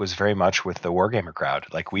 was very much with the wargamer crowd.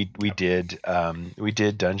 Like, we did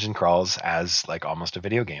dungeon crawls as like almost a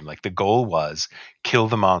video game. Like, the goal was kill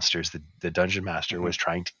the monsters. The dungeon master Mm-hmm. was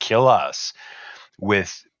trying to kill us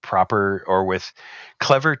with proper or with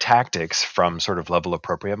clever tactics from sort of level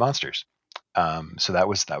appropriate monsters. So that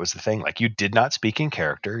was the thing. Like, you did not speak in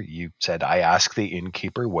character. You said, "I ask the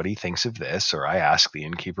innkeeper what he thinks of this," or "I ask the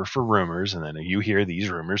innkeeper for rumors," and then you hear these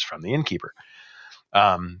rumors from the innkeeper.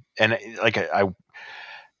 And like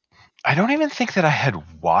I don't even think that I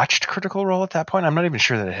had watched Critical Role at that point. I'm not even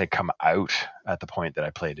sure that it had come out at the point that I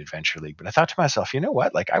played Adventure League. But I thought to myself, you know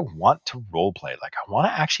what? Like, I want to role play. Like, I want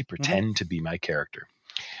to actually Mm-hmm. pretend to be my character.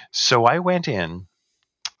 So I went in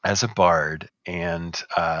as a bard, and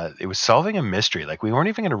it was solving a mystery. Like, we weren't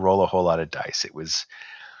even going to roll a whole lot of dice. It was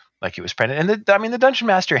like it was printed, and the dungeon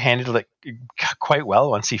master handled it quite well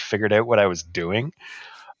once he figured out what I was doing.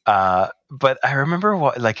 But I remember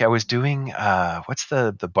I was doing what's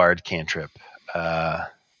the bard cantrip?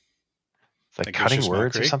 It's like Like cutting Vicious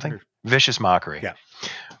words or Mockery? something. Vicious mockery, Yeah.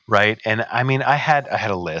 right? And I mean, I had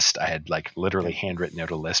a list. I had like literally Yeah. handwritten out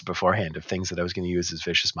a list beforehand of things that I was going to use as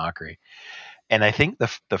vicious mockery. And I think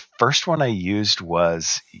the first one I used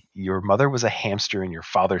was, "Your mother was a hamster and your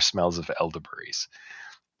father smells of elderberries,"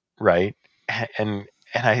 right? And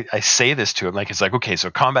I say this to him like, it's like, okay, so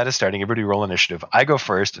combat is starting. Everybody roll initiative. I go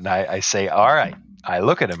first, and I say, "All right." I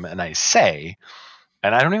look at him and I say,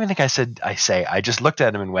 and I don't even think I said I say. I just looked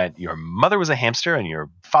at him and went, "Your mother was a hamster and your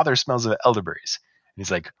father smells of elderberries." And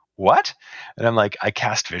he's like, "What?" And I'm like, "I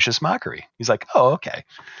cast vicious mockery." He's like, "Oh, okay."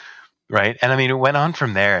 Right. And I mean, it went on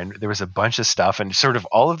from there, and there was a bunch of stuff, and sort of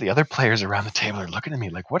all of the other players around the table are looking at me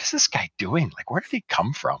like, what is this guy doing? Like, where did he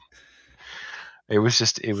come from? It was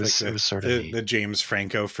just, It's like it the, was sort of the, neat. the James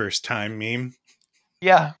Franco first time meme.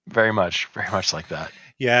 Yeah, very much like that.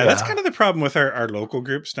 Yeah, that's Yeah. kind of the problem with our local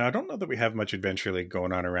groups. Now, I don't know that we have much Adventure League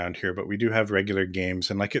going on around here, but we do have regular games.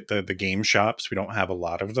 And like at the game shops, we don't have a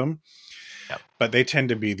lot of them. Yeah. But they tend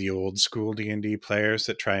to be the old school D&D players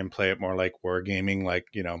that try and play it more like wargaming. Like,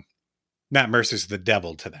 Matt Mercer's the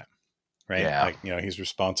devil to them, right? Yeah. Like, he's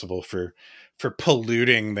responsible for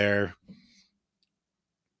polluting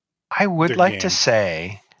I would their like to game.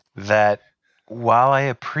 say that while I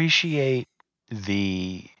appreciate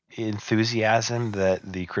the enthusiasm that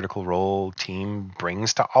the Critical Role team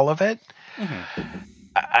brings to all of it, Mm-hmm.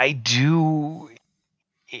 I do,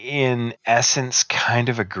 in essence, kind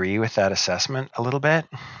of agree with that assessment a little bit,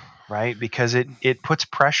 right? Because it puts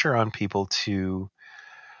pressure on people to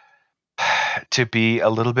be a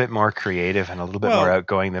little bit more creative and a little bit more Well,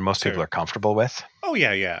 outgoing than most people so are comfortable with. oh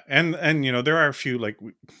yeah, yeah, and there are a few like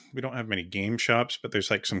we don't have many game shops, but there's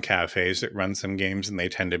like some cafes that run some games, and they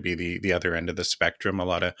tend to be the other end of the spectrum. A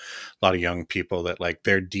lot of young people that like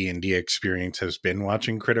their D&D experience has been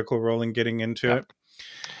watching Critical Role and getting into Yeah. it,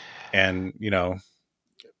 and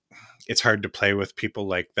it's hard to play with people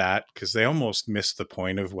like that because they almost miss the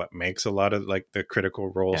point of what makes a lot of like the Critical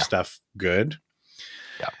Role Yeah. stuff good.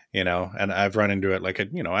 Yeah. And I've run into it like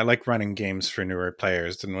I like running games for newer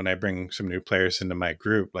players, and when I bring some new players into my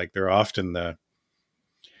group, like they're often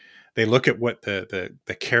they look at what the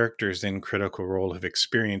characters in Critical Role have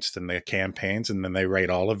experienced in their campaigns, and then they write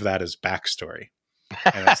all of that as backstory.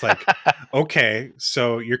 And it's like, okay,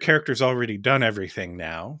 so your character's already done everything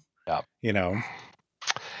now, Yeah. you know.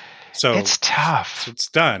 So It's tough. it's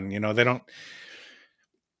done. They don't.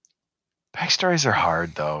 Backstories are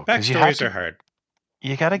hard though, because Backstories are hard.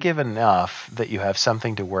 you got to give enough that you have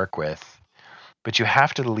something to work with, but you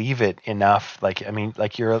have to leave it enough. Like, I mean,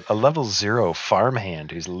 like you're a level 0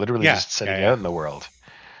 farmhand who's literally Yeah, just yeah, setting yeah. out in the world.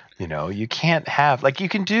 You can't have, like, you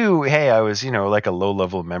can do, hey, I was, like a low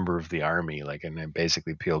level member of the army, like, and I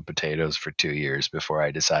basically peeled potatoes for 2 years before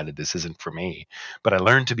I decided this isn't for me. But I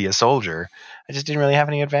learned to be a soldier. I just didn't really have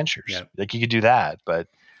any adventures. Yeah. Like, you could do that, but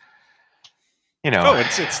you know, Oh,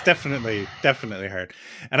 it's definitely hard,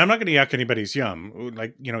 and I'm not going to yuck anybody's yum.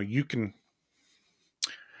 Like, you can.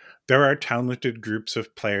 There are talented groups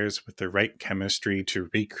of players with the right chemistry to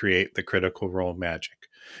recreate the Critical Role magic,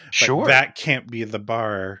 but sure, that can't be the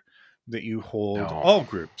bar that you hold no, all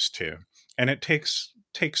groups to. And it takes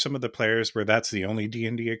some of the players where that's the only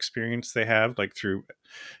D&D experience they have, like through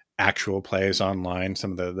actual plays online,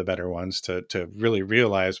 some of the better ones, to really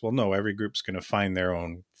realize, well, no, every group's going to find their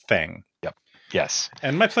own thing. yep, yes,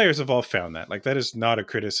 And my players have all found that. Like, that is not a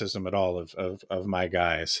criticism at all of my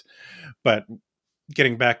guys. But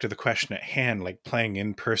getting back to the question at hand, like playing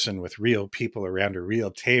in person with real people around a real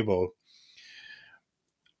table,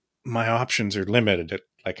 my options are limited.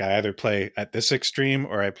 Like, I either play at this extreme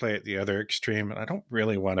or I play at the other extreme, and I don't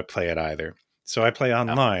really want to play at either. So I play no.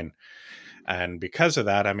 online. And because of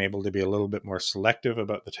that, I'm able to be a little bit more selective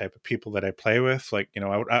about the type of people that I play with. Like,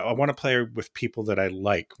 I want to play with people that I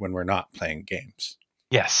like when we're not playing games.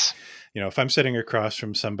 Yes, If I'm sitting across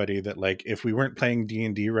from somebody that, like, if we weren't playing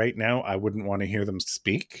D&D right now, I wouldn't want to hear them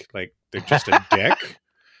speak. Like, they're just a dick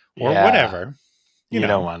or yeah, whatever. you you don't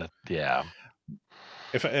know want to, yeah,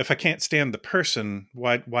 if I can't stand the person,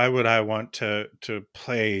 why would I want to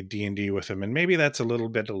play D&D with them? And maybe that's a little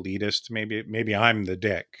bit elitist. Maybe I'm the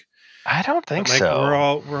dick. I don't But, think like, we're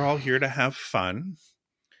so. all here to have fun.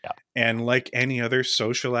 Yeah, And like any other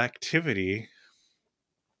social activity,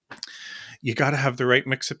 you got to have the right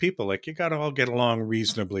mix of people. Like, you got to all get along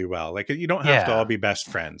reasonably well. Like, you don't have to all yeah, be best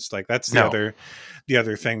friends. Like, that's no, the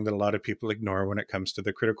other thing that a lot of people ignore when it comes to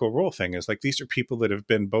the Critical Role thing, is like, these are people that have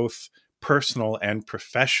been both personal and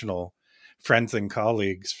professional friends and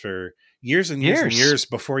colleagues for years and years and years, years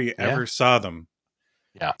before you yeah, ever saw them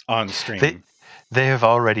yeah. on They stream. they have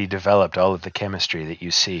already developed all of the chemistry that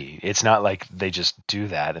you see. It's not like they just do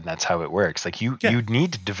that and that's how it works. Like, Yeah. you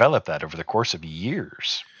need to develop that over the course of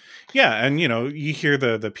years. Yeah, and you hear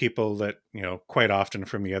the people that, quite often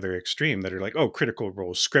from the other extreme, that are like, "Oh, Critical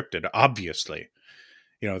Role scripted, obviously."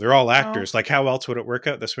 They're all Well, actors. Like, how else would it work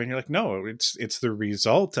out this way? And you're like, no, it's the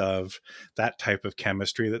result of that type of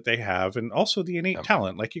chemistry that they have, and also the innate um,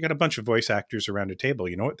 talent. Like, you got a bunch of voice actors around a table.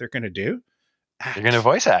 You know what they're going to do? they're going to Act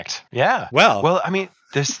voice act. Yeah. well. Well, I mean,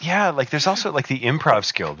 there's also like the improv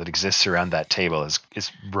skill that exists around that table is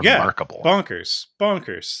Yeah, remarkable.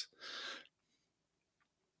 bonkers.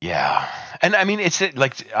 Yeah. And I mean, I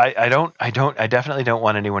definitely don't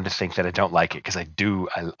want anyone to think that I don't like it, because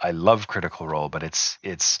I love Critical Role, but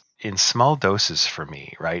it's in small doses for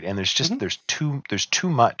me, right? And Hmm. there's too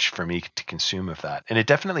much for me to consume of that. And it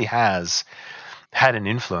definitely has had an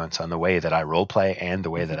influence on the way that I role play and the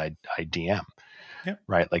way Hmm. that I DM, Yeah.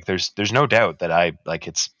 right? Like, there's no doubt that I like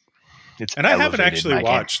it's And I haven't elevated actually my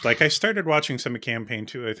game. watched. Like, I started watching some of Campaign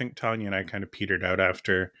 2. I think Tanya and I kind of petered out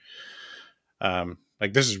after.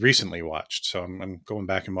 Like, this is recently watched, so I'm going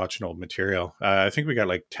back and watching old material. I think we got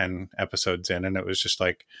like 10 episodes in, and it was just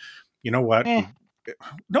like, you know what? Eh,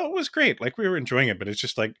 No, it was great. Like, we were enjoying it, but it's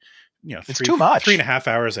just like, it's three too three and much. a half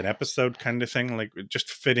hours an episode kind of thing. Like, just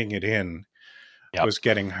fitting it in Yep. was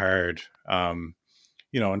getting hard. And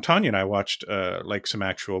Tanya and I watched like some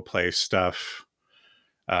actual play stuff.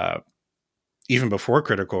 Uh, Even before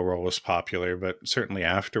Critical Role was popular, but certainly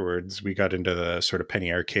afterwards, we got into the sort of Penny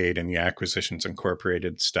Arcade and the Acquisitions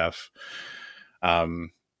Incorporated stuff.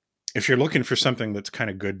 Um, if you're looking for something that's kind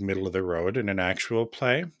of good, middle of the road in an actual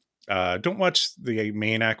play, don't watch the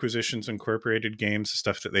main Acquisitions Incorporated games, the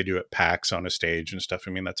stuff that they do at PAX on a stage and stuff.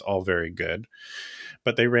 I mean, that's all very good.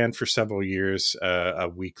 But they ran for several years a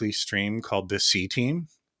weekly stream called The C Team,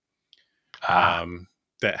 Ah, um,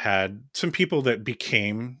 that had some people that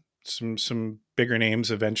became some bigger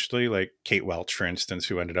names eventually, like Kate Welch, for instance,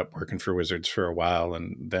 who ended up working for Wizards for a while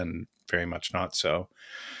and then very much not so.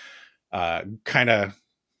 Kind of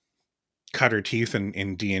cut her teeth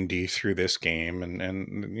in D&D through this game,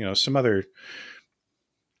 and some other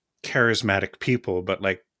charismatic people, but,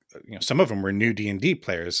 like, some of them were new D&D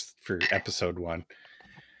players for episode 1.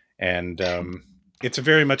 And it's a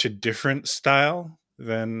very much a different style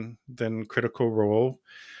than Critical Role,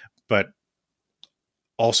 but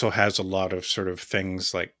also has a lot of sort of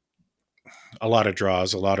things, like a lot of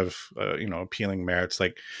draws, a lot of appealing merits.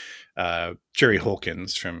 Like, Jerry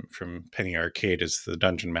Holkins from Penny Arcade is the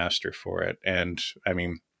dungeon master for it, and I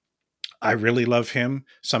mean, I really love him.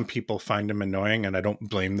 Some people find him annoying, and I don't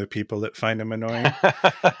blame the people that find him annoying.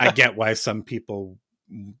 I get why some people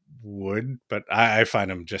would, but I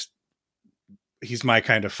find him just, he's my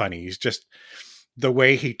kind of funny. He's just, the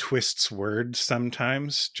way he twists words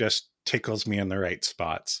sometimes just tickles me in the right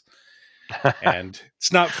spots. And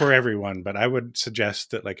it's not for everyone, but I would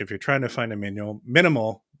suggest that, like, if you're trying to find a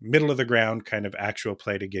minimal, middle of the ground kind of actual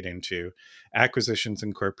play to get into, Acquisitions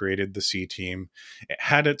Incorporated, the C Team, it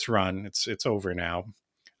had its run. It's over now.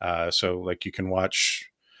 So like you can watch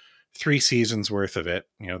 3 seasons worth of it.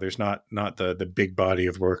 You know, there's not the big body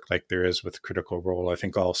of work like there is with Critical Role. I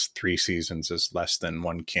think all 3 seasons is less than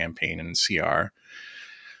one campaign in CR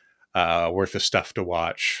worth of stuff to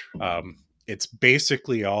watch. It's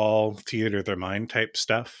basically all theater of the mind type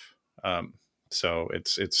stuff. So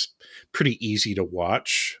it's pretty easy to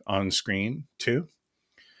watch on screen too.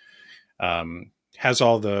 Has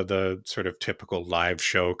all the sort of typical live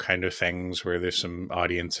show kind of things where there's some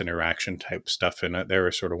audience interaction type stuff in it. They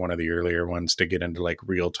were sort of one of the earlier ones to get into like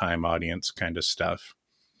real time audience kind of stuff,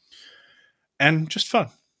 and just fun.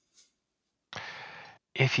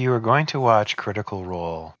 If you are going to watch Critical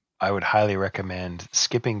Role, I would highly recommend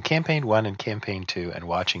skipping Campaign 1 and Campaign 2 and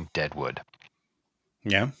watching Deadwood.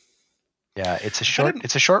 Yeah. Yeah, it's a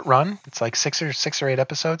short run. It's like 6 or 8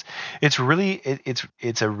 episodes. It's really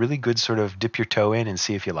it's a really good sort of dip your toe in and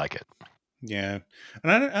see if you like it. Yeah.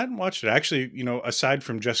 And I hadn't watched it. Actually, you know, aside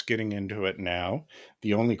from just getting into it now,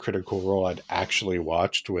 the only Critical Role I'd actually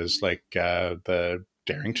watched was like the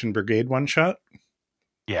Darrington Brigade one shot.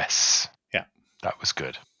 Yes. Yeah. That was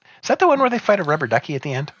good. Is that the one where they fight a rubber ducky at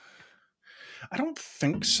the end? I don't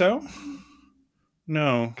think so.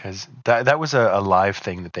 No. Because that was a live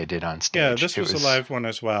thing that they did on stage. Yeah, this was a live one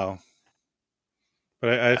as well.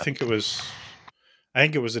 But I think it was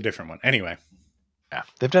a different one. Anyway. Yeah,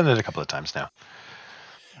 they've done it a couple of times now.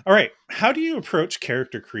 All right. How do you approach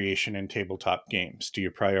character creation in tabletop games? Do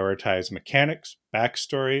you prioritize mechanics,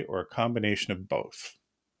 backstory, or a combination of both?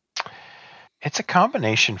 It's a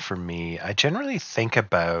combination for me. I generally think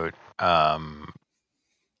about,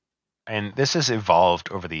 and this has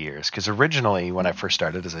evolved over the years, because originally when I first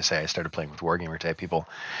started, as I say, I started playing with Wargamer type people,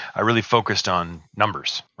 I really focused on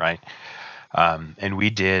numbers, right? And we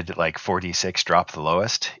did like 4d6 drop the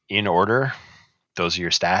lowest in order. Those are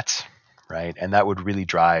your stats, right? And that would really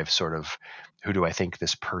drive sort of who do I think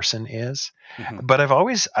this person is. Mm-hmm. But I've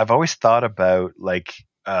always thought about like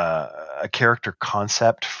a character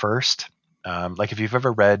concept first. Like if you've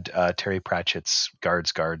ever read Terry Pratchett's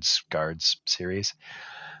Guards series,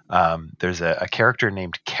 there's a character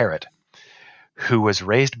named Carrot who was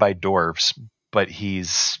raised by dwarves, but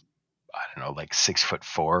he's, I don't know, like 6'4"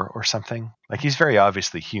 or something. Like he's very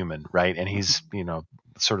obviously human, right? And he's, you know,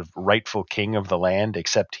 sort of rightful king of the land,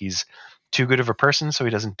 except he's too good of a person, so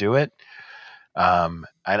he doesn't do it. And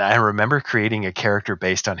I remember creating a character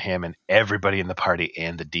based on him, and everybody in the party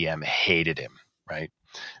and the DM hated him, right?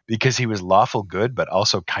 Because he was lawful good, but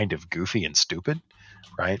also kind of goofy and stupid,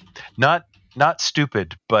 right? Not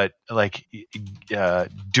stupid, but like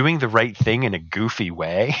doing the right thing in a goofy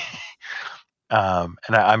way. And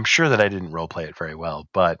I'm sure that I didn't role play it very well,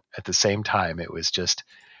 but at the same time, it was just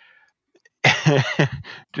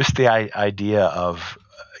just the idea of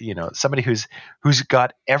you know, somebody who's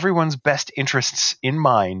got everyone's best interests in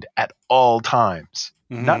mind at all times.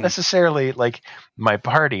 Mm-hmm. Not necessarily like my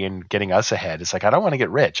party and getting us ahead. It's like I don't want to get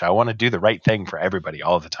rich. I want to do the right thing for everybody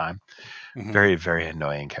all the time. Mm-hmm. Very, very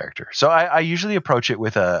annoying character. So I usually approach it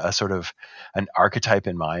with a sort of an archetype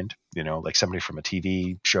in mind, you know, like somebody from a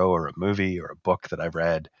TV show or a movie or a book that I've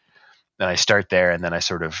read. Then I start there and then I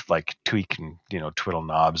sort of like tweak and, you know, twiddle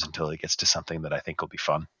knobs until it gets to something that I think will be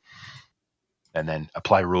fun. And then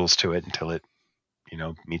apply rules to it until it, you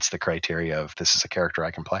know, meets the criteria of this is a character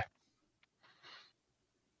I can play.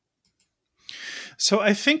 So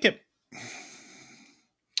I think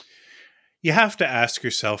you have to ask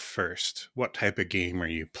yourself first, what type of game are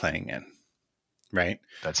you playing in? Right?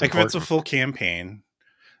 That's like important. If it's a full campaign,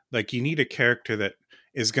 like you need a character that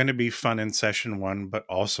is going to be fun in session 1, but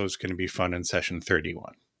also is going to be fun in session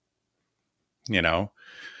 31. You know?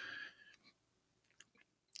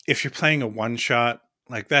 If you're playing a one shot,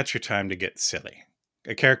 like that's your time to get silly.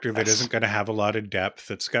 A character that isn't going to have a lot of depth,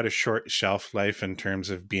 that's got a short shelf life in terms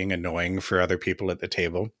of being annoying for other people at the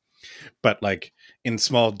table, but like in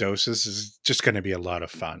small doses is just going to be a lot of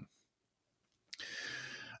fun.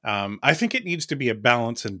 I think it needs to be a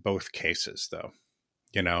balance in both cases, though.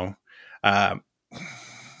 You know, I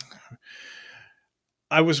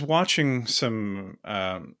was watching some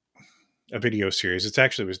a video series. It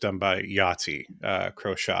actually was done by Yahtzee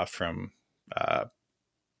Croshaw from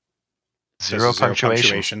does the Zero zero punctuation.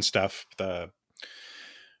 punctuation stuff. The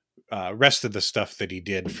rest of the stuff that he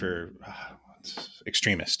did for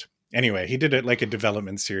Extremist. Anyway, he did it like a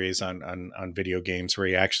development series on video games where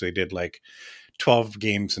he actually did like 12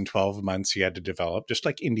 games in 12 months he had to develop, just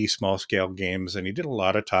like indie small scale games. And he did a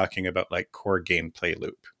lot of talking about like core gameplay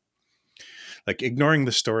loop, like ignoring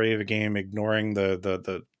the story of a game, ignoring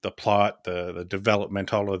the plot, the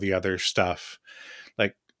development, all of the other stuff.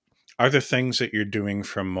 Like, are the things that you're doing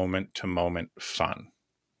from moment to moment fun?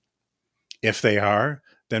 If they are,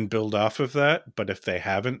 then build off of that. But if they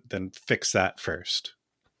haven't, then fix that first.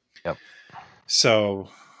 Yep. So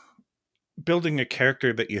building a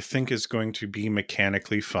character that you think is going to be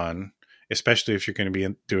mechanically fun, especially if you're going to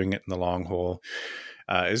be doing it in the long haul,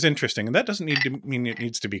 is interesting. And that doesn't need to mean it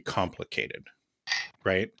needs to be complicated,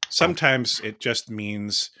 right? Oh, Sometimes it just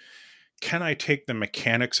means, can I take the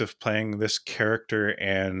mechanics of playing this character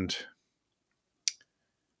and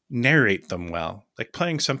narrate them well? Like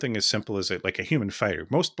playing something as simple as like a human fighter,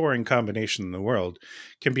 most boring combination in the world,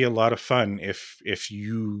 can be a lot of fun if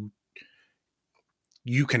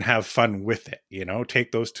you can have fun with it.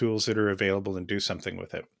 Take those tools that are available and do something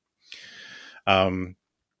with it. Um,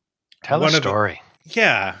 tell a one of the story.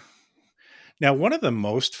 Yeah. Now, one of the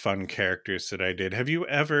most fun characters that I did. Have you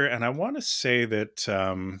ever? And I want to say that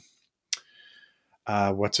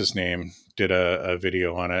what's his name did a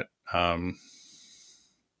video on it.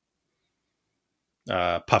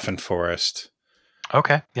 Puffin Forest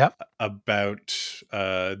Okay. Yep. about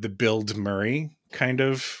the build Murray kind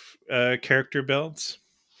of character builds.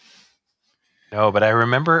 No, but I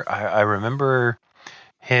remember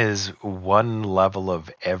his one level of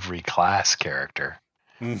every class character.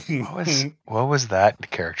 What was that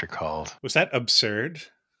character called? Was that absurd?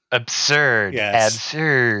 Absurd. Yes.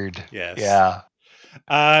 Absurd. Yes. Yeah.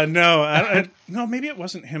 No, no. Maybe it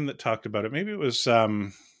wasn't him that talked about it. Maybe it was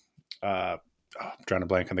I'm drawing a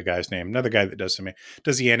blank on the guy's name. Another guy that does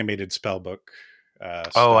the animated spellbook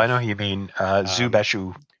Oh, I know stuff. who you mean. Um,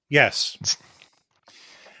 Zubeshu. yes.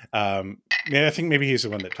 Yeah, I think maybe he's the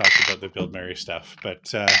one that talked about the Build Mary stuff.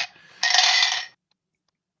 But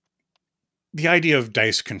the idea of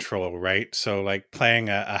dice control, right? So like playing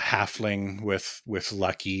a halfling with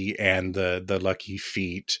lucky and the lucky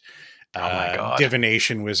feat, Oh my God.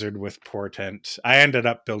 divination wizard with portent. I ended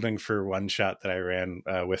up building for one shot that I ran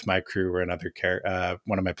with my crew, where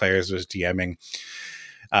one of my players was DMing.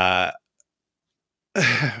 Uh,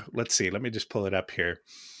 let's see. Let me just pull it up here.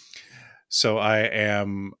 So I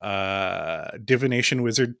am divination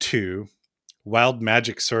wizard 2, wild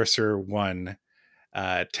magic sorcerer 1,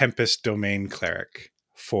 tempest domain cleric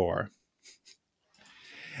 4,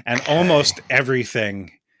 and Okay. almost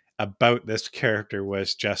everything about this character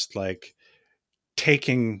was just like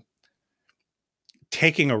taking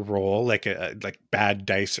a roll, like like bad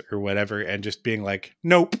dice or whatever, and just being like,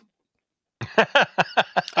 nope,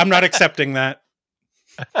 I'm not accepting that.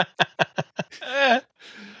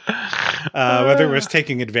 Whether it was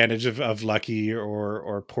taking advantage of lucky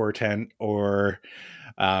or portent or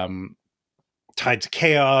um, tied to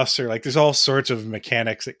chaos, or like there's all sorts of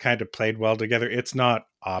mechanics that kind of played well together. It's not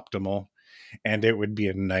optimal, and it would be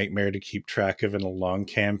a nightmare to keep track of in a long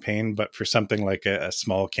campaign. But for something like a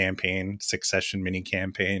small campaign, succession mini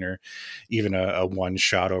campaign, or even a one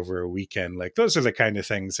shot over a weekend, like those are the kind of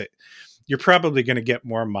things that you're probably going to get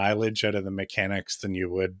more mileage out of the mechanics than you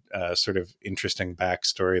would sort of interesting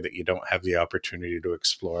backstory that you don't have the opportunity to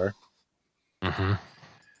explore. Mm-hmm.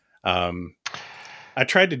 Um, I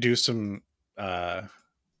tried to do some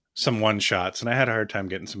one shots, and I had a hard time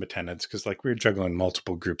getting some attendance because like we were juggling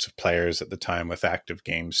multiple groups of players at the time with active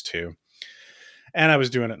games too, and I was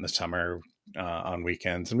doing it in the summer on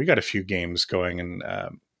weekends, and we got a few games going, and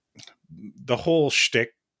the whole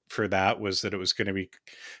shtick for that was that it was going to be,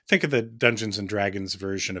 think of the Dungeons and Dragons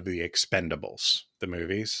version of the Expendables, the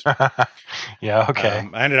movies. Yeah. Okay.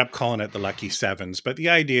 I ended up calling it the Lucky Sevens, but the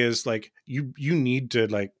idea is like you need to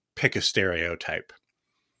like pick a stereotype,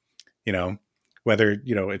 you know, whether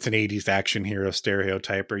it's an 80s action hero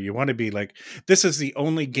stereotype, or you want to be like, this is the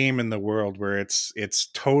only game in the world where it's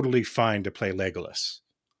totally fine to play Legolas,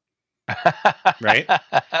 right?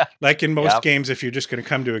 Like in most Yep. games, if you're just going to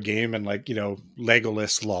come to a game and like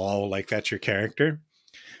Legolas lol, like that's your character,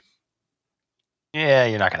 Yeah,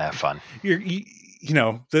 you're not gonna have fun.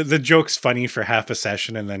 the joke's funny for half a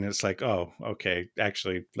session, and then it's like, oh, okay,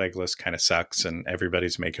 actually Legolas kind of sucks and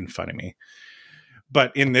everybody's making fun of me.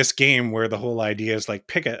 But in this game, where the whole idea is like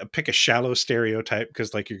pick a shallow stereotype,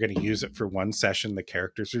 because like you're going to use it for one session, the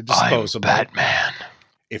characters are I'm disposable. Batman.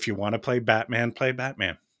 If you want to play Batman, play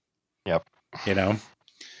Batman. Yep. You know,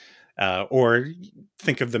 or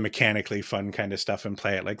think of the mechanically fun kind of stuff and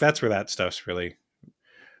play it. Like that's where that stuff's really,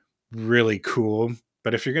 really cool.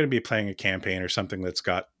 But if you're going to be playing a campaign or something that's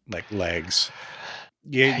got like legs,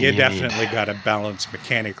 you You need definitely got to balance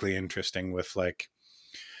mechanically interesting with like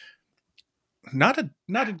not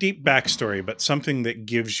a deep backstory, but something that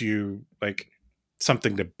gives you like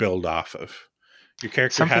something to build off of. Your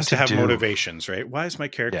character something has to to have do. motivations, right? Why is my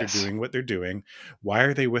character Yes. doing what they're doing? Why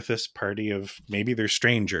are they with this party of maybe they're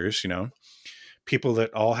strangers, people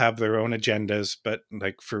that all have their own agendas, but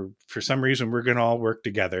like for some reason we're going to all work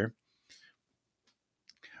together.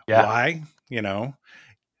 Yeah. Why?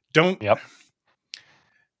 Don't Yep.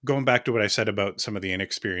 going back to what I said about some of the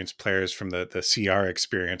inexperienced players from the CR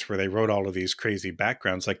experience where they wrote all of these crazy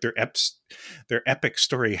backgrounds, like their epic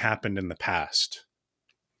story happened in the past.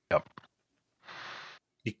 Yep.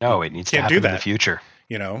 You No, it needs to can't do happen in the that. future.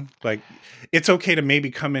 Like it's okay to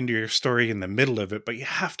maybe come into your story in the middle of it, but you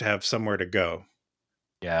have to have somewhere to go.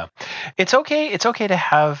 Yeah. It's okay. It's okay to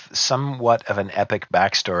have somewhat of an epic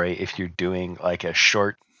backstory if you're doing like a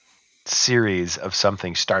short series of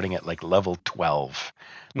something starting at like level 12.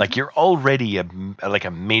 Like Mm-hmm. you're already like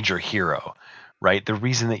a major hero, right? The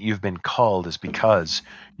reason that you've been called is because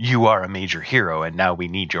you are a major hero and now we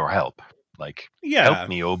need your help. Like help Yeah.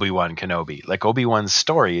 me, Obi-Wan Kenobi. Like Obi-Wan's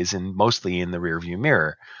story is mostly in the rearview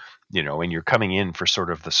mirror, and you're coming in for sort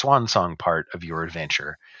of the swan song part of your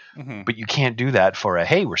adventure. Mm-hmm. But you can't do that for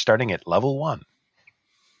hey, we're starting at level 1.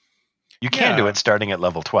 You can do Yeah. it starting at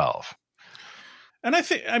level 12. And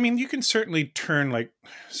I mean, you can certainly turn like,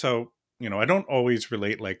 so, I don't always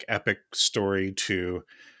relate like epic story to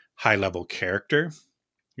high level character.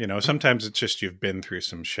 Mhm. Sometimes it's just you've been through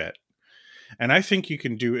some shit. And I think you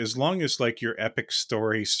can do as long as like your epic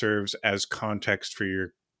story serves as context for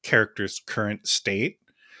your character's current state,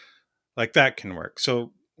 like that can work.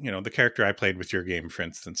 So, the character I played with your game, for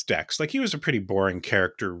instance, Dex, like he was a pretty boring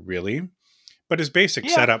character, really. But his basic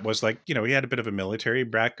Yeah. setup was like, he had a bit of a military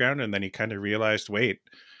background and then he kind of realized, wait,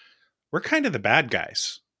 we're kind of the bad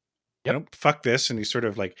guys. Yep. Fuck this. And he sort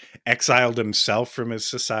of like exiled himself from his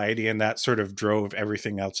society, and that sort of drove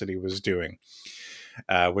everything else that he was doing,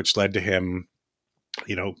 which led to him,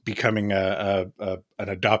 becoming an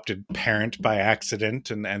adopted parent by accident.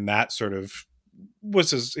 And that sort of was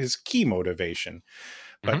his key motivation.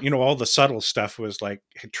 But, Hmm. all the subtle stuff was like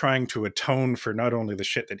trying to atone for not only the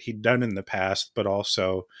shit that he'd done in the past, but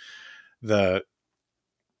also the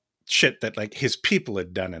shit that like his people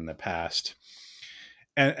had done in the past.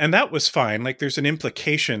 And that was fine. Like there's an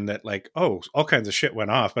implication that like, oh, all kinds of shit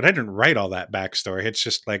went off, but I didn't write all that backstory. It's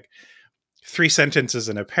just like 3 sentences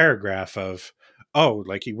in a paragraph of, oh,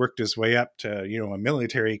 like he worked his way up to, a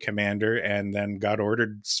military commander and then got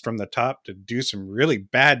ordered from the top to do some really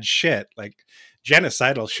bad shit, like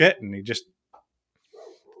genocidal shit. And he just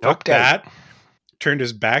fucked Noped out. that, turned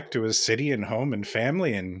his back to his city and home and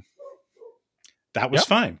family, and that was Yep.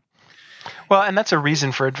 fine. Well, and that's a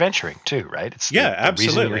reason for adventuring too, right? It's Yeah, the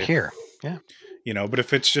reason you're absolutely. here. Yeah. But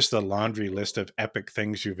if it's just a laundry list of epic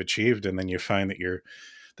things you've achieved, and then you find that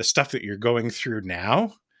the stuff that you're going through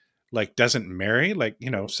now, like doesn't marry, like,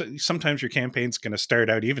 so sometimes your campaign's going to start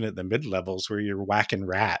out even at the mid levels where you're whacking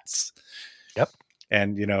rats. Yep.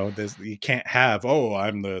 And, you can't have, oh,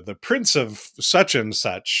 I'm the prince of such and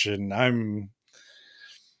such, and I'm,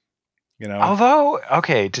 Although,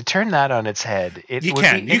 okay, to turn that on its head, it would be you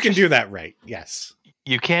can do interesting. that right. Yes.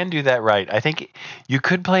 You can do that right. I think you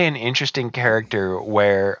could play an interesting character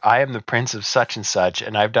where I am the prince of such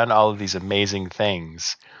and I've done all of these amazing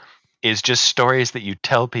things. Is just stories that you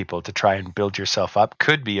tell people to try and build yourself up.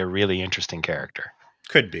 Could be a really interesting character.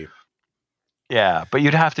 Could be. Yeah, but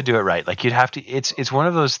you'd have to do it right. Like you'd have to. It's one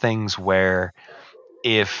of those things where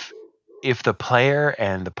if the player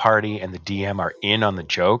and the party and the DM are in on the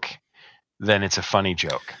joke, then it's a funny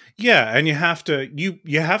joke. Yeah, and you have to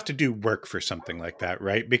do work for something like that,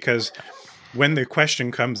 right? Because when the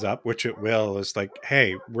question comes up, which it will, is like,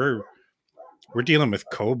 hey, we're dealing with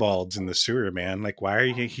kobolds in the sewer, man. Like, why are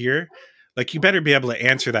you here? Like, you better be able to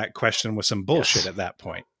answer that question with some bullshit Yes. at that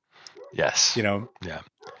point. Yes. You know, Yeah.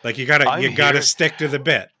 like I'm you gotta here. stick to the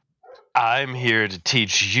bit. I'm here to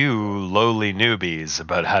teach you lowly newbies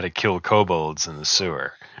about how to kill kobolds in the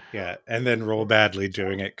sewer. Yeah, and then roll badly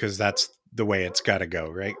doing it because that's the way it's got to go,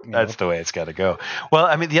 right? That's the way it's got to go. Well,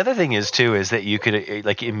 I mean, the other thing is too is that you could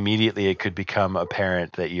like immediately it could become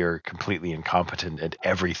apparent that you're completely incompetent at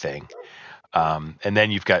everything. And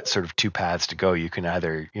then you've got sort of two paths to go. You can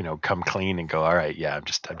either, come clean and go, all right, yeah,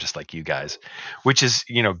 I'm just like you guys, which is,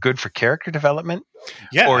 good for character development,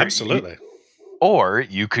 Yeah, or absolutely. or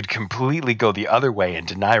you could completely go the other way and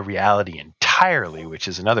deny reality entirely entirely, which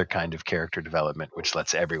is another kind of character development, which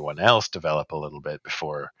lets everyone else develop a little bit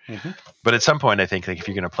before. Mm-hmm. But at some point, I think like if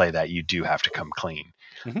you're going to play that, you do have to come clean.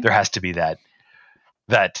 Mm-hmm. There has to be that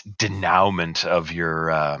denouement of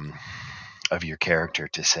your character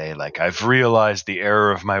to say like, I've realized the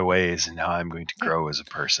error of my ways and now I'm going to Yeah. grow as a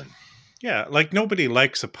person. Yeah, like nobody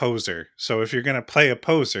likes a poser. So if you're going to play a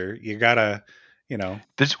poser, you got to,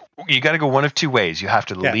 You got to go one of two ways. You have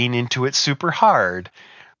to yeah. lean into it super hard,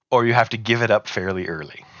 or you have to give it up fairly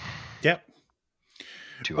early. Yep.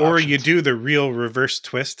 Two Or you options. do the real reverse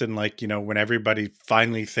twist and like, when everybody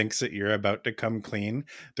finally thinks that you're about to come clean,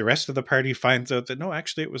 the rest of the party finds out that no,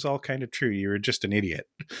 actually it was all kind of true. You were just an idiot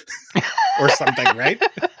or something, right?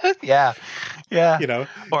 Yeah. Yeah.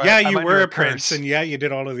 Or Yeah, I'm you under were a a prince curse. and yeah, you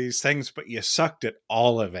did all of these things, but you sucked at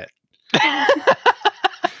all of it.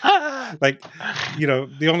 Like,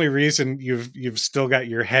 the only reason you've still got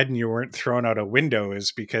your head and you weren't thrown out a window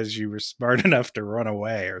is because you were smart enough to run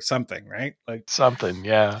away or something, right? Like, Something,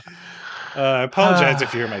 yeah. I apologize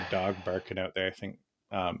if you hear my dog barking out there. I think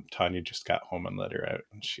Tanya just got home and let her out,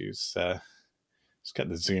 and she's got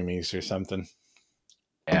the zoomies or something.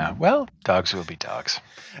 Yeah, well, dogs will be dogs.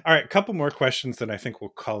 All right, a couple more questions, then I think we'll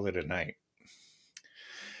call it a night.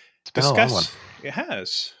 It's been a long one. It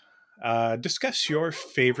has. Discuss your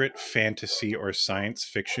favorite fantasy or science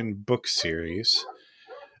fiction book series.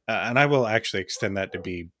 And I will actually extend that to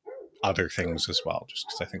be other things as well, just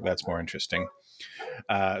because I think that's more interesting.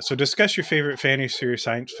 So discuss your favorite fantasy or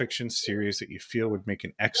science fiction series that you feel would make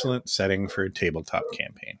an excellent setting for a tabletop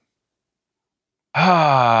campaign.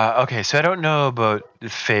 Okay, so I don't know about the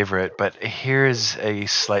favorite, but here's a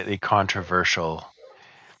slightly controversial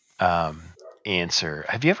answer.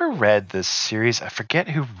 Have you ever read this series? I forget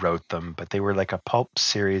who wrote them, but they were like a pulp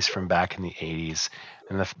series from back in the 80s.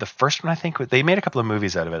 And the first one, I think, they made a couple of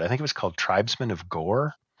movies out of it. I think it was called Tribesmen of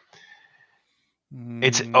Gore.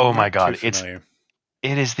 Oh my Not too God, familiar.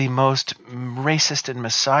 it is the most racist and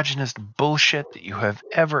misogynist bullshit that you have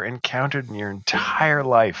ever encountered in your entire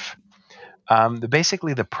life.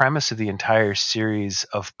 Basically, the premise of the entire series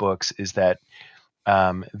of books is that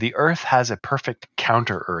the Earth has a perfect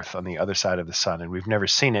counter Earth on the other side of the sun, and we've never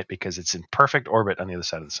seen it because it's in perfect orbit on the other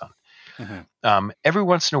side of the sun. Mm-hmm. Every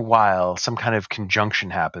once in a while, some kind of conjunction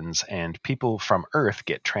happens, and people from Earth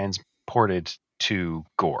get transported to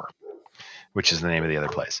Gore, which is the name of the other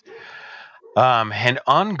place. And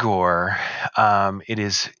on Gore, it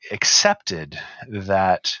is accepted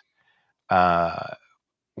that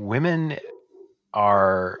women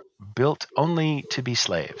are built only to be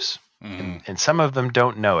slaves. Mm-hmm. And some of them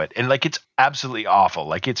don't know it. And like, it's absolutely awful.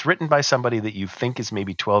 Like, it's written by somebody that you think is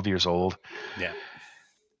maybe 12 years old. Yeah.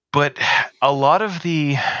 But a lot of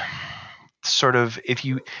the sort of, if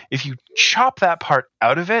you chop that part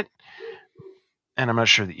out of it, and I'm not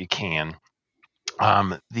sure that you can,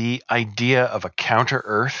 the idea of a counter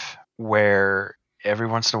Earth where every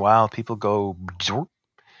once in a while people go,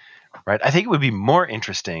 right? I think it would be more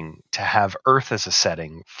interesting to have Earth as a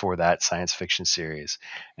setting for that science fiction series,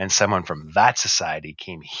 and someone from that society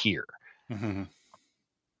came here. Mm-hmm.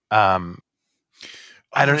 I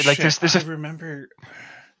Oh don't like. shit! There's I a. remember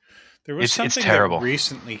there was It's something that terrible.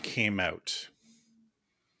 recently came out,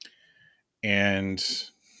 and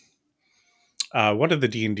one of the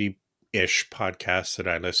D&D ish podcasts that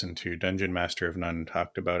I listened to, Dungeon Master of None,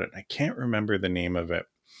 talked about it. I can't remember the name of it,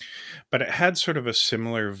 but it had sort of a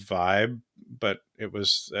similar vibe, but it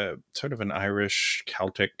was sort of an Irish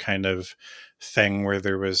Celtic kind of thing where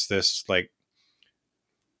there was this like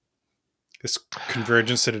this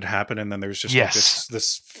convergence that had happened, and then there was just like Yes.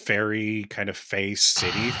 this fairy kind of fey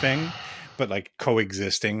city thing, but like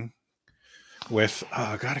coexisting with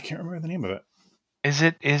oh god, I can't remember the name of it. Was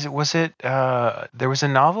it there was a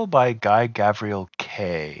novel by Guy Gavriel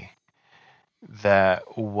Kay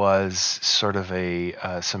that was sort of a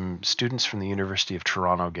some students from the University of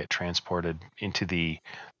Toronto get transported into the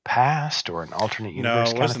past or an alternate No, universe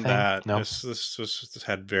it kind of wasn't thing. that. No. This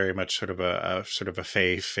had very much sort of a sort of a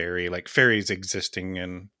fey fairy, like fairies existing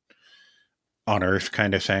in on Earth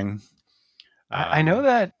kind of thing. I know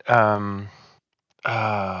that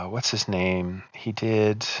what's his name? He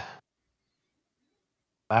did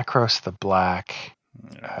Macros the Black.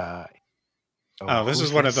 Uh, Oh, this is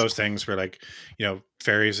who's one of this? those things where, like,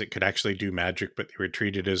 fairies that could actually do magic, but they were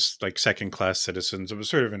treated as like second class citizens. It was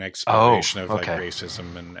sort of an Oh, exploration of like okay.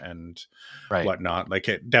 racism and Right. whatnot. Like,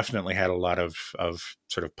 it definitely had a lot of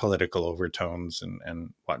sort of political overtones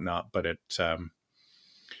and whatnot, but it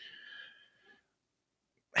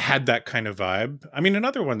had that kind of vibe. I mean,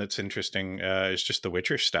 another one that's interesting is just the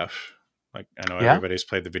Witcher stuff. Like, I know Yeah. everybody's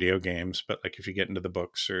played the video games, but like if you get into the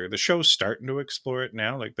books, or the show's starting to explore it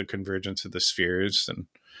now, like the convergence of the spheres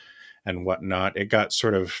and whatnot. It got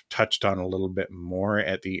sort of touched on a little bit more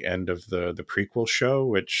at the end of the prequel show,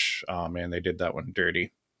 which, oh man, they did that one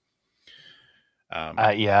dirty.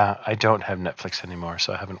 Yeah, I don't have Netflix anymore,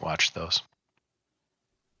 so I haven't watched those.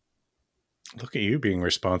 Look at you being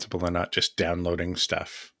responsible and not just downloading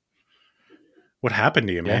stuff. What happened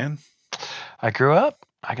to you, Yeah. man? I grew up.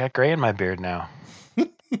 I got gray in my beard now.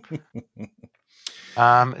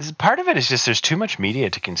 Part of it is just there's too much media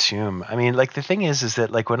to consume. I mean, like the thing is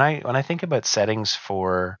that like when I think about settings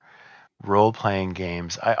for role playing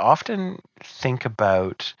games, I often think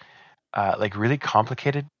about like really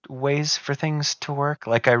complicated ways for things to work.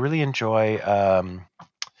 Like I really enjoy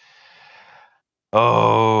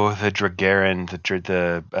the Dragarin, the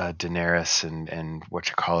Daenerys and what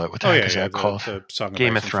you call it. What the Oh heck yeah, is yeah. that called? The Song of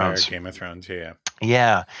Game of Ice and Fire, Thrones. Game of Thrones. Yeah,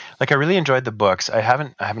 Yeah, like I really enjoyed the books. I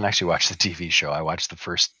haven't actually watched the TV show. I watched the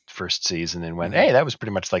first season and went, hmm hey, that was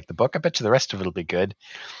pretty much like the book. I bet you the rest of it'll be good.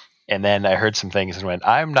 And then I heard some things and went,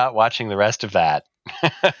 I'm not watching the rest of that.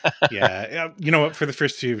 yeah. You know what? For the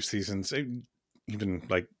first few seasons, even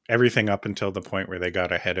like everything up until the point where they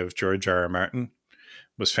got ahead of George R. R. Martin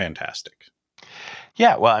was fantastic.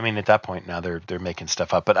 Yeah, well, I mean, at that point now they're making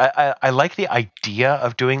stuff up, but I like the idea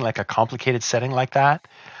of doing like a complicated setting like that.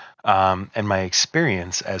 And my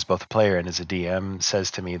experience as both a player and as a DM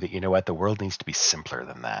says to me that you know what, the world needs to be simpler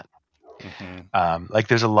than that. hmm Like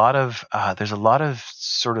there's a lot of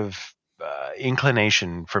sort of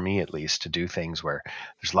inclination for me at least to do things where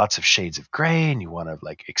there's lots of shades of gray and you want to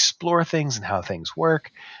like explore things and how things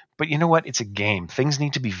work. But you know what? It's a game. Things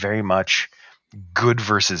need to be very much good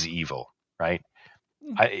versus evil, right?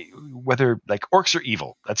 Whether like orcs are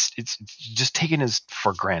evil, it's just taken as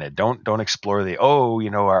for granted. Don't explore the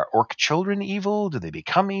are orc children evil? Do they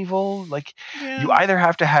become evil? Like Yeah, you either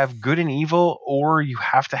have to have good and evil, or you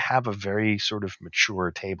have to have a very sort of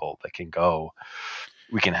mature table that can go.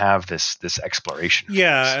 We can have this exploration of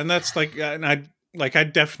yeah, things. and that's like, and I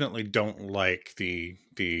definitely don't like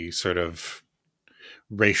the sort of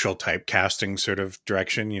racial typecasting sort of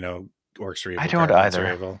direction. You know, orcs are I evil, don't goblins are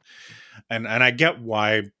either. evil, and I get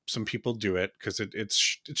why some people do it because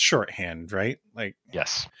it's shorthand, right? Like,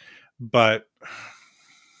 Yes. but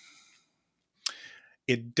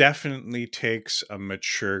it definitely takes a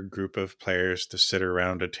mature group of players to sit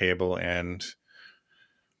around a table and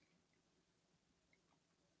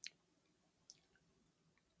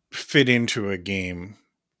fit into a game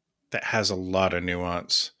that has a lot of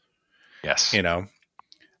nuance, Yes. you know.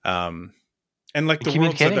 Um, and like And the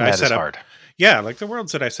worlds that communicating I that is set up, hard. yeah, like the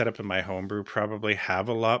worlds that I set up in my homebrew probably have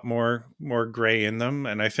a lot more gray in them,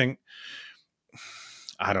 and I think,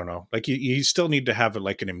 I don't know, like you still need to have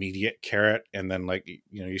like an immediate carrot, and then like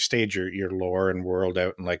you stage your lore and world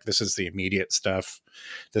out, and like this is the immediate stuff,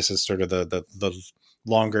 this is sort of the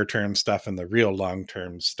longer term stuff and the real long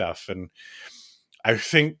term stuff, and I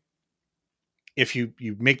think if you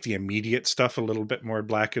make the immediate stuff a little bit more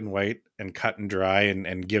black and white and cut and dry,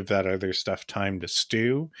 and give that other stuff time to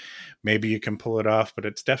stew, maybe you can pull it off. But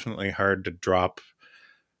it's definitely hard to drop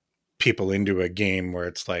people into a game where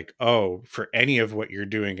it's like, oh, for any of what you're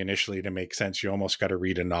doing initially to make sense, you almost got to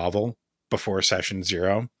read a novel before session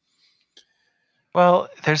zero. Well,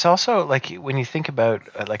 there's also like when you think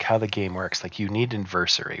about like how the game works, like you need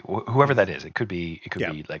adversary, whoever Mm-hmm. that is. It could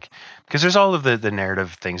Yeah. be like because there's all of the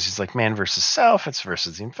narrative things. It's like man versus self. It's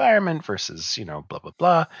versus the environment versus blah blah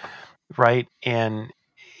blah, right? And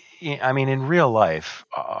I mean, in real life,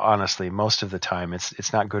 honestly, most of the time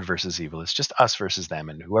it's not good versus evil. It's just us versus them,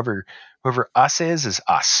 and whoever us is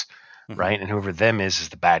us, Mm-hmm. right? And whoever them is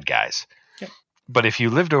the bad guys. Yep. But if you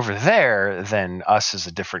lived over there, then us is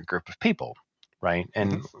a different group of people, right?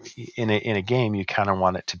 Mm-hmm. And in a game, you kind of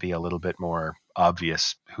want it to be a little bit more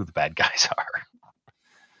obvious who the bad guys are.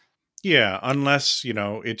 Yeah, unless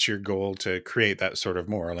it's your goal to create that sort of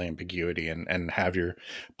moral ambiguity, and have your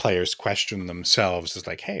players question themselves, as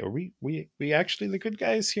like, hey, are we actually the good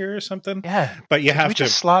guys here or something? Yeah, But you did we have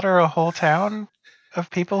just to, slaughter a whole town of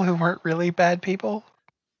people who weren't really bad people?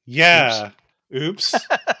 Oops. yeah, oops,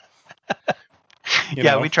 you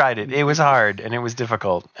Yeah, know, we tried it. It was hard and it was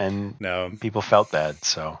difficult, and no, people felt bad.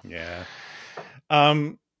 So yeah.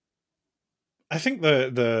 Um, I think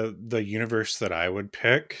the universe that I would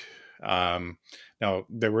pick. Now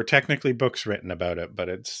there were technically books written about it, but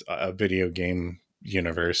it's a video game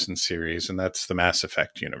universe and series, and that's the Mass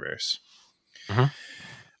Effect universe. mhm.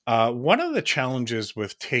 One of the challenges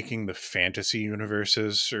with taking the fantasy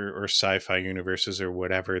universes, or sci-fi universes, or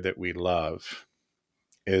whatever that we love,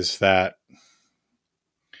 is that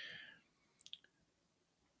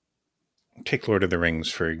take Lord of the Rings,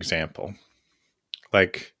 for example.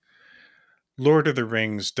 Like, Lord of the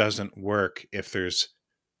Rings doesn't work if there's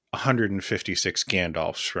 156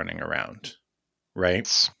 Gandalfs running around,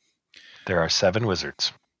 right? There are 7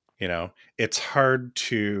 wizards. You know, it's hard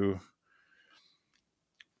to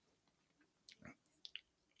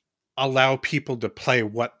allow people to play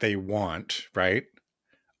what they want, right?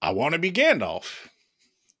 I want to be Gandalf,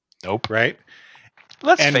 Nope. right?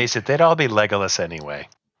 Let's And face it, they'd all be Legolas anyway.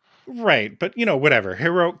 right, but whatever.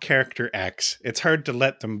 Heroic character X, it's hard to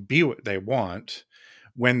let them be what they want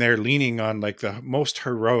when they're leaning on like the most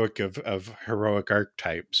heroic of heroic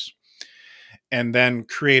archetypes and then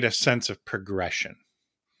create a sense of progression.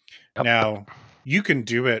 Yep. Now, you can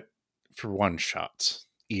do it for one shots,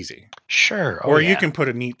 easy. Sure. Oh, Or you yeah. can put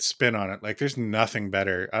a neat spin on it. Like there's nothing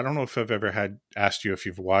better. I don't know if I've ever had asked you if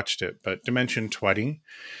you've watched it, but Dimension 20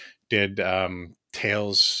 did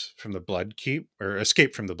Tales from the Blood Keep or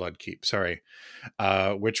Escape from the Blood Keep, sorry,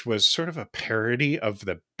 which was sort of a parody of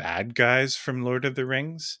the bad guys from Lord of the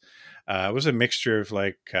Rings. It was a mixture of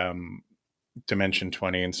like Dimension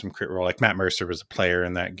 20 and some crit role. Like Matt Mercer was a player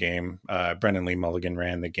in that game. Brendan Lee Mulligan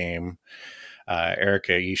ran the game.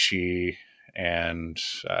 Erika Ishii and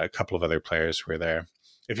a couple of other players were there.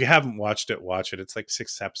 If you haven't watched it, watch it. It's like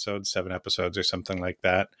 6 episodes, 7 episodes or something like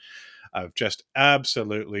that of just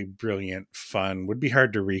absolutely brilliant fun. Would be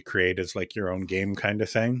hard to recreate as like your own game kind of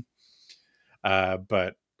thing.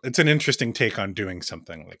 But it's an interesting take on doing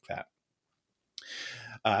something like that.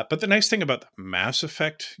 But the nice thing about the Mass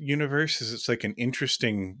Effect universe is it's like an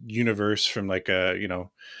interesting universe from like a,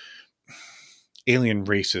 alien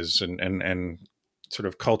races and sort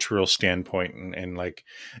of cultural standpoint and like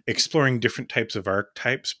exploring different types of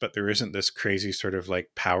archetypes, but there isn't this crazy sort of like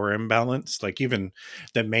power imbalance. Like even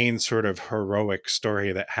the main sort of heroic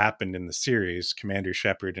story that happened in the series, Commander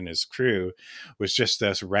Shepard and his crew, was just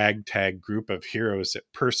this ragtag group of heroes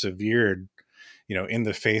that persevered, in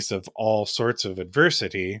the face of all sorts of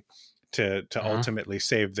adversity to Mhm. ultimately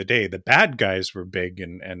save the day. The bad guys were big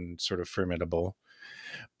and sort of formidable,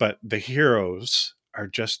 but the heroes are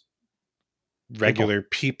just People. regular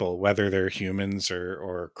people, whether they're humans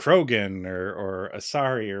or Krogan or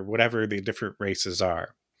Asari or whatever the different races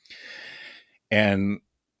are. And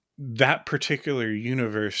that particular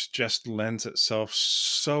universe just lends itself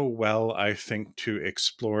so well, I think, to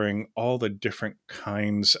exploring all the different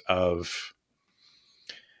kinds of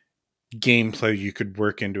gameplay you could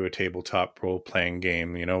work into a tabletop role playing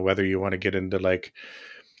game. Whether you want to get into like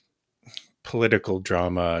political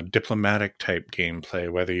drama, diplomatic type gameplay,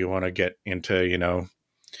 whether you want to get into,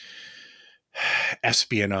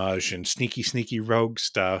 espionage and sneaky rogue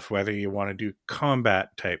stuff, whether you want to do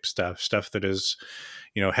combat type stuff that is,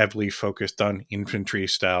 heavily focused on infantry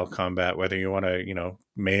style combat, whether you want to,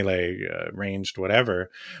 melee, ranged,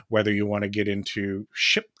 whatever, whether you want to get into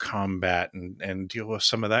ship combat and deal with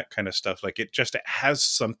some of that kind of stuff. Like it has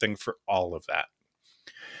something for all of that.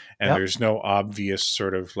 And Yep. there's no obvious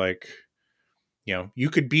sort of like, you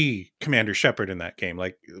could be Commander Shepard in that game,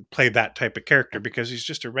 like play that type of character because he's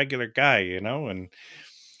just a regular guy, and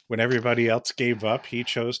when everybody else gave up, he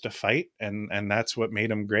chose to fight, and that's what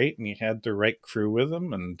made him great. And he had the right crew with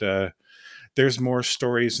him, and there's more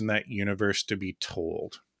stories in that universe to be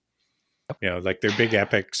told. Like their big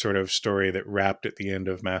epic sort of story that wrapped at the end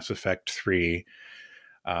of Mass Effect 3.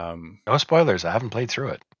 No spoilers. I haven't played through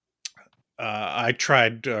it. I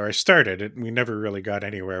tried, or I started it. We never really got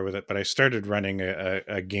anywhere with it, but I started running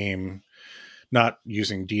a game, not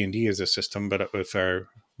using D&D as a system, but with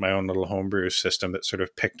my own little homebrew system that sort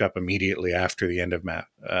of picked up immediately after the end of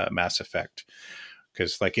Mass Effect.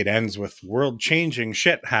 Because like it ends with world-changing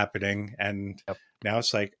shit happening, and Yep. now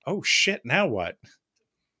it's like, oh shit, now what?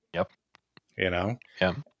 Yep. You know,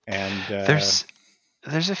 Yeah. and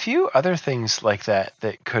There's a few other things like that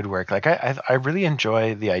could work. Like I really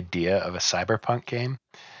enjoy the idea of a cyberpunk game.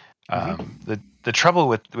 mhm, The trouble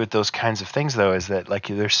with those kinds of things though is that like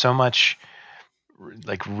there's so much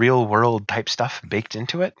like real world type stuff baked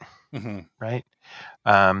into it, mhm, right?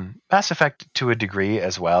 Mass Effect to a degree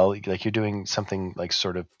as well. Like you're doing something like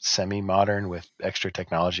sort of semi-modern with extra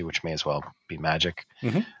technology, which may as well be magic.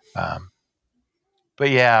 mhm, Um, but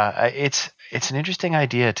yeah, it's an interesting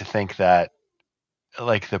idea to think that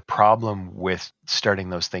like the problem with starting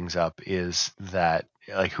those things up is that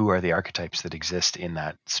like who are the archetypes that exist in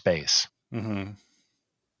that space. mhm.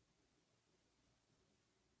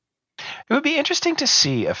 It would be interesting to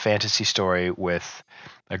see a fantasy story with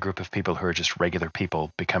a group of people who are just regular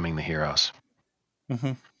people becoming the heroes.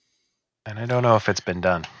 Mhm. And I don't know if it's been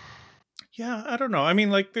done. Yeah, I don't know. I mean,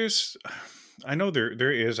 like, there's I know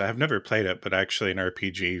there is. I have never played it, but actually an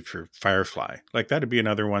RPG for Firefly. Like that'd be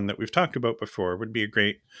another one that we've talked about before. Would be a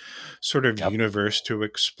great sort of Yep. universe to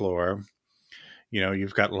explore. You know,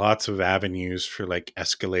 you've got lots of avenues for like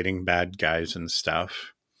escalating bad guys and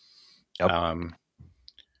stuff. Yep. Um,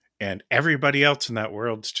 and everybody else in that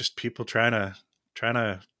world's just people trying to Trying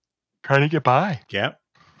to get by. yeah,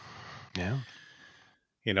 Yeah.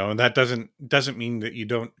 you know, and that doesn't mean that you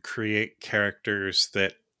don't create characters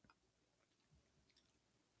that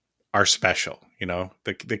are special. You know,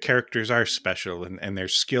 the characters are special and they're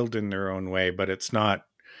skilled in their own way, but it's not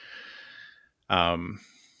um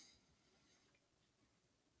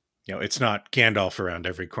you know, it's not Gandalf around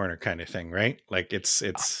every corner kind of thing, right? Like it's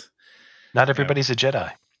Not you know, everybody's a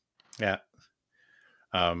Jedi. yeah.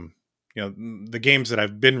 Um you know, the games that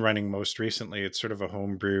I've been running most recently, it's sort of a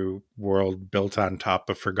homebrew world built on top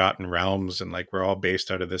of Forgotten Realms, and like we're all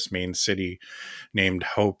based out of this main city named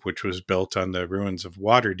Hope, which was built on the ruins of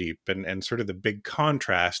Waterdeep. And sort of the big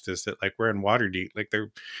contrast is that like we're in Waterdeep, like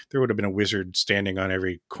there would have been a wizard standing on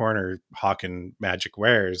every corner hawking magic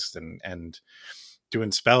wares and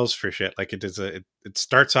doing spells for shit. Like it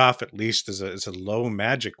starts off at least as a low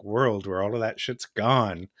magic world where all of that shit's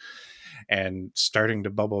gone and starting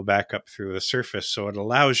to bubble back up through the surface. So it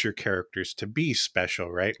allows your characters to be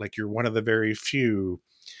special, right? Like you're one of the very few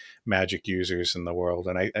magic users in the world.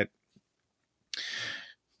 And I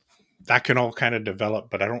that can all kind of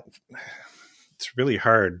develop, but I don't, it's really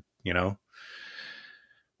hard, you know.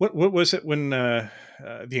 What was it when the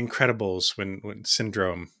Incredibles, when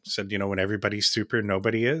Syndrome said, you know, when everybody's super,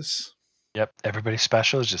 nobody is. Yep. Everybody's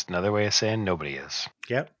special is just another way of saying nobody is.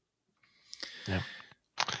 Yep. Yep.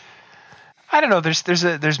 I don't know.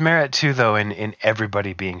 There's merit too, though, in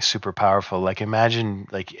everybody being super powerful. Like imagine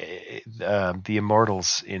like the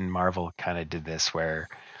Immortals in Marvel kind of did this, where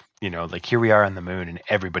like here we are on the moon and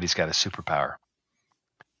everybody's got a superpower.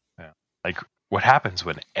 Yeah. Like what happens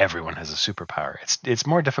when everyone has a superpower? It's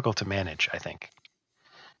more difficult to manage, I think.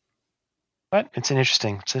 But it's an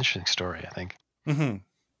interesting story, I think. Mm-hmm.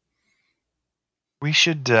 We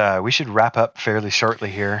should wrap up fairly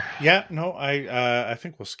shortly here. Yeah. No, I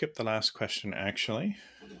think we'll skip the last question actually.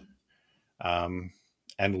 And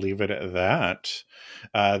leave it at that.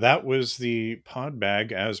 That was the pod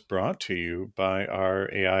bag as brought to you by our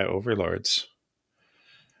AI overlords.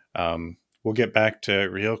 We'll get back to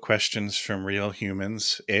real questions from real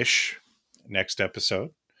humans ish next episode.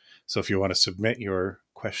 So if you want to submit your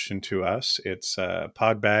question to us, it's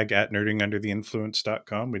podbag at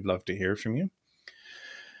nerdingundertheinfluence.com. We'd love to hear from you.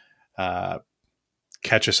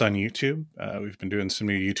 Catch us on YouTube. We've been doing some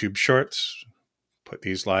new YouTube shorts. Put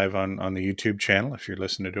these live on the YouTube channel if you're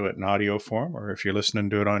listening to it in audio form, or if you're listening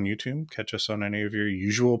to it on YouTube, catch us on any of your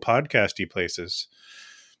usual podcasty places.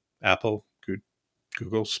 Apple,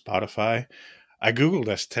 Google, Spotify. I Googled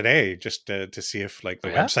us today just to see if like the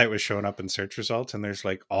website was showing up in search results, and there's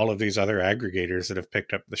like all of these other aggregators that have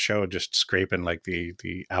picked up the show, just scraping like the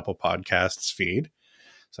Apple Podcasts feed.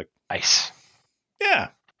 It's like nice. Yeah.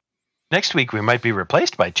 Next week we might be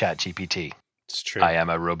replaced by ChatGPT. It's true. I am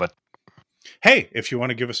a robot. Hey, if you want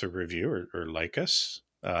to give us a review or like us,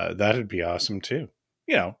 that'd be awesome too.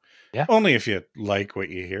 You know, yeah. Only if you like what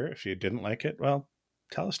you hear. If you didn't like it, well,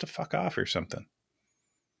 tell us to fuck off or something.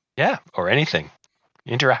 Yeah, or anything.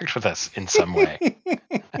 Interact with us in some way.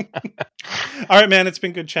 All right, man. It's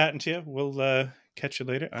been good chatting to you. We'll catch you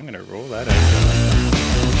later. I'm going to roll that out.